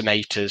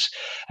 estimators,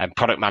 and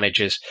product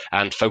managers,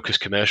 and focused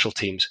commercial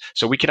teams.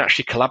 So we can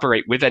actually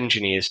collaborate with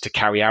engineers to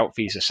carry out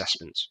these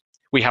assessments.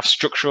 We have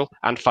structural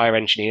and fire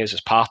engineers as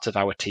part of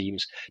our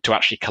teams to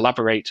actually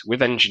collaborate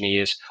with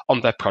engineers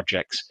on their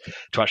projects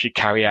to actually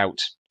carry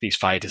out these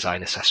fire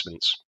design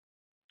assessments.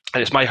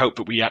 And it's my hope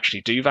that we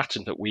actually do that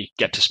and that we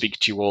get to speak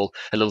to you all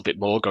a little bit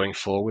more going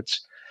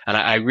forwards. And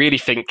I really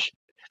think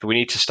that we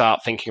need to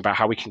start thinking about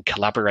how we can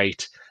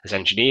collaborate as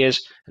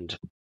engineers and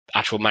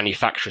actual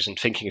manufacturers and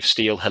thinking of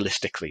steel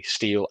holistically,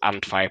 steel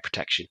and fire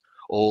protection,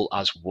 all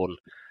as one,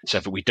 so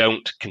that we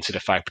don't consider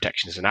fire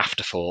protection as an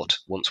afterthought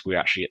once we're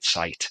actually at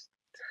site.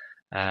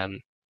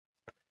 But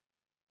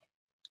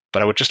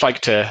I would just like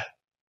to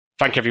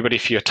thank everybody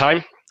for your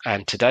time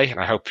today, and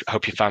I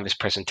hope you found this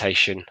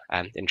presentation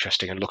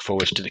interesting and look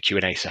forward to the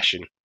Q&A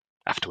session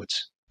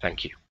afterwards.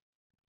 Thank you.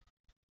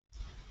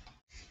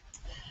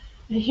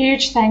 A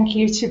huge thank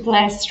you to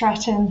Blair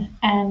Stratton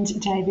and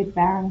David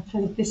Barron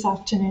for this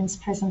afternoon's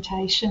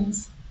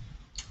presentations.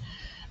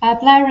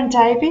 Blair and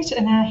David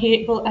are now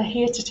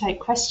here to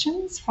take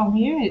questions from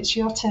you. It's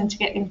your turn to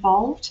get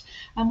involved,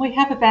 and we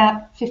have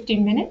about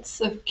 15 minutes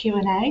of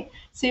Q&A.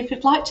 So if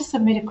you'd like to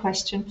submit a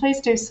question,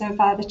 please do so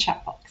via the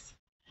chat box.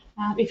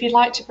 If you'd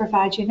like to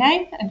provide your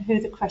name and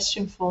who the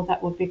question for,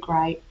 that would be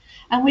great.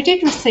 And we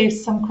did receive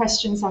some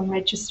questions on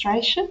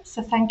registration,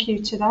 so thank you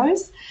to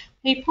those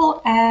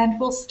people. And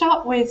we'll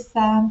start with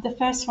the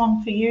first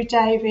one for you,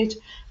 David,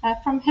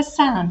 from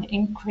Hassan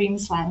in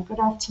Queensland. Good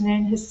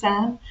afternoon,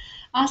 Hassan.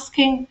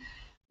 Asking,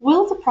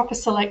 will the proper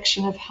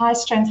selection of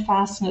high-strength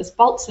fasteners,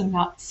 bolts and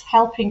nuts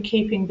help in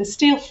keeping the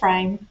steel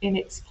frame in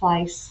its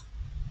place?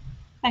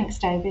 Thanks,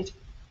 David.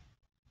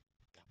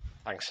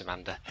 Thanks,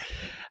 Amanda.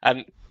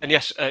 And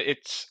yes,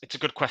 it's a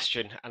good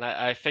question, and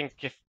I think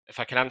if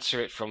I can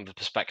answer it from the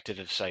perspective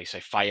of say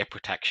fire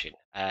protection.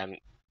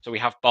 So we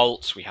have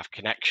bolts, we have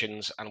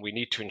connections, and we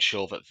need to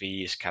ensure that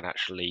these can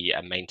actually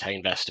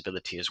maintain their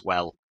stability as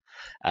well.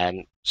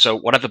 So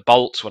whatever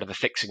bolts, whatever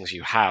fixings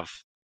you have,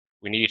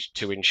 we need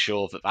to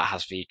ensure that that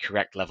has the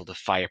correct level of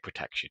fire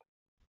protection.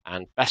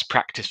 And best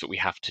practice that we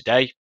have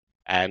today,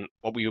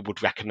 what we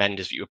would recommend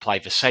is that you apply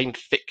the same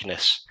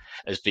thickness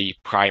as the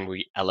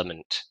primary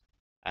element.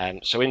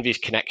 So in these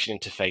connection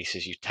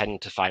interfaces, you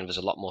tend to find there's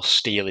a lot more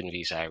steel in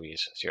these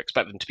areas. So you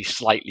expect them to be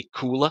slightly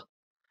cooler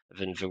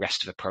than the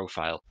rest of the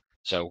profile.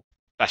 So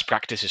best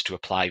practice is to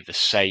apply the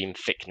same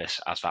thickness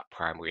as that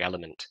primary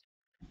element.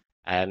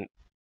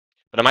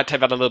 But I might take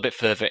that a little bit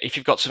further. If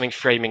you've got something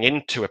framing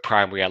into a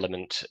primary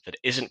element that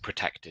isn't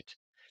protected,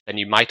 then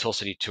you might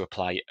also need to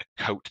apply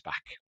a coat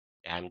back,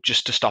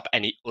 just to stop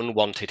any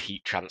unwanted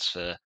heat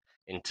transfer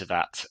into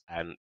that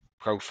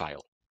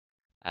profile.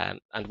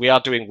 And we are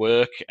doing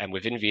work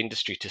within the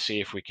industry to see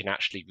if we can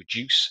actually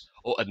reduce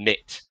or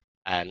omit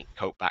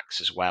coat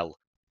backs as well.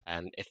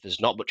 If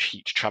there's not much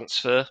heat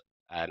transfer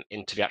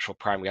into the actual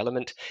primary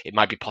element, it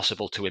might be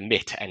possible to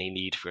omit any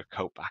need for a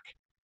coat back.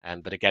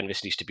 But again,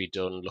 this needs to be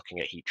done looking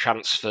at heat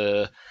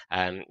transfer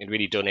and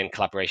really done in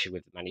collaboration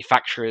with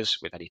manufacturers,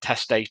 with any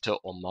test data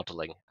or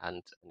modeling.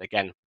 And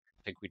again,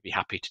 I think we'd be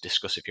happy to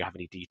discuss if you have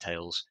any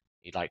details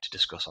you'd like to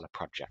discuss on a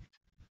project.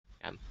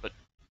 But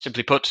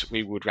simply put,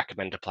 we would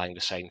recommend applying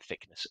the same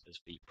thickness as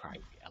the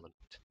primary element.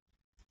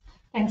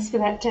 Thanks for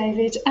that,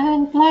 David.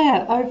 And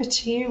Blair, over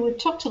to you. We've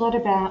talked a lot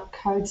about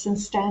codes and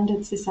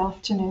standards this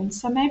afternoon,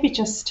 so maybe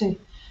just to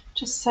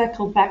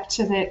circle back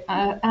to the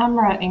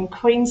Amra in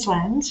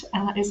Queensland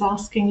is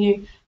asking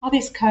you, are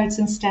these codes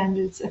and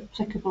standards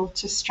applicable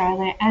to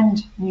Australia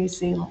and New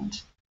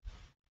Zealand?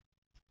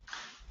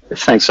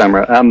 Thanks,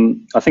 Amra.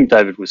 I think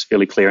David was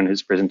fairly clear in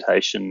his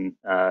presentation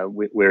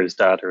where his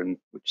data and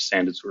which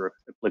standards were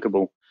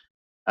applicable.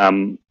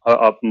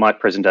 My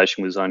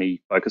presentation was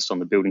only focused on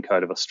the Building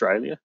Code of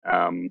Australia,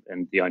 and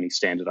the only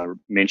standard I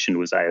mentioned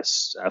was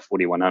AS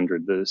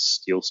 4100, the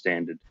steel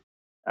standard.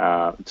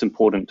 It's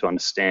important to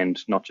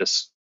understand not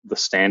just the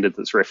standard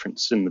that's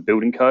referenced in the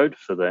building code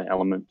for the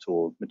element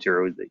or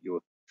material that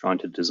you're trying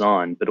to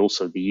design, but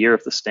also the year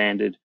of the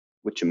standard,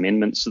 which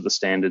amendments to the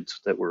standards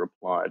that were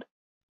applied.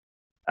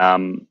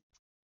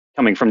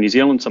 Coming from New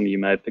Zealand, some of you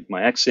may have picked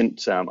my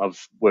accent.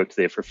 I've worked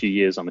there for a few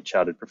years. I'm a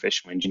chartered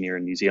professional engineer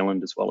in New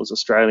Zealand as well as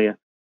Australia.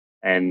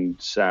 And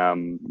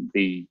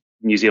the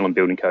New Zealand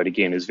Building Code,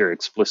 again, is very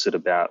explicit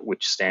about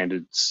which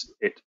standards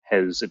it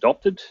has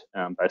adopted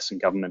based on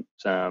government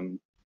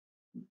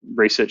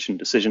research and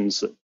decisions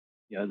that,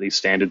 these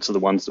standards are the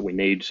ones that we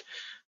need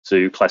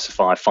to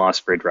classify fire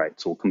spread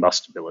rates or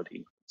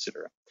combustibility,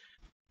 etc.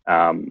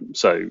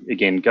 So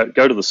again,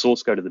 go to the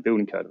source, go to the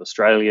Building Code of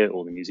Australia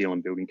or the New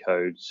Zealand Building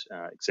Code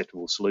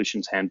Acceptable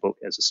Solutions Handbook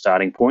as a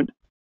starting point.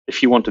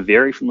 If you want to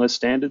vary from those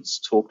standards,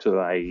 talk to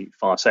a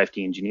fire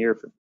safety engineer if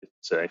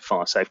it's a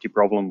fire safety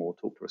problem, or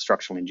talk to a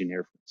structural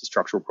engineer if it's a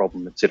structural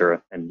problem,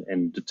 etc.,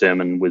 and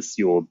determine with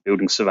your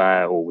building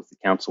surveyor or with the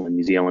council in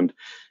New Zealand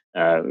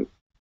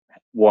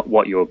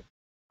what your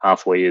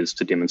pathway is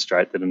to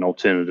demonstrate that an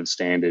alternative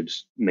standard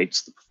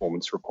meets the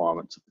performance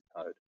requirements of the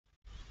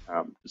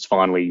code. Just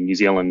finally, New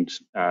Zealand,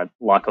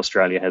 like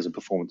Australia, has a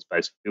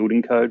performance-based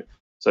building code.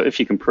 So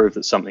if you can prove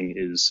that something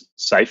is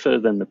safer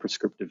than the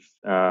prescriptive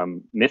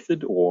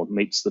method or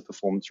meets the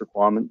performance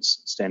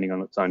requirements standing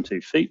on its own 2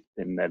 feet,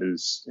 then that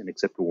is an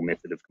acceptable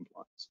method of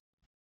compliance.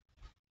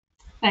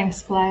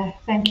 Thanks, Blair.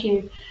 Thank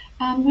you.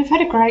 We've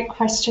had a great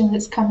question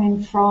that's come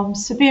in from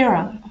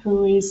Sabira,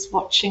 who is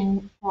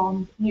watching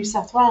from New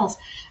South Wales.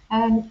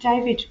 And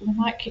David, we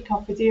might kick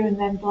off with you, and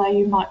then Blair,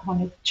 you might want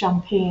to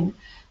jump in.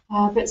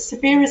 But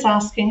Sabir is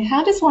asking,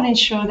 how does one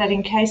ensure that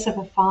in case of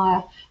a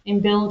fire in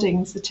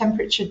buildings, the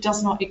temperature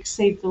does not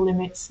exceed the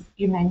limits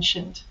you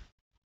mentioned?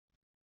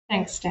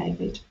 Thanks,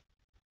 David.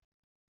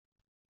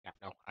 Yeah,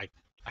 no, I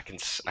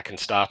can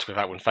start with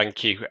that one.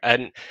 Thank you.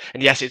 And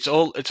yes, it's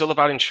all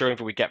about ensuring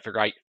that we get the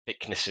right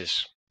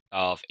thicknesses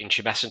of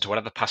intumescent or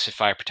whatever passive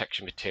fire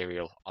protection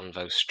material on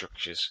those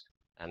structures.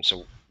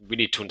 So we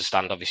need to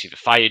understand obviously the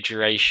fire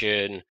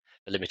duration,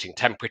 the limiting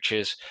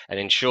temperatures, and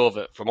ensure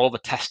that from all the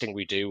testing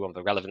we do on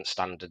the relevant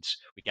standards,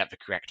 we get the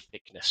correct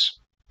thickness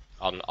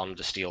on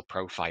the steel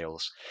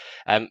profiles.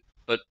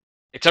 But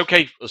it's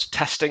okay us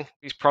testing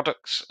these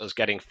products, us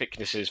getting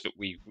thicknesses that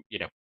we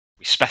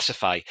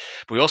specify,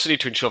 but we also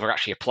need to ensure they're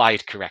actually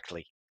applied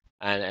correctly.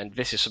 And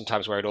this is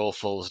sometimes where it all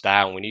falls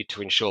down. We need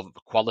to ensure that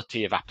the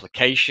quality of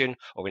application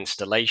or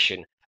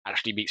installation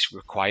actually meets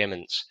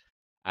requirements.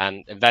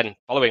 And then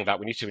following that,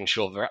 we need to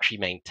ensure they're actually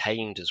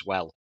maintained as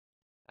well.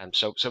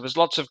 So there's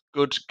lots of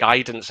good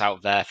guidance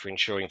out there for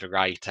ensuring the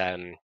right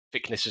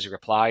thicknesses are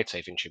applied,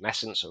 say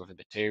intumescence or other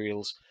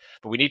materials.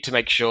 But we need to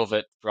make sure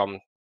that from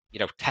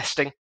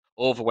testing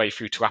all the way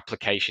through to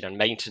application and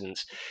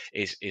maintenance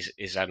is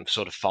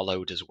sort of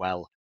followed as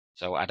well.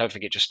 So I don't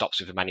think it just stops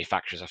with the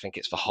manufacturers. I think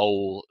it's the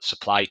whole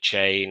supply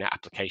chain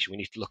application. We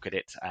need to look at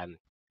it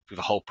through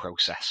the whole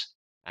process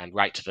and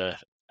right to the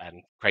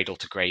cradle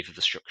to grave of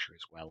the structure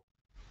as well.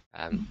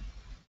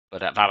 But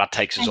that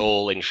takes us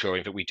all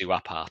ensuring that we do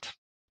our part.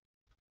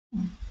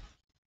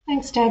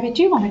 Thanks, David.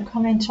 Do you want to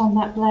comment on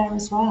that, Blair,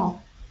 as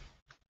well?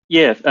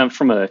 Yeah,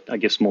 from a, I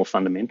guess, more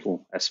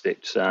fundamental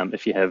aspect,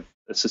 if you have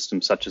a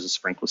system such as a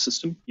sprinkler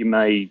system, you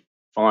may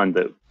find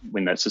that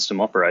when that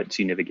system operates,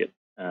 you never get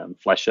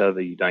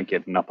flashover, you don't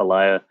get an upper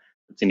layer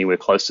that's anywhere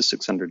close to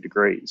 600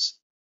 degrees.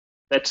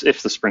 That's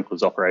if the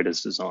sprinklers operate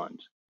as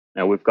designed.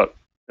 Now, we've got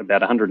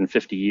about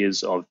 150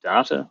 years of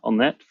data on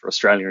that for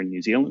Australia and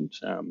New Zealand.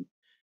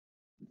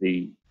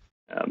 The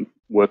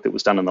work that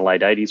was done in the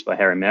late 80s by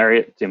Harry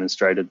Marriott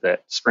demonstrated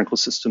that sprinkler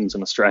systems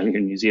in Australia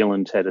and New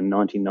Zealand had a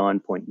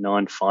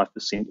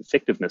 99.95%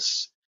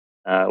 effectiveness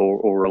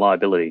or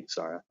reliability.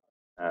 Sorry,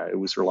 it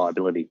was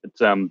reliability. But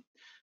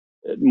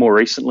more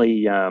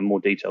recently, more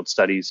detailed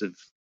studies have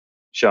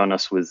shown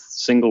us with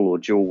single or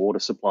dual water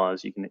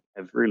supplies, you can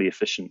have really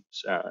efficient,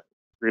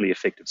 really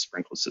effective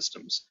sprinkler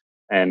systems.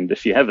 And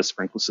if you have a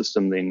sprinkler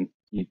system, then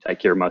you take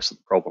care of most of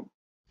the problem.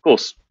 Of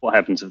course, what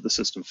happens if the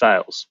system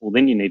fails? Well,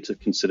 then you need to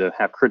consider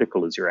how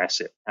critical is your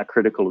asset? How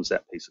critical is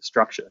that piece of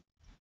structure?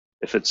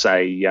 If it's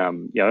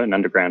an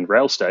underground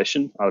rail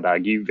station, I would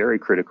argue very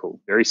critical,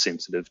 very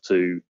sensitive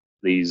to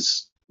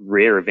these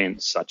rare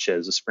events such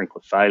as a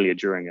sprinkler failure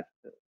during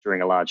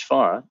a large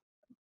fire.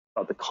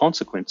 But the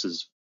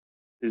consequences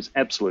is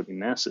absolutely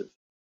massive.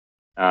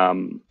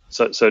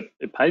 So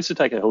it pays to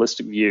take a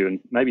holistic view and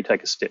maybe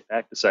take a step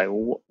back to say,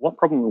 well, what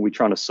problem are we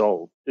trying to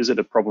solve? Is it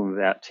a problem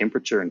about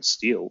temperature and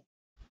steel?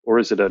 Or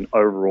is it an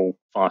overall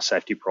fire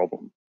safety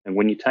problem? And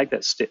when you take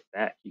that step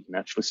back, you can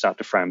actually start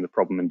to frame the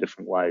problem in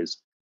different ways.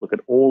 Look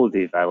at all of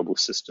the available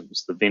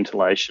systems, the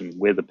ventilation,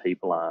 where the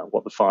people are,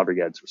 what the fire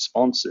brigade's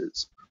response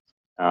is.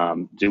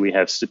 Do we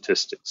have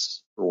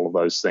statistics for all of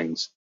those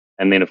things?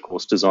 And then, of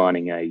course,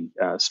 designing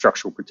a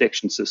structural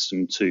protection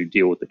system to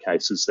deal with the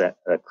cases that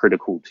are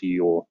critical to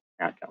your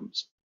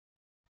outcomes.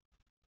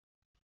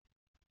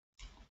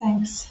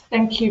 Thanks.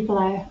 Thank you,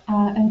 Blair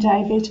and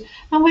David.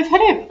 And we've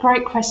had a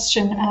great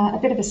question, a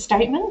bit of a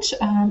statement.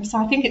 So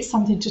I think it's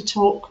something to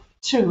talk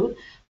to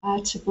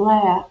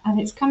Blair. And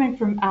it's coming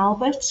from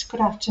Albert.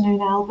 Good afternoon,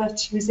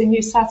 Albert, who's in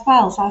New South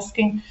Wales,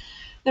 asking,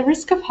 the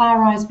risk of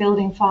high-rise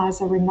building fires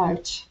are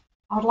remote.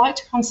 I would like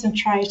to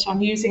concentrate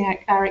on using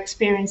our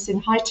experience in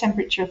high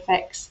temperature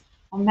effects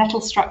on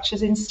metal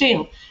structures in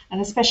steel,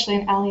 and especially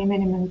in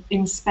aluminium and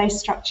in space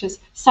structures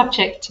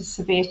subject to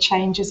severe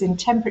changes in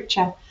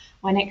temperature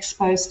when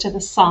exposed to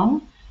the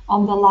sun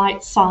on the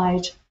light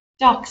side,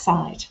 dark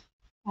side.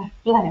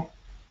 Blair.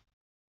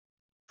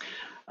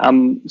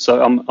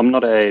 So I'm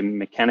not a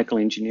mechanical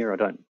engineer. I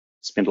don't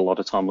spend a lot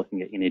of time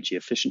looking at energy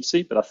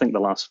efficiency, but I think the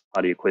last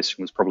part of your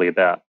question was probably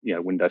about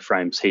window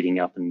frames heating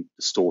up and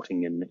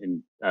distorting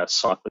in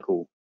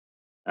cyclical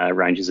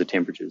ranges of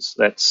temperatures.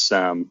 That's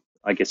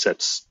I guess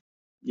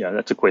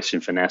that's a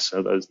question for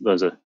NASA.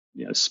 Those are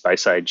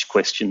space age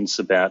questions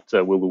about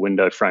will the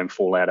window frame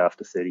fall out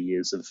after 30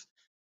 years of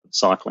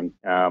cycling.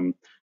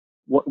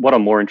 What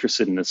I'm more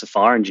interested in as a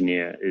fire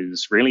engineer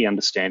is really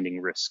understanding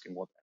risk and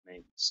what that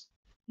means.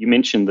 You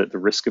mentioned that the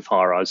risk of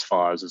high-rise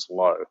fires is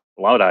low.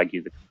 Well, I would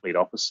argue the complete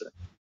opposite.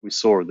 We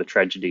saw the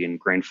tragedy in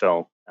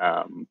Grenfell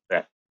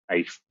that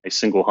a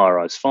single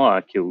high-rise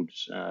fire killed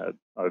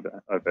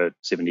over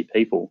 70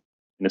 people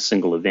in a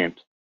single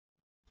event.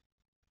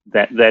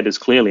 That is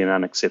clearly an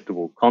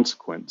unacceptable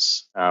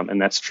consequence, and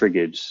that's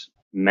triggered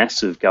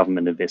massive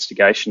government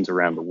investigations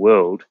around the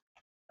world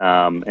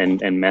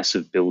and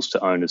massive bills to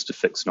owners to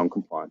fix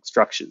non-compliant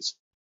structures.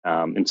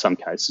 In some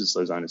cases,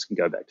 those owners can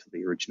go back to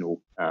the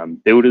original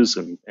builders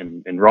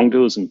and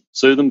wrongdoers and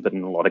sue them, but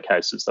in a lot of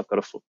cases, they've got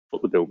to foot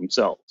the bill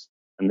themselves.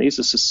 And these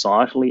are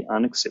societally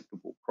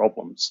unacceptable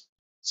problems.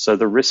 So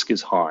the risk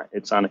is high,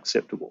 it's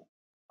unacceptable.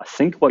 I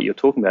think what you're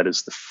talking about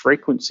is the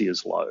frequency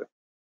is low,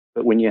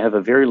 but when you have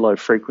a very low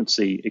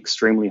frequency,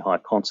 extremely high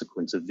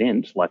consequence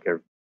event, like a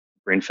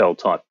Grenfell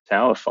type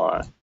tower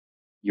fire,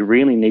 you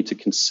really need to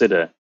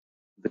consider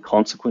the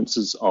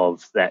consequences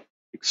of that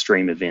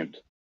extreme event.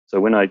 So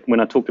when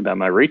I talked about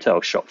my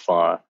retail shop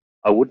fire,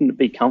 I wouldn't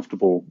be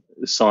comfortable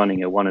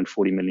assigning a 1 in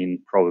 40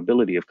 million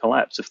probability of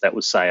collapse if that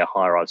was, say, a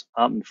high-rise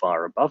apartment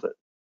fire above it,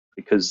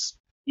 because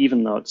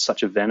even though it's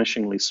such a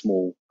vanishingly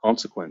small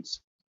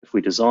consequence, if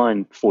we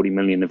design 40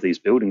 million of these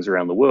buildings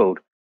around the world,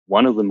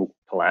 one of them will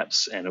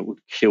collapse and it would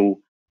kill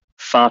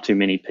far too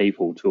many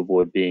people to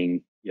avoid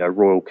being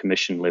Royal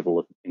Commission level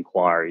of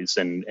inquiries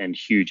and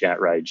huge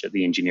outrage at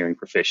the engineering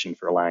profession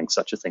for allowing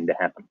such a thing to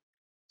happen.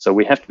 So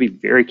we have to be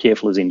very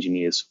careful as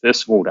engineers,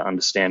 first of all, to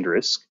understand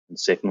risk, and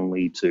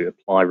secondly, to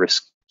apply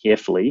risk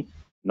carefully,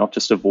 not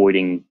just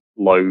avoiding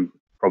low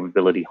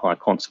probability, high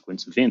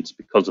consequence events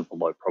because of the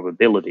low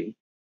probability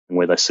and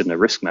where they sit in a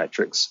risk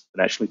matrix,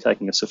 but actually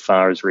taking a so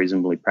far as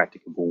reasonably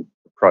practicable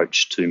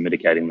approach to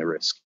mitigating the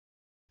risk.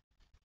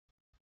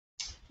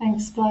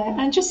 Thanks, Blair.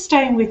 And just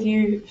staying with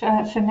you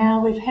for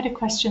now, we've had a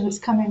question that's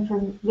come in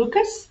from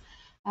Lucas.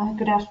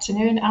 Good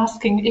afternoon,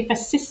 asking if a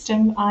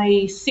system,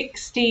 i.e.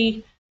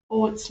 60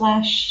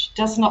 /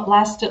 does not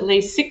last at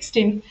least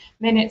 60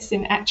 minutes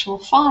in actual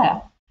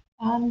fire,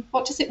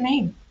 what does it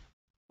mean?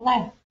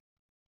 Blair.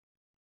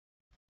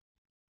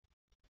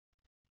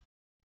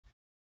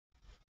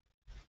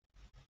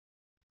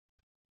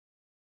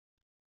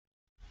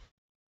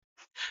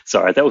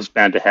 Sorry, that was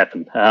bound to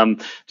happen.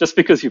 Just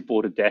because you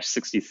bought a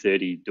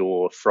 -6030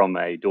 door from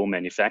a door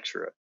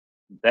manufacturer,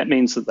 that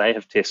means that they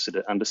have tested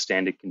it under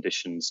standard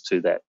conditions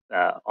to that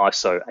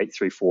ISO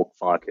 834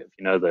 fire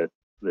curve.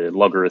 The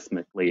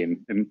logarithmically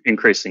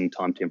increasing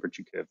time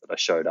temperature curve that I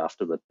showed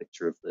after the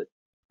picture of the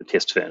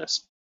test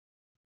furnace.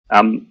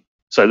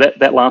 So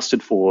that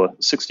lasted for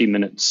 60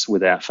 minutes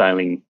without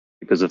failing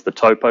because of the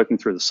toe poking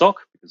through the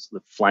sock, because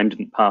the flame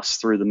didn't pass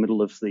through the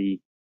middle of the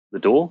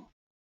door.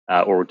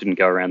 Or it didn't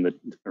go around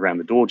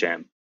the door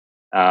jamb.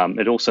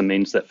 It also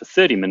means that for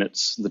 30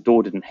 minutes, the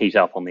door didn't heat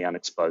up on the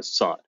unexposed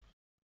side.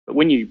 But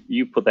when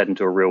you put that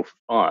into a real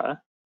fire,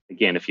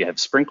 again, if you have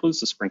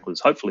sprinklers, the sprinklers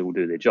hopefully will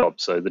do their job,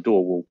 so the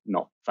door will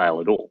not fail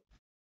at all.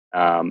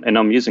 And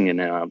I'm using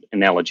an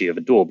analogy of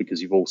a door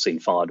because you've all seen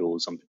fire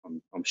doors,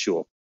 I'm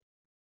sure.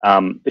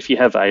 If you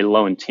have a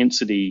low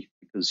intensity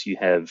because you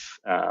have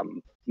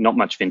not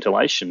much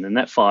ventilation, then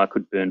that fire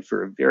could burn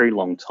for a very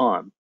long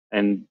time.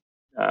 And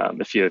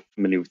if you're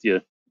familiar with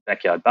your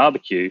backyard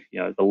barbecue,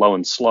 the low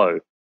and slow,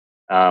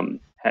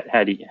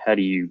 how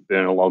do you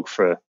burn a log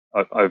for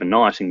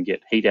overnight and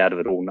get heat out of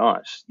it all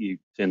night? You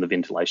turn the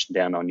ventilation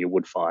down on your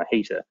wood fire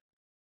heater.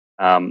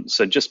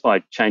 So just by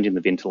changing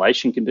the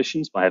ventilation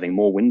conditions, by having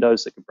more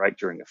windows that could break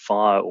during a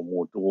fire, or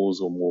more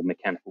doors, or more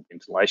mechanical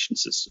ventilation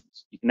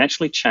systems, you can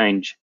actually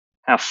change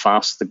how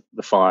fast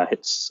the fire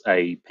hits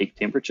a peak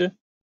temperature,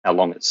 how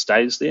long it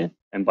stays there,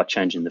 and by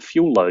changing the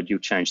fuel load, you'll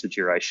change the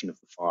duration of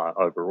the fire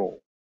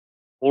overall.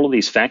 All of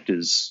these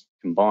factors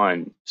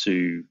combine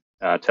to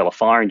tell a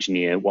fire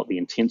engineer what the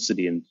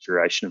intensity and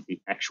duration of the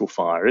actual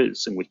fire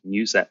is, and we can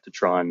use that to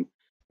try and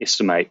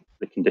estimate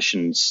the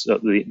conditions,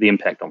 the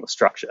impact on the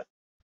structure.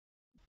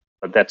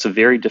 But that's a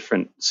very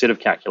different set of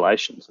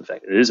calculations. In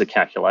fact, it is a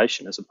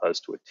calculation as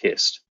opposed to a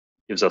test.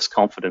 It gives us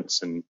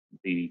confidence in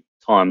the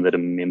time that a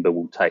member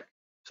will take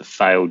to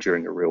fail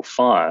during a real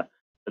fire,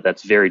 but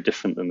that's very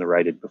different than the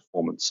rated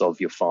performance of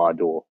your fire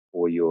door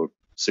or your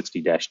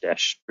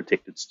 60-dash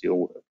protected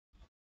steelwork.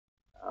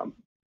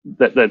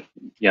 That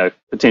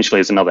potentially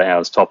is another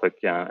hour's topic,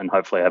 and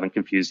hopefully I haven't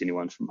confused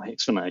anyone from my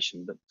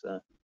explanation,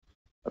 but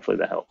hopefully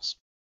that helps.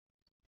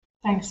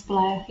 Thanks,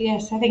 Blair.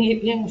 Yes, I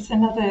think yes,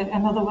 another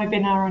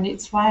webinar on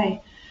its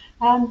way.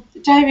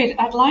 David,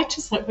 I'd like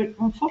to,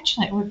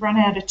 unfortunately, we've run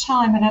out of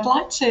time, and I'd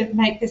like to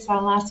make this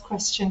our last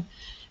question,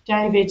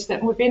 David,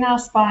 that we've been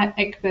asked by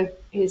Egbert,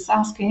 is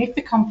asking if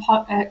the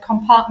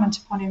compartment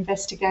upon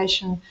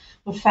investigation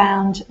were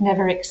found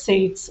never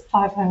exceeds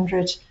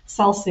 500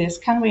 Celsius,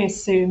 can we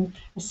assume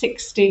a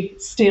 60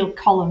 steel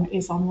column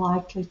is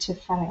unlikely to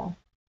fail?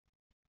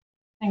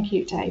 Thank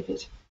you,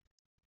 David.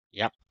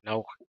 Yep,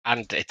 no,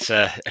 and it's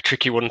a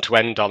tricky one to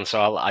end on,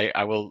 so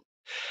I will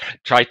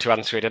try to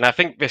answer it. And I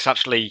think this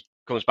actually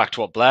comes back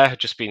to what Blair had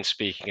just been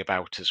speaking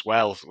about as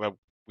well. Well,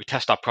 we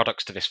test our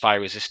products to this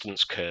fire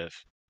resistance curve,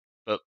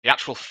 but the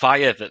actual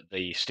fire that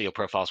the steel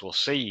profiles will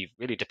see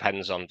really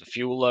depends on the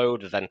fuel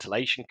load, the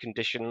ventilation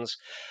conditions.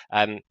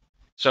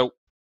 So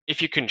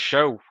if you can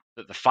show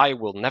that the fire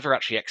will never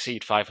actually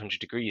exceed 500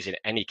 degrees in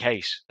any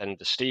case, then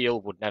the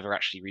steel would never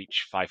actually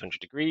reach 500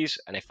 degrees.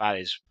 And if that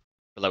is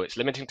below its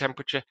limiting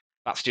temperature,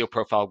 that steel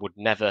profile would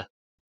never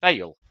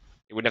fail.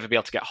 It would never be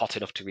able to get hot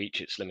enough to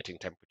reach its limiting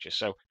temperature.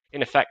 So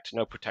in effect,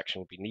 no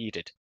protection would be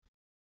needed.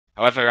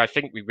 However, I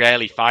think we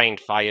rarely find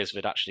fires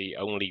that actually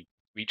only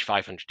reach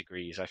 500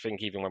 degrees. I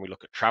think even when we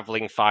look at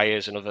traveling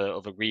fires and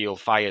other real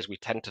fires, we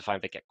tend to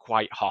find they get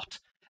quite hot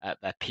at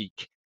their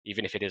peak,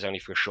 even if it is only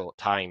for a short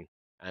time.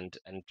 And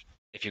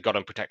if you've got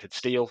unprotected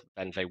steel,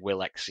 then they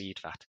will exceed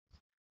that.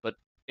 But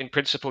in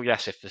principle,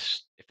 yes, if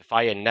the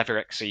fire never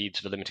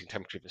exceeds the limiting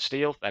temperature of the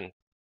steel, then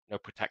no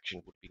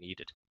protection would be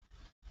needed.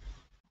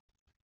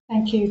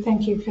 Thank you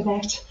for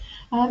that.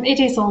 It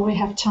is all we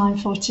have time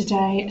for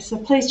today, so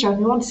please join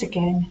me once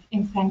again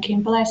in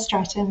thanking Blair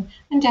Stratton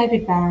and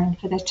David Barron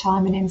for their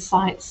time and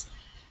insights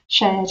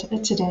shared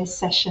at today's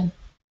session.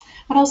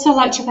 I'd also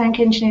like to thank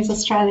Engineers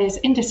Australia's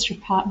industry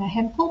partner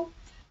Hempel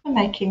for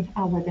making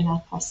our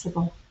webinar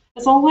possible.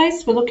 As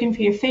always, we're looking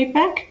for your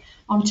feedback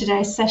on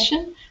today's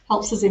session.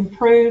 Helps us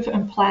improve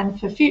and plan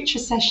for future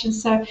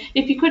sessions. So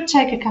if you could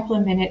take a couple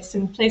of minutes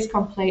and please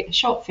complete a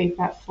short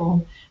feedback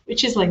form,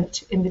 which is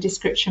linked in the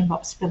description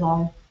box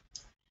below.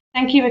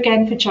 Thank you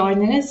again for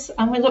joining us,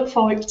 and we look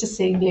forward to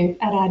seeing you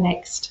at our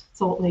next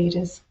Thought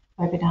Leaders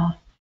webinar.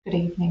 Good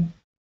evening.